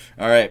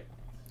 All right.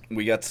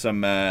 We got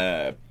some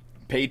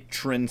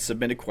patron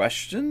submitted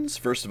questions.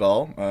 First of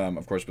all,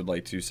 of course, we'd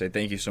like to say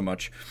thank you so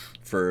much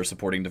for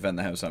supporting Defend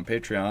the House on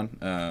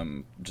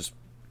Patreon. Just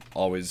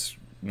always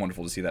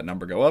wonderful to see that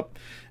number go up.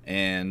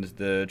 And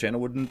the channel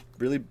wouldn't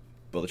really,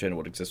 well, the channel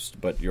would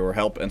exist, but your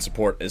help and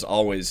support is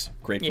always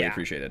gratefully Yeah.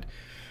 appreciated.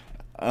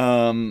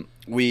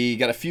 We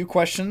got a few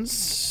questions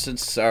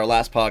since our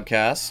last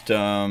podcast.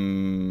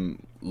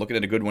 Looking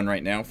at a good one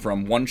right now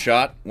from One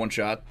Shot. One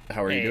Shot,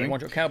 how are you Hey, doing? One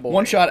Shot Cowboy.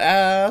 One Shot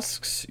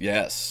asks,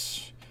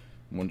 yes.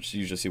 You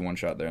usually see One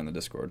Shot there in the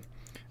Discord.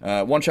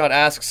 One Shot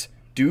asks,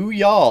 do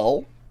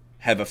y'all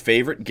have a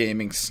favorite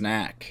gaming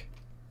snack?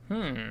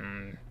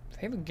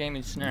 Favorite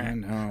gaming snack.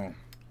 know.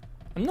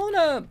 I'm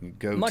not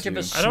Go much of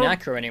a to. I don't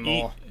snacker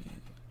anymore.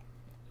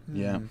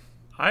 Yeah.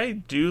 I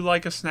do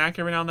like a snack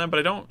every now and then, but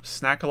I don't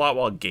snack a lot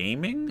while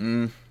gaming.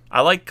 Mm.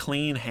 I like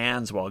clean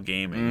hands while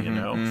gaming,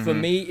 Mm-hmm, For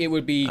me, it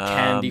would be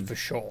candy for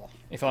sure.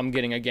 If I'm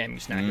getting a gaming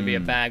snack, it would be a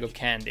bag of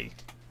candy.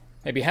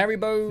 Maybe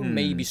Haribo,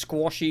 maybe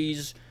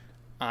Squashies.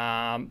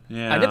 Yeah.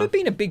 I've never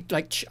been a big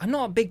I'm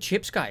not a big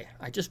chips guy.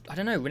 I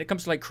don't know, when it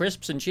comes to like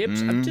crisps and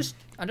chips,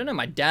 I don't know.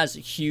 My dad's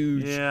a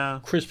huge Yeah.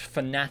 crisp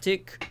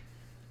fanatic.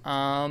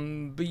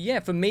 But yeah,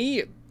 for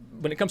me,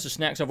 when it comes to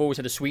snacks, I've always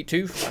had a sweet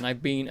tooth, and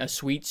I've been a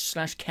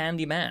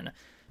sweet/candy man.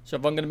 So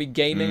if I'm going to be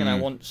gaming and I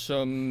want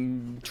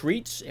some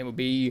treats, it would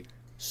be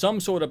some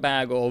sort of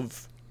bag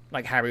of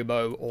like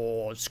Haribo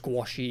or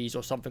Squashies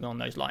or something on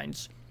those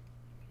lines.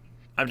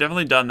 I've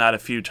definitely done that a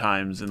few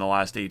times in the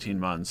last 18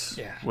 months.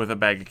 Yeah. With a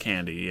bag of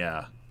candy,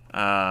 yeah.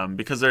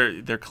 Because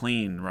they're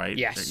clean, right?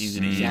 Yes, They're easy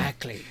to eat.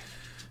 exactly.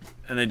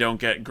 And they don't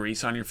get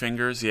grease on your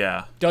fingers,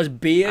 yeah. Does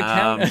beer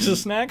count as a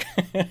snack?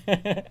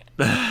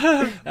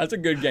 That's a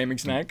good gaming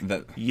snack.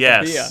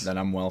 Yes. Beer. Then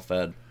I'm well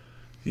fed.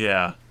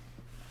 Yeah.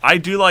 I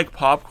do like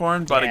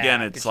popcorn, but Yeah, again,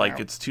 good it's like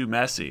shout. it's too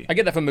messy. I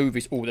get that for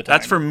movies all the time.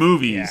 That's for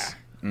movies.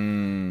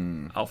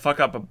 Yeah. I'll fuck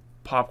up a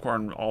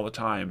popcorn all the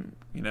time,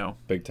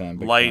 Big time.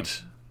 Big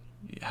light,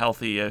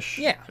 healthy-ish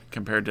Yeah.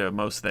 compared to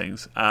most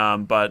things.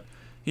 But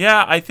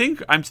yeah,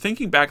 I'm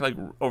thinking back like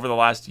over the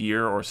last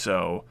year or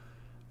so,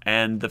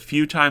 and the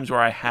few times where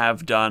I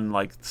have done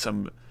like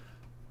some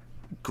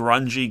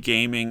grungy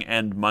gaming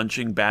and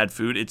munching bad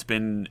food, it's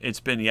been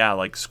yeah,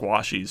 like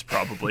Squashies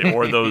probably,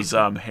 or those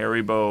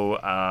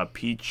Haribo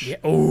peach Yeah.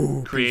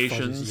 Oh,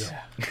 creations.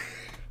 yeah.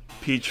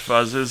 Peach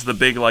Fuzzes, the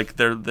big like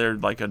they're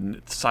like a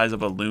size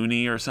of a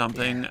loonie or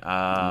something.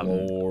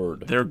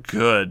 Lord. They're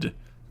good.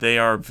 They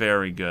are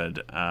very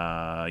good.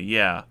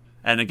 Yeah.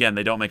 And again,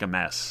 they don't make a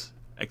mess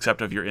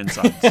except of your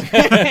insides.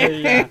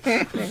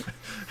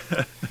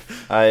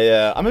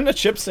 I'm in a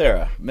chips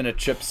era. I'm in a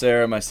chips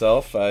era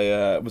myself.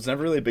 I was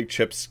never really a big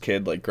chips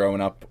kid, like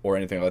growing up or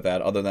anything like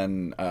that, other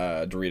than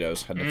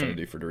Doritos. Had an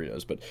affinity for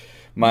Doritos, but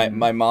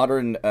my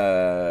modern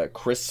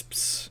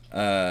crisps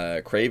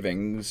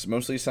cravings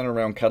mostly center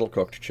around kettle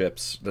cooked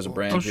chips. There's a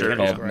brand sure, here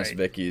called yeah. Miss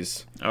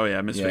Vicky's. Oh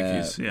yeah, Miss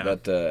Vicky's. Yeah.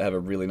 That have a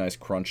really nice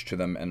crunch to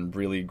them and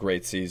really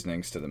great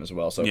seasonings to them as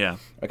well. So Yeah.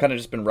 I kind of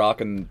just been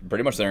rocking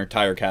pretty much their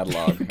entire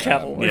catalog.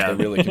 Catalog. Yeah.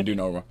 They really can do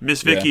no wrong.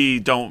 Miss Yeah. Vicky,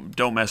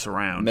 don't mess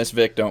around. Miss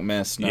Vic, don't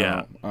miss. No.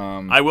 Yeah.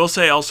 I will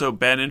say also,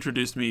 Ben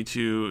introduced me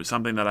to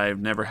something that I've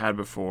never had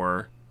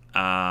before.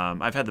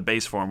 I've had the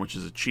base form, which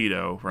is a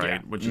Cheeto, right? Yeah.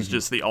 Which is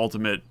just the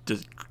ultimate,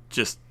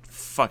 just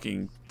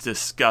fucking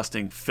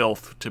disgusting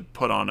filth to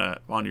put on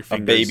your A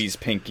fingers. baby's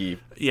pinky.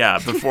 Yeah,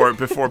 before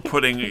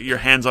putting your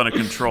hands on a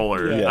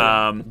controller.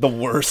 Yeah. The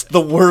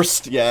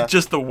worst. Yeah.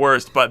 Just the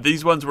worst. But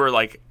these ones were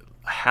like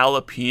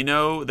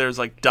jalapeno. There's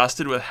like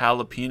dusted with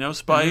jalapeno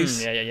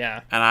spice.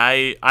 Yeah. And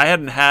I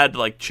hadn't had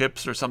like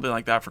chips or something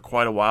like that for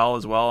quite a while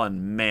as well.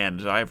 And man,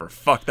 did I ever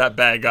fuck that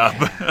bag up.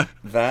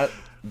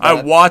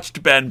 I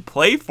watched Ben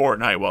play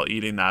Fortnite while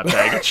eating that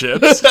bag of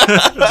chips,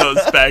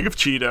 those bag of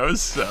Cheetos.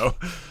 So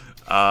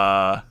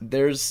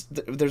there's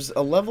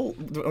a level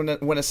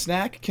when a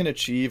snack can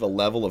achieve a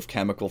level of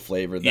chemical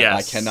flavor that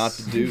Yes. I cannot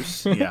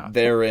deduce. Yeah.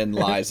 Therein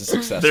lies a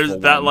successful. there's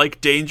that one.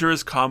 like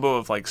dangerous combo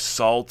of like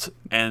salt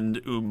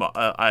and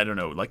I don't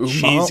know, like Umami.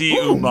 cheesy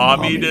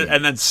umami Umami.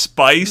 and then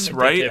spice,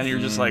 right? Addictive. And you're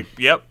just like,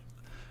 yep.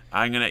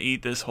 I'm gonna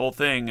eat this whole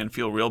thing and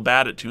feel real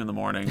bad at 2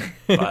 a.m,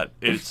 but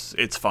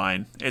it's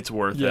fine. It's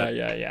worth it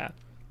Yeah.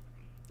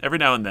 every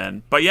now and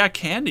then. But yeah,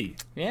 candy.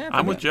 Yeah,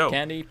 I'm with Joe.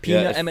 Candy,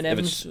 peanut if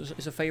M&M's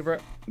is a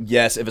favorite.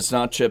 Yes, if it's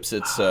not chips,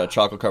 it's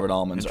chocolate covered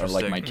almonds are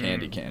like my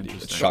Interesting. candy. It's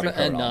Interesting. chocolate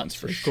covered and almonds nuts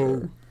for for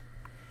sure.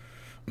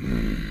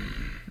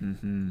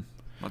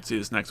 Let's see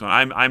this next one.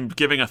 I'm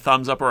giving a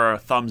thumbs up or a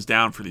thumbs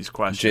down for these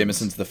questions.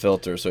 Jameson's the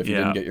filter, so if you Yeah.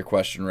 didn't get your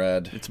question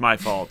read, It's my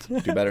fault.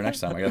 do better next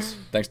time, I guess.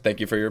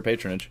 Thank you for your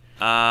patronage.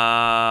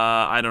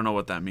 I don't know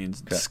what that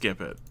means.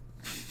 Skip it.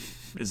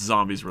 It's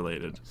zombies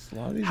related.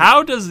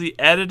 How does the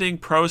editing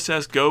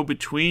process go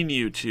between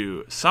you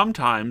two?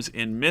 Sometimes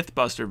in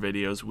Mythbuster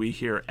videos we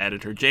hear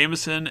Editor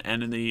Jameson,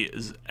 and in the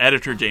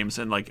Editor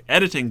Jameson, like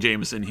editing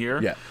Jameson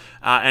here. Yeah.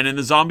 And in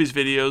the zombies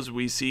videos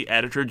we see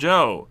Editor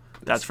Joe.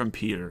 That's from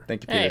Peter.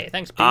 Thank you, Peter. Hey,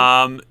 thanks,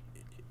 Pete.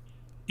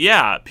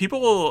 Yeah,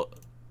 people.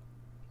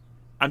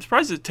 I'm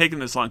surprised it's taken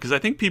this long because I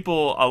think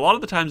people, a lot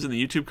of the times in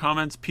the YouTube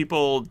comments,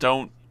 people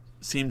don't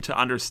seem to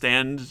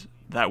understand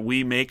that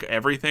we make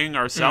everything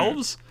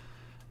ourselves.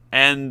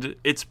 And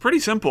it's pretty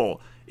simple.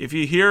 If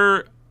you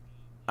hear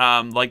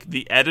like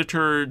the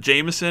Editor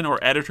Jameson or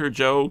Editor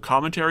Joe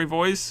commentary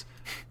voice,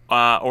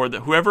 or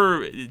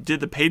whoever did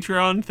the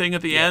Patreon thing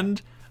at the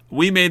end,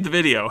 we made the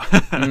video.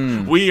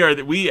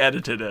 We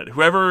edited it.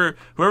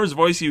 Whoever's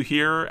voice you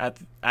hear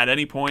at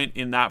any point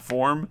in that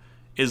form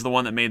is the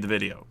one that made the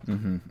video.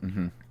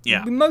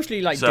 Yeah. We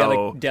mostly like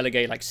So-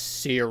 delegate like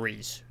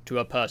series to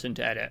a person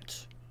to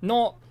edit,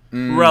 not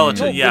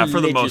Relative, Not yeah,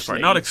 for the most part. religiously.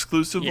 Not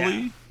exclusively,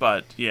 Yeah.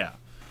 but yeah.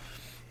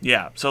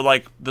 Yeah, so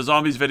like the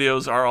zombies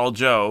videos are all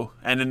Joe,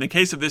 and in the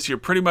case of this year,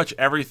 pretty much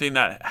everything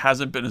that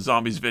hasn't been a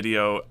zombies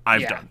video,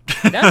 I've done.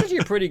 That's actually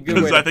a pretty good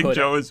way Because to I think put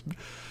Joe it. is.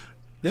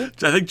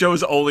 I think Joe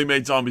has only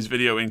made zombies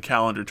video in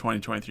calendar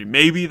 2023.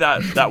 Maybe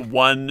that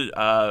one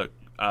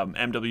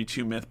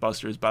MW2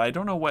 Mythbusters, but I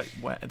don't know what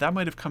that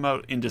might have come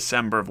out in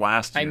December of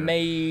last year. I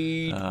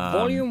made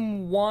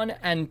volume 1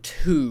 and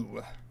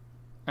 2,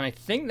 and I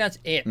think that's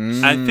it.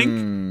 I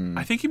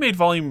think you made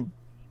volume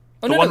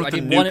Oh the no, one no, with I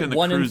the did nuke and the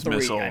one and cruise 3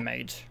 missile. I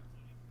made.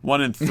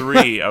 1 and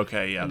 3.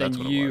 Okay, yeah, And that's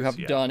then what it you was. have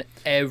yeah. done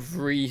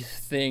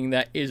everything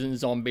that isn't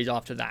zombies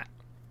after that.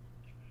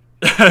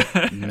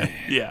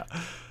 Yeah.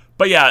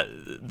 But yeah,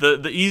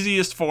 the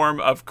easiest form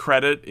of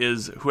credit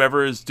is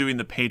whoever is doing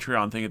the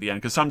Patreon thing at the end,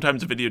 because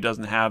sometimes a video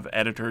doesn't have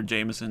Editor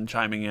Jameson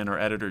chiming in or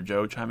Editor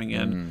Joe chiming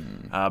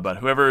in, but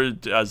whoever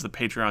does the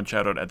Patreon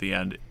shoutout at the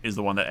end is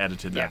the one that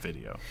edited Yeah. that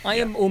video. I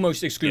am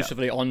almost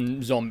exclusively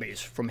on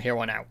zombies from here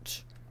on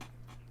out.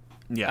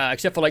 Yeah.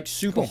 Except for like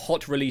super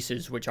hot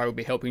releases, which I will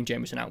be helping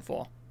Jameson out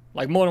for.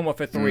 Like Modern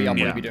Warfare 3, I'm going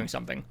Yeah. to be doing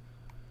something.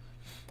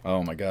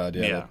 Oh my god,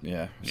 yeah,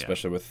 Yeah.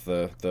 especially with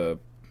the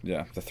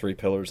 3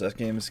 pillars that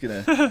game is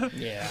gonna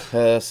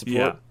Yeah. support.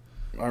 Yeah.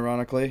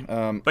 Ironically,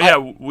 But yeah,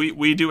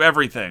 we do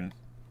everything,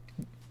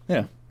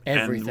 yeah.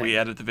 Everything. and we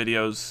edit the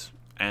videos,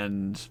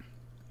 and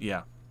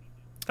yeah,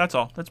 that's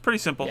all. That's pretty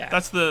simple. Yeah.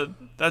 That's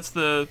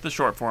the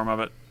short form of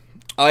it.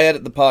 I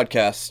edit the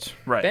podcast.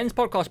 Right. Ben's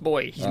podcast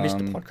boy. He's missed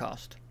the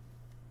podcast.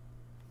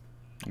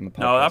 I'm the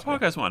No, that guy.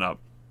 podcast went up.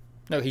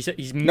 No, he's I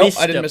missed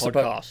didn't the miss the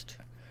podcast.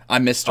 I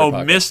missed. Oh,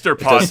 podcast. Mr. It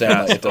does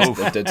sound like,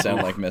 Podcast. it did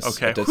sound like miss.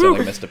 Okay. It did sound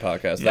like missed a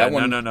podcast. Yeah, that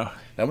one. no.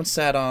 That one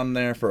sat on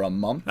there for a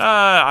month.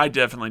 I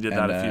definitely did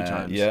that and, a few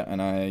times. Yeah,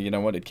 and you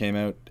know what? It came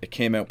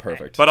out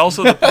perfect. But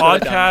also the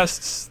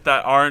podcasts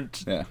that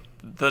aren't yeah.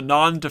 the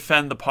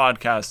non-defend the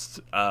podcast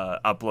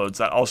uploads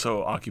that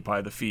also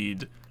occupy the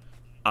feed.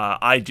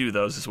 I do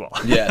those as well.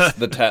 Yes,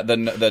 the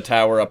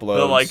tower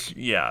uploads.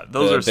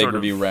 Those the are big sort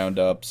review of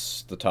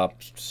roundups. The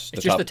top. It's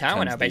just the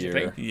tower now,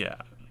 basically. yeah.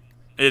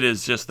 It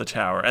is just the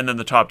tower, and then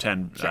the top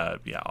 10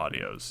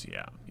 audios.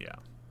 Yeah.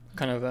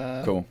 Kind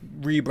of Cool.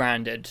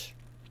 rebranded.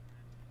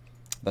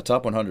 The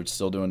top 100 is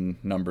still doing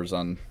numbers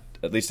on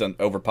at least on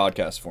over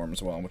podcast form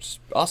as well, which is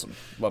awesome.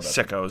 Love that.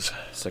 Sickos.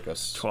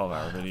 Sickos.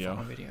 12-hour video.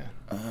 Video.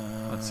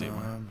 Let's see.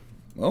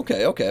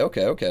 Okay.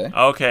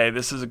 Okay,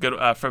 this is a good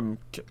from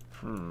Ki-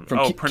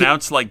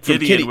 pronounced like from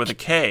Gideon Kitty- with a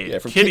K. Yeah,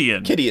 from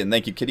Gideon. Gideon.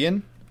 Thank you,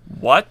 Gideon.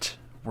 What?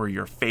 were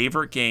your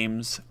favorite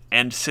games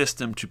and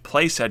system to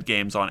play said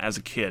games on as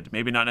a kid?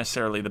 Maybe not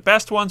necessarily the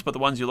best ones, but the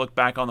ones you look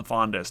back on the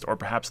fondest, or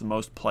perhaps the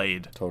most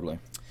played. Totally.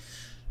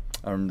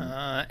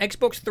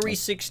 Xbox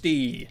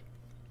 360.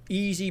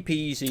 Easy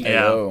peasy.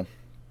 Yeah. Hello.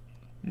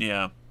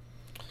 Yeah.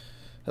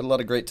 Had a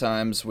lot of great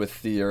times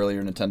with the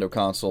earlier Nintendo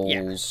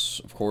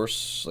consoles, of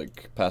course.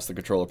 Like, past the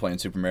controller playing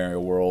Super Mario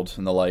World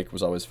and the like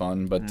was always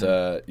fun. But,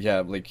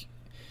 yeah, like,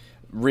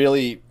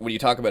 really, when you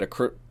talk about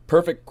a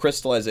perfect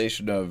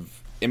crystallization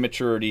of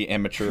immaturity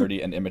and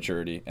maturity and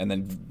immaturity, and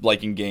then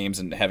liking games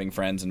and having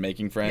friends and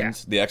making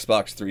friends, the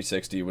Xbox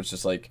 360 was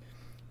just, like,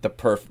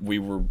 we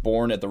were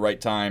born at the right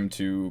time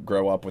to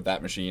grow up with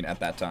that machine at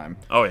that time.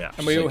 Oh, yeah.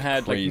 And we all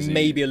had like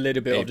maybe a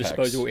little bit of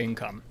disposable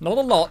income. Not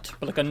a lot,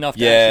 but like enough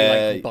to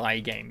actually like buy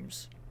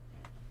games.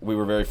 We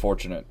were very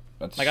fortunate.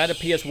 Like I had a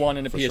PS1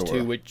 and a PS2,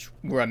 sure. which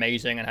were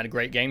amazing and had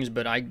great games,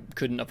 but I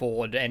couldn't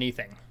afford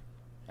anything.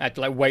 I had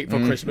to like wait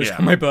for Christmas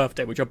and my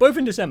birthday, which are both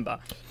in December.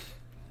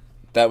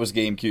 That was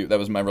GameCube. That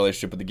was my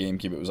relationship with the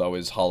GameCube. It was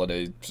always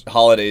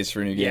holidays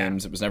for new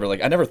games. It was never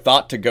like I never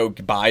thought to go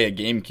buy a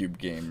GameCube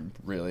game.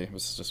 Really, it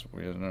was just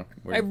I don't know.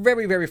 I have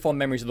very very fond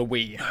memories of the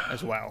Wii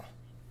as well.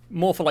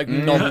 More for like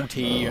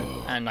novelty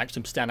and like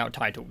some standout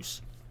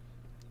titles.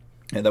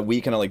 And the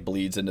Wii kind of like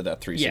bleeds into that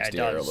 360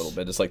 era a little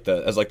bit. It's like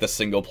the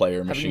single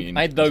player machine.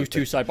 I had those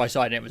two side by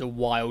side, and it was a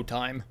wild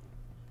time.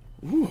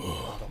 Ooh,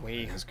 the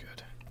Wii. That's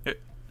good.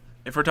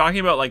 If we're talking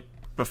about like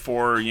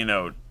before,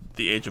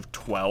 the age of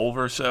 12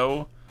 or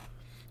so,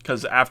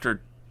 because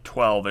after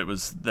 12 it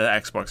was the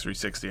Xbox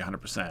 360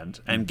 100%,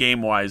 and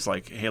game wise,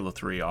 like Halo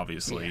 3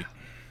 obviously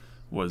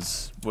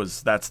was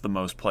that's the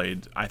most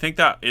played. I think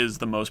that is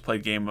the most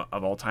played game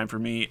of all time for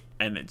me,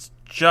 and it's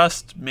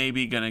just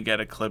maybe gonna get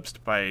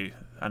eclipsed by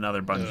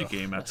another Bungie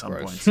game at some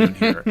point soon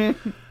here.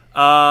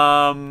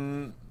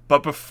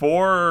 But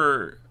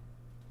before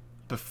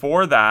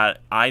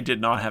that, I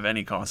did not have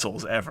any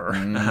consoles ever.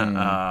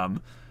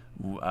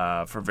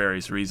 For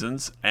various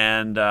reasons,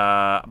 and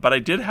but I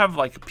did have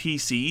like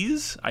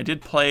PCs. I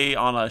did play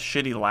on a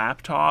shitty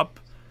laptop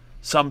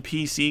some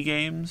PC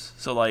games,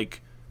 so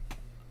like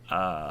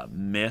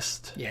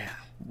Myst,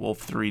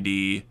 Wolf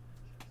 3D,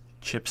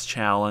 Chips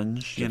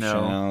Challenge,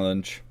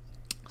 Challenge.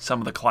 Some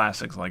of the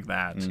classics like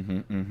that.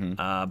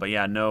 But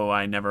yeah, no,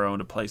 I never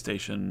owned a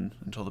PlayStation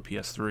until the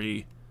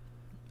PS3.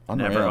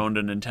 Unreal. Never owned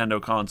a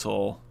Nintendo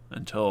console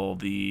until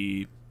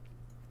the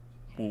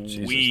Jesus,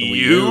 Wii the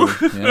U.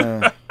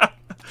 Yeah.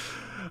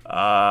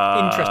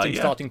 Interesting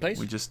starting place.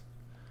 We just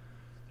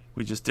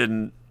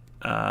didn't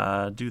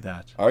do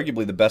that.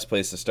 Arguably the best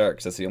place to start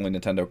because that's the only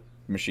Nintendo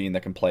machine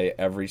that can play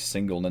every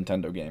single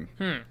Nintendo game.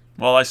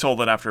 Well, I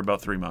sold it after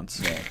about 3 months.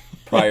 Yeah.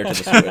 Prior to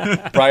the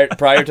Switch,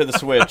 prior to the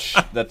Switch,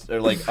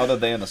 other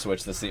than the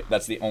Switch,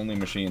 that's the only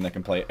machine that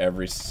can play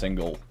every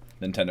single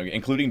Nintendo game,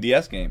 including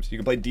DS games. You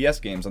can play DS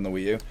games on the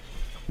Wii U.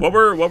 What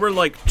were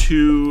like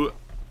two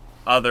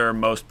other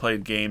most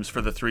played games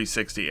for the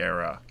 360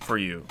 era for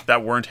you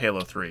that weren't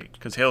Halo 3?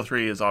 Because Halo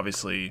 3 is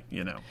obviously,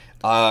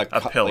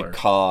 a pillar. Like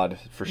COD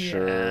for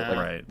sure.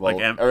 Right. Well,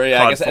 like COD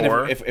I guess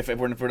 4. if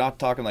we're not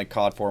talking like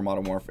COD 4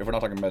 Modern Warfare, if we're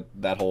not talking about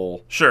that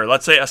whole Sure,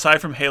 let's say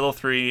aside from Halo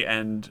 3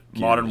 and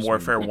Modern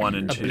Warfare 1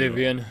 and 2.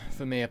 Oblivion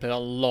for me, I played a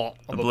lot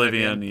of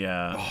Oblivion,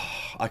 yeah.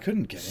 I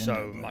couldn't get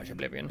so much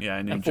Oblivion. Yeah,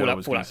 I knew and Joe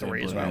was going Fallout to say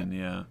 3 Oblivion, as well.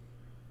 yeah.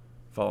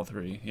 Fallout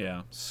 3,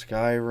 yeah.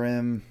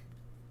 Skyrim,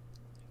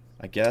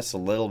 I guess a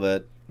little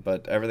bit,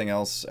 but everything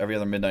else, every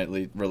other midnight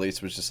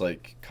release was just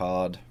like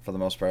COD for the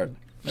most part.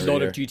 A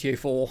lot of GTA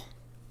 4.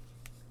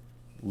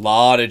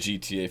 Lot of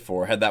GTA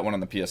 4. Had that one on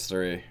the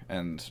PS3,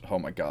 and oh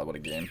my god, what a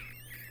game!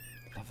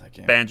 Love that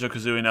game.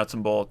 Banjo-Kazooie Nuts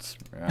and Bolts.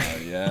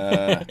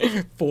 Yeah.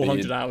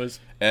 400 hours.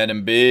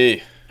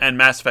 NMB. And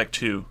Mass Effect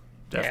 2,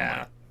 definitely.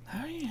 Yeah.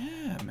 Oh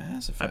yeah,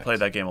 Mass Effect. I played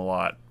that game a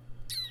lot.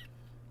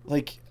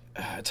 Like,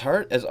 it's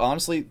hard as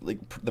honestly like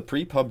the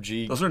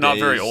pre-PUBG. Those are not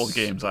very old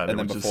games either. And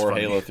then which is before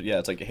funny. Halo 3,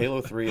 it's like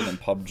Halo 3 and then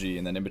PUBG,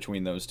 and then in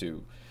between those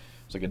two,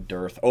 it's like a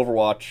dearth.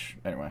 Overwatch.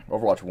 Anyway,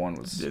 Overwatch 1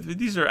 was.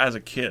 These are as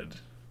a kid.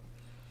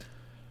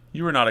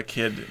 You were not a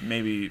kid,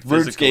 maybe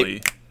physically.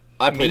 RuneScape.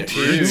 I played a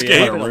RuneScape. shit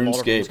ton of A lot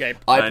of RuneScape. RuneScape.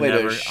 I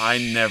played I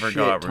never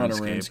got ton of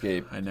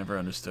RuneScape. I never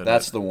understood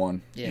That's it. the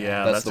one.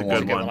 Yeah, that's that's the a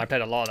one. good one. I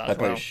played a lot of that as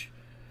well.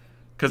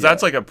 Because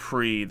that's like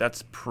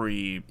that's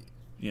pre,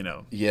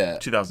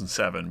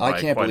 2007. I by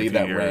can't quite a believe few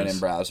that ran years. in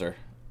browser.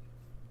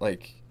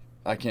 Like,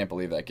 I can't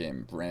believe that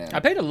game ran. I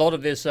played a lot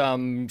of this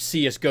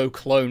CSGO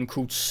clone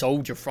called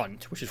Soldier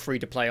Front, which is free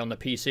to play on the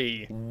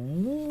PC.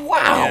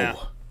 Wow. Yeah.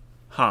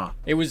 Huh.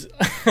 It was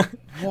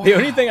the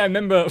only thing I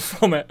remember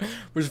from it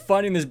was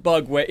finding this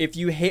bug where if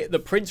you hit the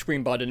print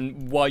screen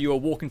button while you were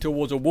walking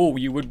towards a wall,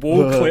 you would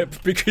wall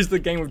clip because the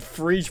game would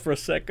freeze for a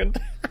second.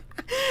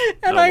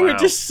 And I would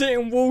just sit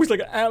in walls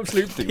like an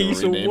absolute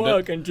piece of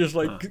work and just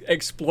like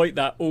exploit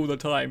that all the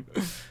time.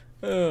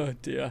 Oh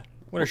dear.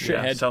 What a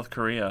Yeah, shithead. South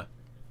Korea.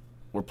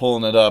 We're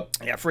pulling it up.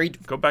 Yeah, free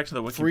Go back to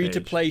the wiki free page.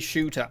 to play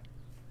shooter.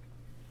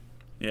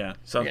 Yeah,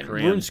 South Again,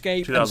 Korea.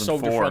 RuneScape and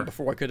Soldier Front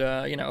before I could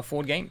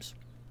afford games.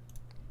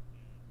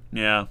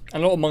 Yeah.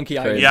 And a lot of Monkey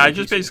Island. Yeah, I on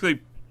just PC.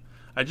 basically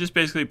I just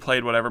basically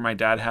played whatever my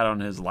dad had on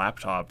his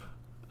laptop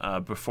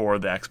before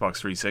the Xbox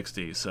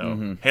 360.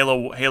 So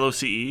Halo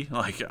CE,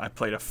 like I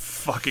played a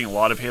fucking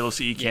lot of Halo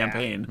CE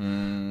campaign.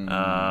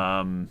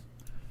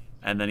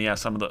 And then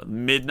some of the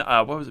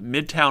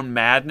Midtown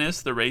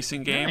Madness, the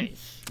racing game.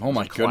 Nice. Oh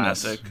my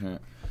goodness. Classic.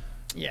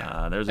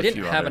 Yeah. There's a I didn't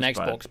few have others, an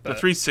Xbox, the but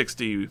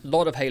 360. a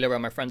lot of Halo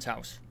around my friend's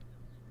house.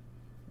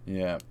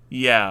 Yeah.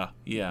 Yeah.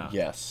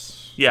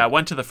 Yes. Yeah, I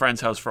went to the friend's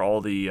house for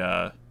all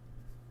the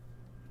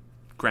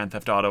Grand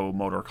Theft Auto,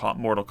 Mortal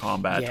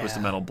Kombat, Yeah.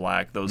 Twisted Metal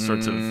Black, those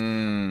sorts of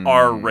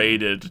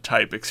R-rated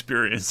type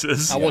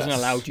experiences. I wasn't Yes.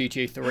 allowed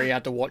GTA 3. I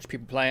had to watch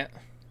people play it.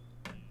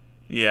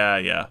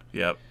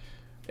 Yep.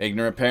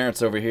 Ignorant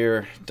parents over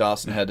here.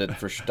 Dawson had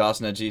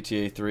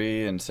GTA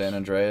 3 and San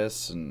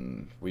Andreas,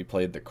 and we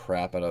played the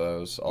crap out of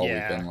those all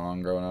Yeah. weekend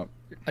long growing up.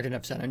 I didn't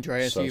have San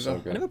Andreas So either.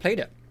 good. I never played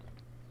it.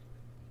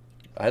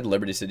 I had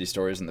Liberty City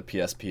Stories in the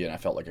PSP, and I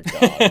felt like a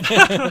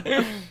god.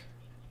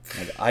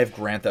 Like, I have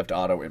Grand Theft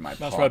Auto in my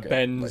That's pocket. where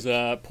Ben's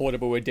Like,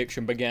 portable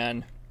addiction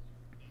began.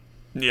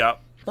 Yep.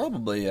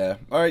 probably, yeah.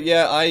 All right,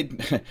 yeah.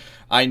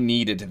 I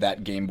needed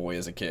that Game Boy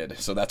as a kid,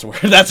 so that's where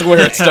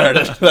it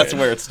started. That's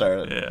where it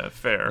started. Yeah,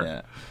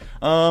 fair.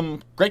 Yeah.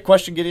 Great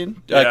question,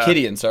 Gideon. Yeah.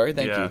 Kidian, sorry.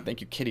 Thank Yeah. you.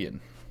 Thank you, Kidian.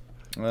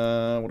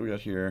 What do we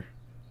got here?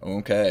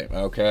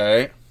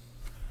 Okay.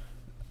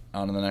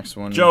 On to the next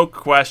one. Joke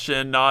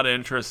question, not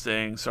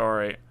interesting.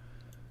 Sorry.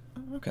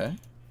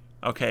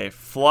 Okay.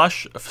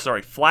 Flash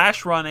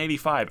Run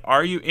 85.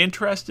 Are you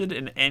interested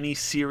in any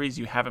series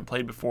you haven't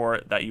played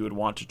before that you would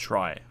want to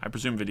try? I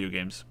presume video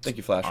games. Thank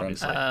you, Flash Run.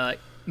 Obviously.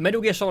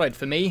 Metal Gear Solid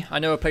for me. I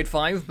know I played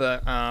 5,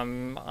 but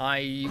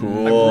I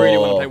Cool. really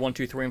want to play 1,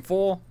 2, 3, and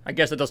 4. I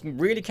guess that doesn't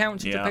really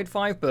count since I Yeah. played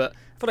 5, but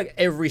I feel like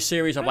every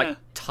series I've like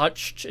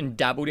touched and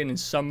dabbled in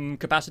some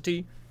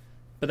capacity.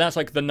 But that's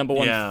like the number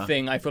one Yeah.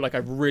 thing I feel like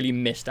I've really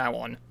missed out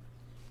on.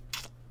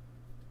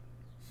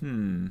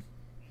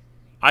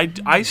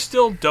 I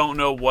still don't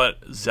know what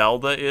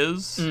Zelda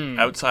is Hmm.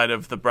 outside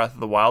of the Breath of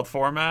the Wild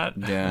format.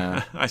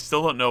 Yeah. I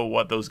still don't know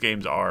what those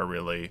games are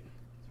really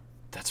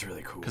That's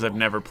really cool. because I've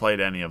never played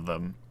any of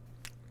them.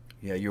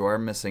 Yeah, you are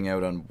missing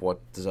out on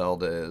what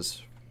Zelda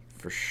is,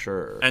 for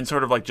sure. And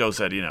sort of like Joe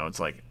said, it's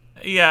like,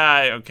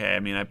 okay. I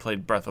mean, I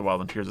played Breath of the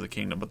Wild and Tears of the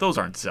Kingdom, but those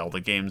aren't Zelda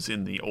games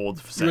in the old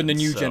sense. You're in the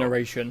new so-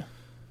 generation.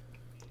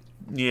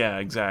 Yeah,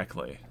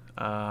 exactly.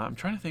 I'm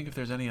trying to think if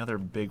there's any other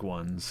big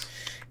ones.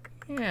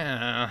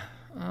 Yeah.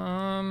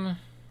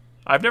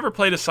 I've never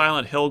played a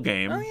Silent Hill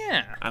game. Oh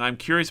yeah. And I'm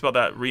curious about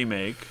that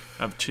remake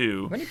of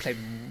 2. I've only played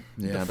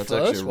yeah, the that's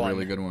first actually a one.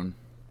 really good one.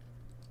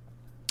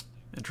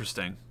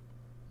 Interesting.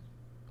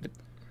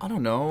 I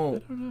don't know.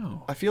 I don't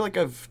know. I feel like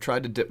I've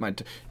tried to dip my.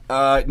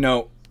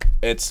 No,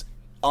 it's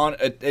on.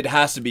 It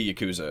has to be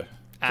Yakuza.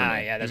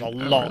 Yeah, there's a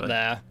lot really?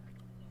 there.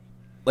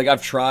 Like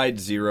I've tried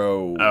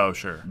Zero. Oh,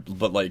 sure.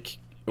 But like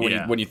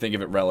Yeah. when you think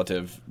of it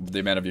relative, the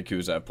amount of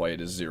Yakuza I've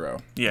played is 0.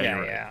 Yeah, Yeah,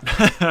 you're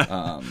right.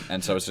 yeah.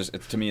 And so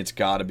to me, it's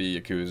got to be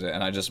Yakuza,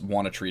 and I just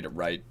want to treat it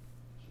right.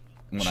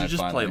 When You I should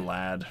just finally, play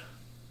Lad.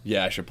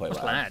 Yeah, I should play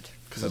Lad. Glad.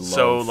 Because I it's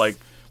so, love- like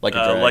like a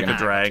dragon. like a Ah,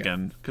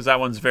 dragon. Because that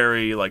one's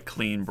very, like,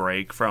 clean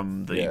break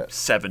from the Yeah.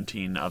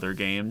 17 other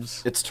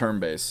games. It's turn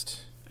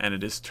based, And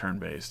it is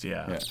turn-based,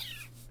 yeah.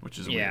 Which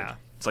is Yeah. weird.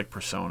 It's like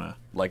Persona.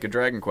 like a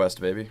Dragon Quest,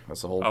 baby.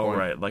 That's the whole Oh, point.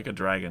 right. Like a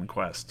Dragon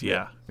Quest,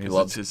 yeah. He 'Cause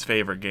loves- it's his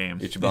favorite game.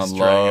 Ichiban is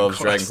loves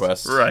Dragon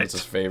Quest. Right. It's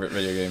his favorite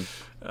video game.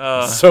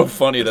 Uh, It's so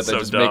funny that it's they so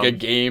just make a dumb.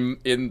 game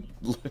in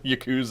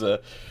Yakuza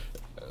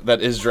that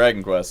is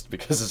Dragon Quest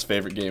because his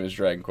favorite game is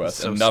Dragon Quest,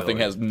 So and silly.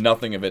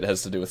 nothing of it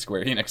has to do with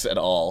Square Enix at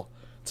all.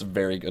 It's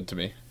very good to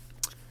me.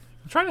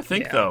 I'm trying to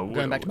think, Yeah, though.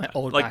 going back to my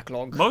old like,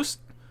 backlog.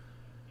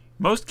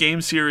 Most game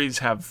series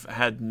have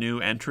had new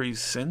entries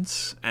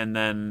since, and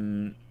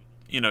then,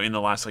 in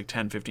the last, like,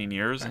 10, 15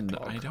 years, and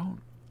Backlog.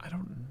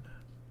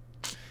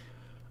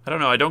 I don't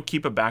know. I don't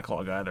keep a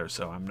backlog either,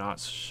 so I'm not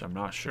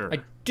sure. I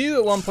do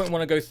at one point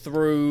want to go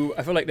through.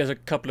 I feel like there's a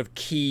couple of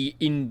key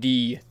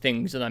indie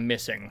things that I'm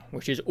missing,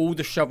 which is all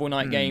the Shovel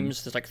Knight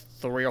games. There's like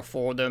 3 or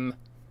 4 of them.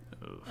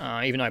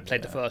 Even though I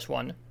played the first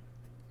one.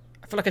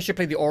 I feel like I should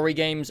play the Ori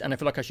games, and I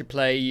feel like I should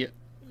play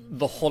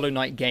the Hollow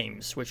Knight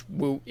games, which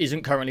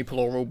isn't currently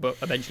plural, but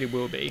eventually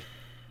will be.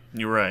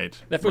 You're right.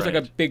 That feels like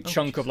a right. big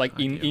chunk of like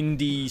idea.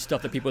 indie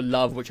stuff that people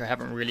love, which I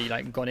haven't really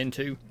like gone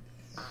into.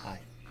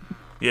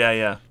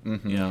 Yeah.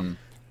 Mm-hmm. Yeah.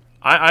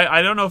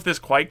 I don't know if this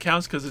quite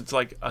counts because it's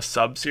like a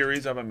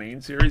sub-series of a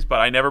main series, but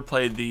I never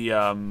played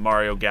the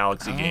Mario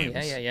Galaxy games.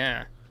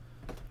 Yeah.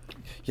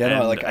 Yeah, And,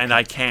 no, like and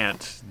I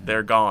can't.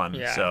 They're gone.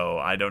 Yeah. So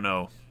I don't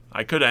know.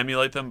 I could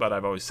emulate them, but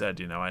I've always said,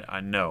 I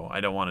know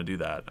I don't want to do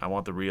that. I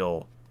want the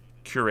real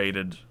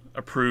curated,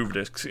 approved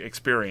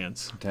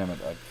experience. damn it,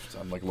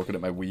 I'm like looking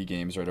at my Wii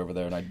games right over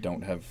there, and I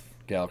don't have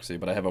Galaxy,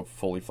 but I have a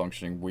fully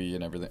functioning Wii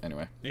and everything.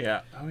 Anyway,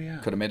 Yeah. Oh, yeah.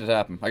 could have made it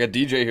happen. I got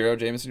DJ Hero,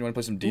 Jameson. You want to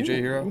play some DJ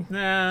Hero?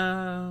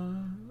 No.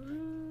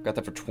 Got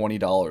that for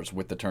 $20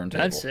 with the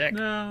turntable. That's sick.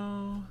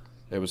 No.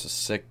 It was a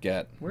sick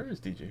get. Where is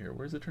DJ Hero?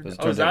 Where's the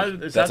turntable? There's a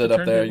turntable. Is That's that it the up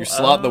there. turntable? You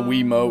slot the Oh.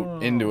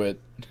 Wiimote into it.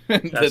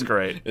 That's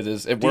great. It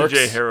is. It works.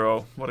 DJ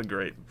Hero, what a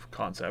great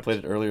concept.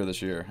 Played it earlier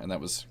this year, and that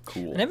was I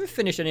cool. never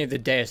finished any of the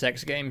Deus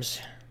Ex games.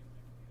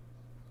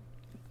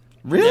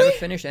 Really? Never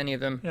finished any of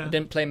them. Yeah. I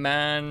didn't play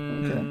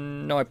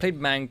No, I played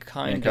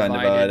Mankind Mankind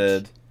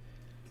Divided.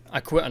 I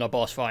quit on a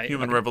boss fight.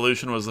 Human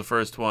Revolution was the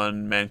first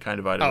one. Mankind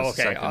Divided was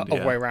the okay. second.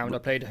 Other way around. I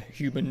played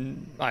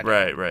Human. I don't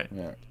know. Right.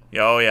 Yeah.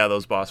 Yeah, oh yeah,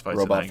 those boss fights.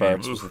 Robot in that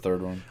Farbs game. was the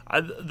third one.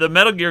 The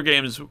Metal Gear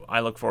games, I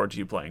look forward to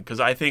you playing because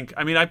I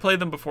played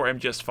them before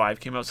MGS5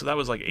 came out, so that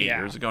was like 8 Yeah.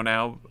 years ago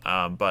now.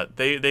 But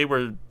they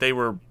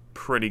were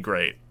pretty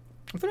great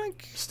I feel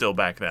like still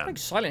back then.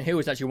 Silent Hill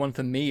was actually one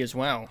for me as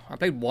well. I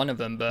played one of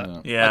them,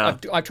 but Yeah.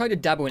 I've tried to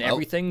dabble in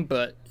everything,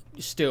 but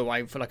still,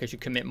 I feel like I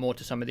should commit more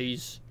to some of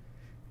these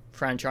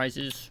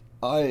franchises.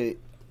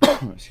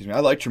 Excuse me. I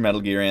liked your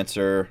Metal Gear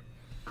answer,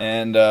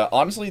 and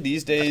honestly,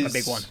 these days, A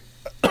big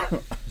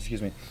one.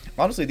 Excuse me.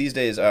 Honestly, these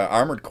days,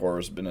 Armored Core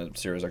has been a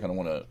series I kind of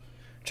want to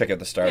check out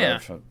the start Yeah.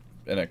 of.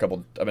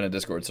 I'm in a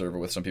Discord server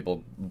with some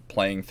people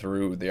playing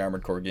through the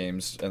Armored Core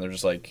games, and they're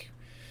just like,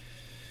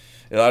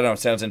 I don't know. It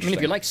sounds I interesting. mean,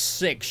 if you like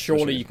 6,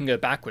 surely sure. you can go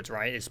backwards,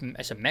 right?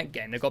 It's a mech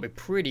game. They've got to be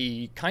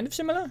pretty kind of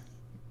similar.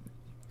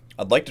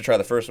 I'd like to try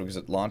the first one because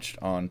it launched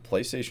on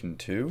PlayStation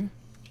 2,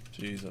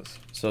 Jesus.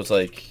 so it's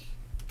like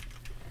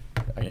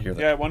I can hear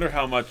that. Yeah, I wonder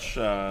how much.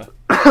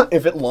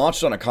 If it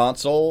launched on a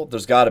console,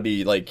 there's got to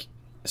be like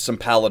some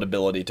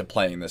palatability to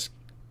playing this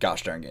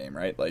gosh darn game,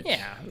 right? Like,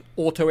 Yeah,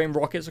 auto aim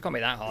rockets. It can't be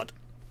that hard.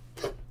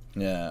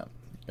 yeah,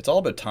 it's all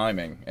about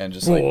timing and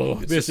just like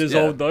it's just-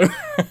 yeah. though.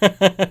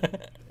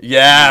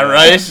 Yeah,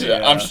 right.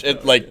 Yeah.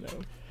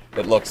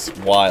 It looks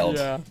wild.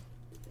 yeah.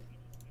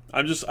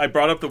 I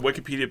brought up the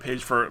Wikipedia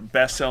page for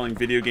best-selling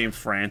video game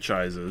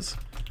franchises.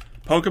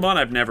 Pokemon.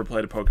 I've never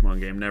played a Pokemon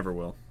game. Never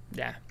will.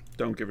 Yeah.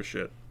 Don't give a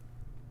shit.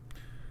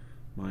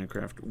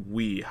 Minecraft.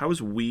 Wii. How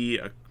is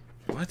Wii a...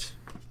 What?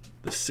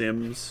 The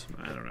Sims?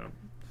 I don't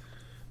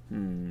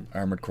know.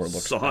 Armored Core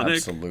looks Sonic?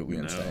 absolutely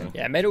No. insane.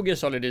 Yeah, Metal Gear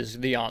Solid is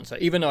the answer,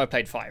 even though I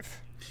played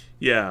 5.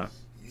 Yeah.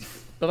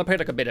 But I played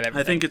like a bit of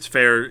everything. I think it's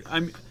fair.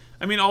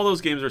 I mean, all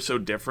those games are so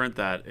different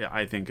that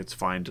I think it's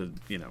fine to,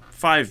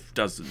 5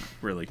 doesn't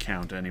really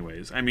count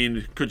anyways. I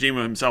mean,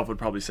 Kojima himself would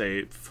probably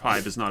say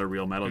 5 is not a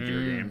real Metal Gear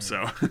game,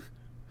 so...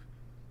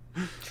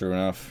 True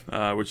enough.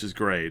 which is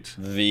great.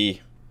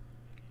 V.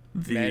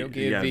 Metal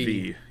Gear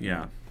V.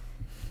 Yeah.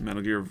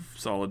 Metal Gear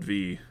Solid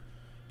V.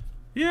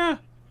 Yeah.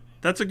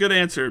 That's a good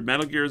answer.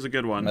 Metal Gear is a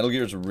good one. Metal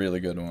Gear is a really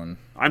good one.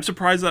 I'm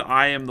surprised that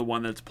I am the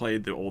one that's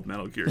played the old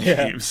Metal Gear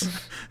Yeah. games.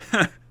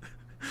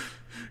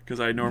 Because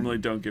I normally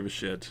don't give a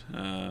shit.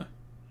 That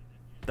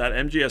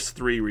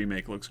MGS3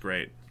 remake looks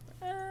great.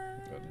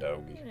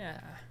 Doggy. Yeah.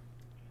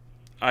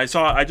 I just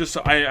saw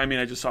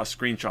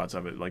screenshots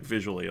of it. Like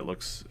visually, it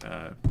looks,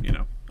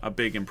 a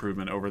big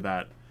improvement over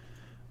that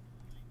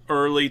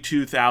early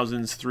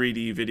 2000s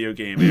 3D video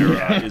game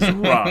era. Is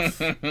rough.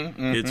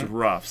 It's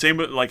rough. Same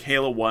with like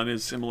Halo 1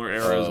 is similar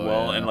era as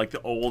well, yeah. and like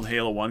the old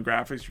Halo 1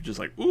 graphics are just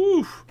like,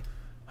 ooh,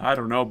 I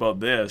don't know about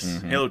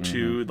this. Halo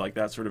 2, like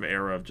that sort of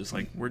era of just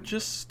like we're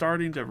just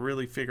starting to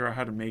really figure out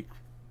how to make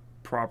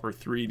proper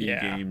 3D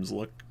Yeah. games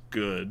look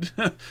good.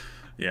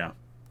 Yeah.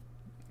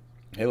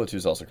 Halo 2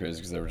 is also crazy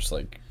because they were just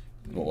like,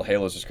 well,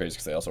 Halo's just crazy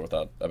because they also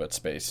thought about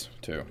space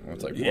too.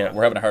 It's like Yeah.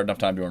 we're having a hard enough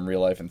time doing real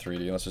life in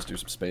 3D. Let's just do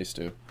some space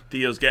too.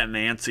 Theo's getting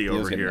antsy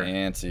Theo's over getting here.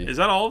 antsy. Is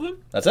that all of them?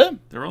 That's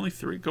it. There are only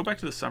 3. Go back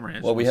to the summary. I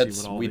just Well, we wanna had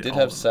see what all we the- did all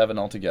have of them. 7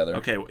 altogether.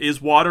 Okay,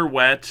 is water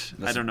wet?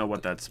 I don't know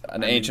what that's.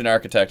 An ancient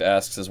architect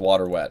asks, "Is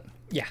water wet?"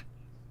 Yeah.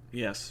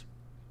 Yes.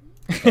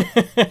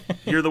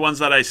 Here are the ones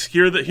that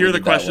here are the did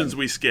that questions one.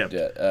 we skipped.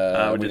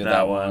 Yeah, we did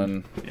that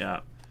one.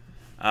 Yeah.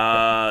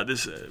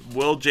 This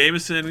will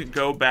Jameson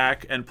go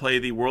back and play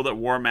the World at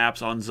War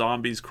maps on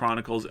Zombies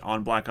Chronicles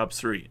on Black Ops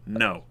 3?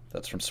 No.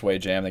 That's from Sway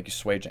Jam. Thank you,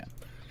 Sway Jam.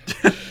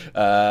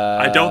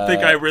 I don't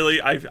think I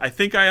really. I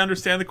think I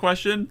understand the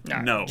question.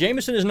 No.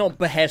 Jameson is not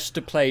behest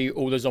to play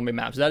all the zombie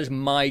maps. That is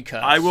my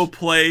curse. I will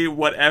play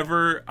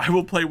whatever.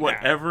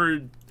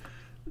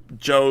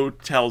 Joe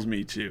tells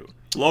me to.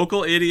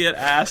 Local idiot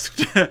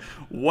asked,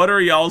 "What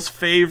are y'all's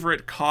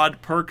favorite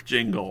COD perk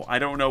jingle?" I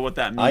don't know what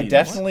that means. I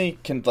definitely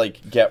can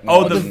like get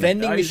Oh, one. The the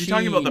vending Is he machine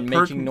talking about the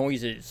perk- making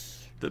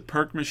noises. The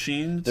perk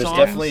machine. There's songs?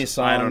 definitely a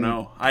song- I don't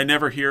know. I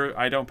never hear.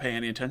 I don't pay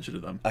any attention to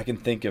them. I can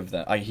think of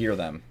them. I hear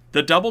them.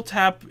 The double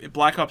tap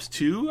Black Ops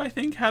 2, I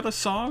think, had a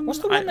song. What's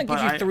the one that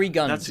gives you 3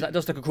 guns? that's- That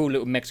does like a cool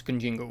little Mexican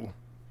jingle.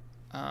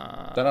 Is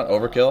that not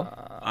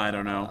Overkill? I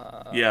don't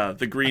know. Yeah,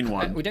 the green We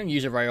one. don't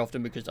use it very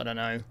often because I don't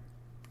know.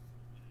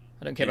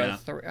 I don't care Yeah.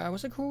 about the 3.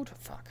 What's it called?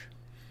 Fuck.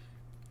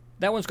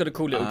 That one's got a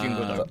cool little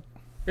jingle though. Uh,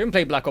 We haven't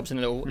played Black Ops in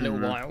a little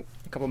Mm-hmm. while.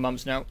 A couple of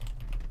months now.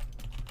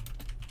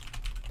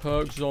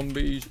 Perk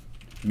zombies.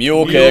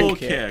 Mule Mule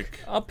Kick. kick.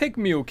 I'll pick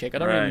Mule Kick. I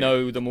don't Right. really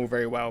know them all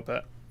very well,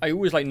 but I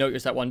always like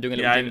notice that one doing a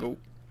little Yeah, jingle.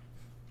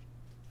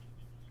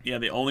 Yeah,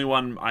 the only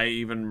one I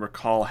even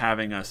recall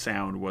having a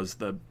sound was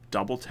the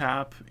double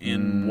tap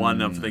in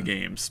one of the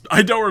games.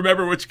 I don't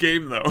remember which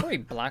game, though. Probably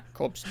Black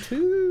Ops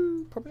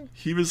 2, probably.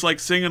 He was like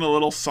singing a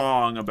little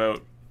song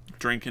about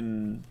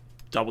drinking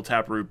double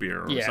tap root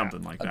beer or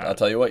something like that. I'll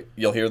tell you what,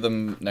 you'll hear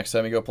them next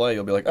time you go play.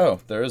 You'll be like, oh,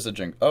 there is a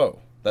jingle. Oh,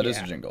 that is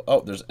a jingle. Oh,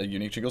 there's a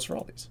unique jingles for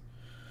all these.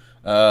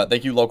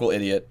 Thank you, local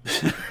idiot.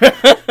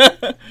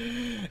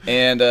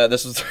 And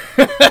this was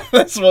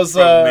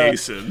From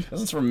Mason.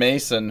 This is from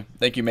Mason.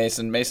 Thank you,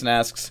 Mason. Mason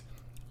asks,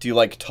 do you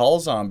like tall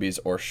zombies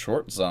or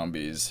short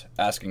zombies?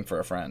 Asking for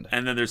a friend.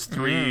 And then there's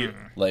 3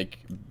 Like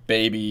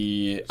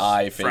baby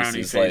eye frowny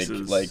faces,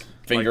 faces, like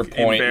finger like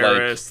point,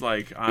 embarrassed,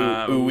 like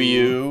ooey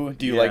ooh.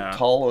 Do you like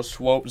tall or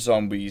swope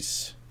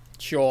zombies?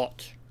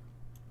 Short.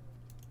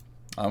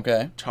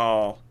 Okay.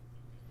 tall.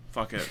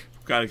 Fuck it.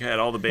 Gotta get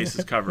all the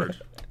bases covered.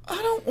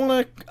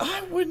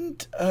 I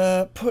wouldn't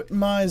put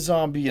my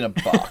zombie in a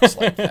box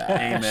like that.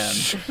 Amen.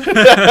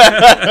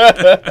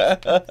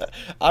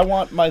 I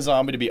want my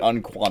zombie to be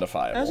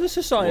unquantifiable. As a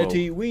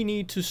society, we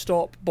need to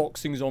stop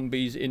boxing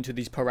zombies into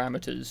these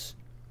parameters.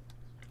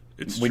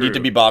 It's we true. need to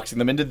be boxing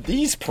them into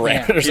these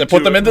parameters Into and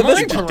put them into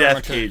this Into death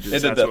parameters. cages.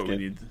 Into That's death what we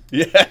cage.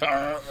 need.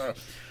 Yeah.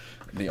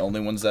 The only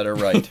ones that are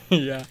right.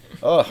 Yeah.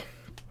 Oh.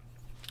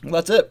 Well,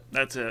 that's it.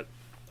 That's it.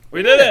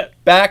 We did it.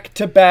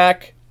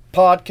 Back-to-back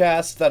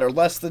podcasts that are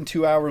less than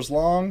 2 hours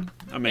long.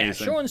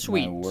 Amazing. Short and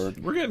sweet. My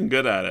word. We're getting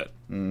good at it.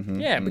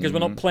 Yeah, because we're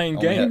not playing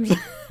Oh, yeah. games.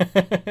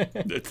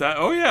 It's that.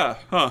 Oh yeah.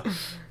 Huh.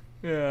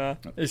 Yeah.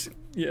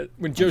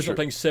 When Joe's sure. not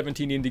playing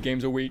 17 indie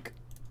games a week.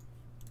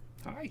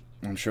 Hi.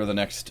 I'm sure the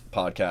next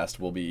podcast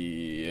will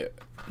be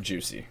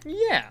juicy,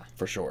 Yeah.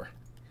 for sure.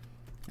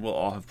 We'll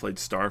all have played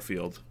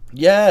Starfield.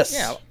 Yes.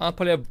 Yeah, I'll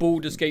probably have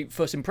Baldur's Gate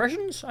first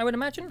impressions, I would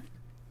imagine.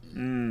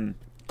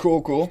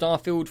 Cool.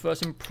 Starfield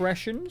first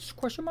impressions?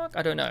 Question mark?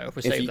 I don't know if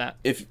we save that.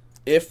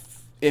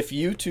 If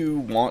you two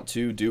want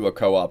to do a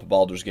co-op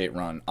Baldur's Gate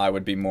run, I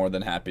would be more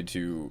than happy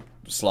to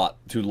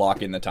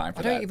lock in the time for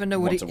I that. don't even know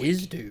what once it a week.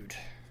 is, dude.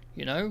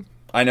 You know?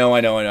 I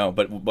know.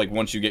 But like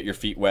once you get your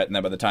feet wet, and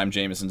then by the time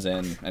Jameson's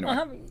in, anyway.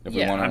 If we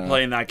yeah. wanna, I'm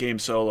playing that game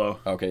solo.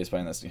 Okay, he's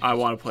playing this. I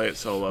want to play it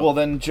solo. Well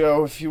then,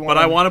 Joe, if you want. but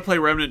I want to play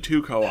Remnant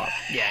 2 co-op.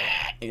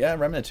 Yeah,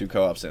 Remnant 2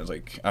 co-op sounds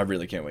like I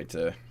really can't wait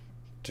to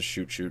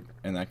shoot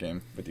in that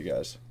game with you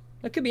guys.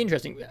 That could be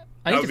interesting.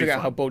 I need would to be figure out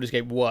fun. how Baldur's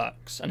Gate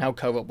works and how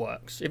co-op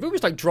works. If it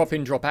was like drop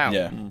in, drop out,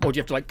 Yeah. or do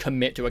you have to like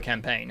commit to a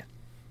campaign?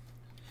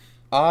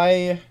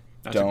 I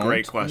That's a don't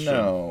great question.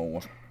 know.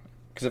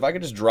 Because if I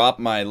could just drop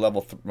my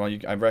level,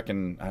 I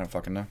reckon I don't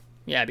fucking know.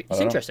 Yeah, it's don't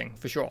know. interesting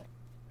for sure.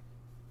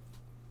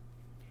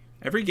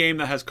 Every game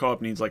that has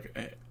co-op needs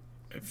like.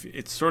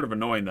 It's sort of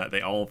annoying that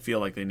they all feel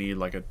like they need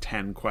like a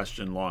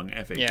 10-question long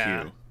FAQ.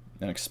 Yeah.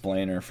 An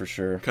explainer for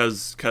sure.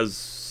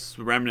 Because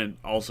Remnant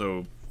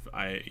also,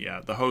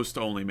 the host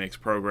only makes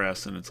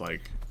progress, and it's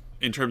like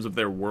in terms of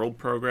their world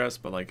progress.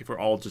 But like if we're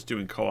all just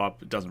doing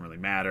co-op, it doesn't really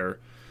matter.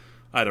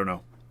 I don't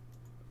know.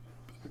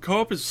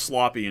 Co-op is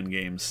sloppy in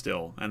games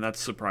still, and that's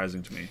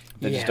surprising to me.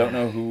 They just don't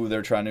know who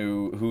they're trying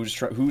to,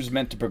 who's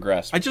meant to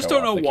progress. I with just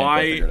co-op. don't know They can't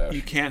quite figure it why out.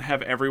 you can't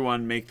have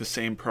everyone make the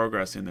same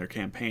progress in their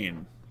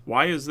campaign.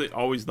 Why is it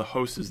always the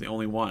host is the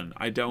only one?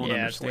 I don't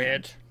Yeah, it's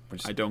understand.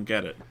 weird. I don't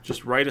get it.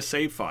 Just write a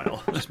save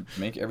file.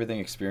 Make everything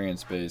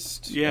experience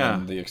based. Yeah.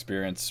 And the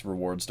experience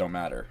rewards don't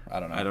matter. I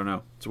don't know. I don't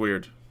know. It's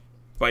weird.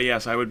 But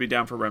yes, I would be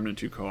down for Remnant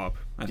 2 co-op.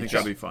 I think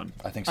that'd be fun.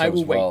 I think so I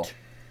will as well. wait.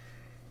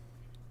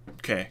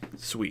 Okay,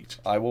 sweet.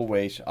 I will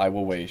wait.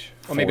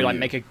 Or maybe for like you.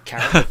 make a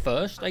character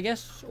first, I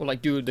guess, or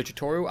like do the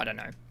tutorial. I don't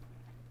know.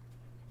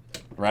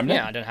 Remnant.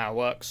 Yeah, I don't know how it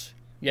works.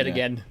 Yet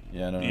again,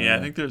 Yeah, no. Yeah, I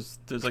think there's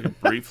like a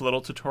brief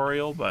little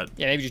tutorial, but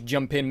yeah, maybe just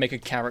jump in, make a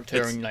character,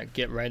 It's- and like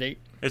get ready.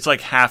 it's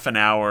like half an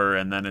hour,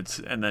 and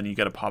then you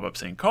get a pop up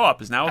saying co-op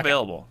is now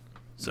available.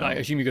 So I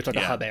assume you go to like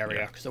a yeah, hub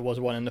area because there was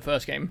one in the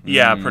first game.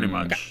 yeah, pretty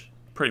much.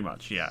 Pretty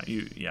much, yeah.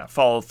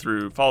 Follow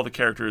the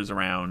characters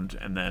around,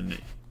 and then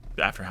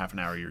after half an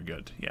hour you're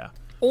good. Yeah.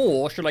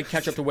 Or should I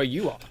catch up to where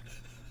you are?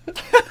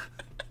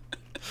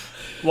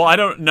 Well, I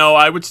don't know.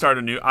 I would start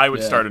a new Yeah.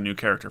 start a new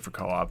character for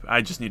co-op.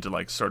 I just need to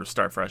like sort of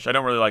start fresh. I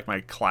don't really like my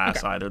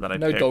class either that I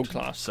No picked. dog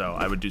class. So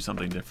I would do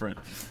something different.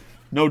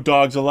 No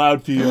dogs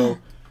allowed, Theo.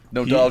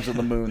 No dogs on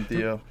the moon,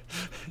 Theo.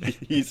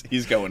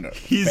 he's going to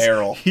He's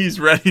barrel. He's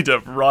ready to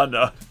run.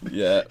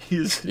 Yeah.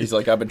 He's He's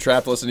like, I've been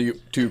trapped listening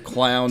to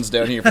clowns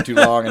down here for too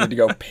long. I need to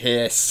go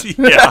piss.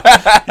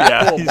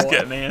 yeah. Poor He's boy.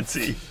 getting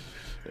antsy.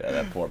 Yeah,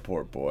 that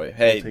poor boy.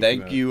 Hey,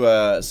 thank you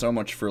so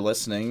much for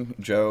listening.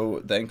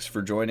 Joe, thanks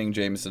for joining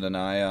Jameson and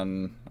I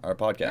on our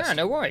podcast. Yeah,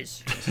 no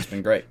worries. It's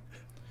been great.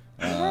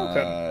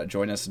 welcome.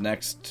 Join us on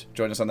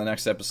the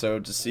next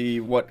episode to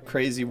see what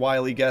crazy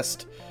wily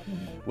guest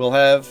we'll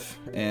have.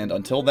 And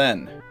until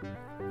then,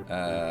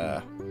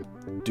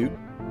 dude,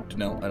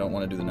 no, I don't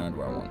want to do the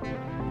Nardwar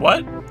one.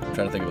 What? I'm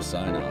trying to think of a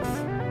sign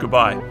off.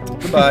 Goodbye.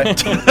 Goodbye.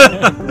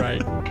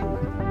 Right.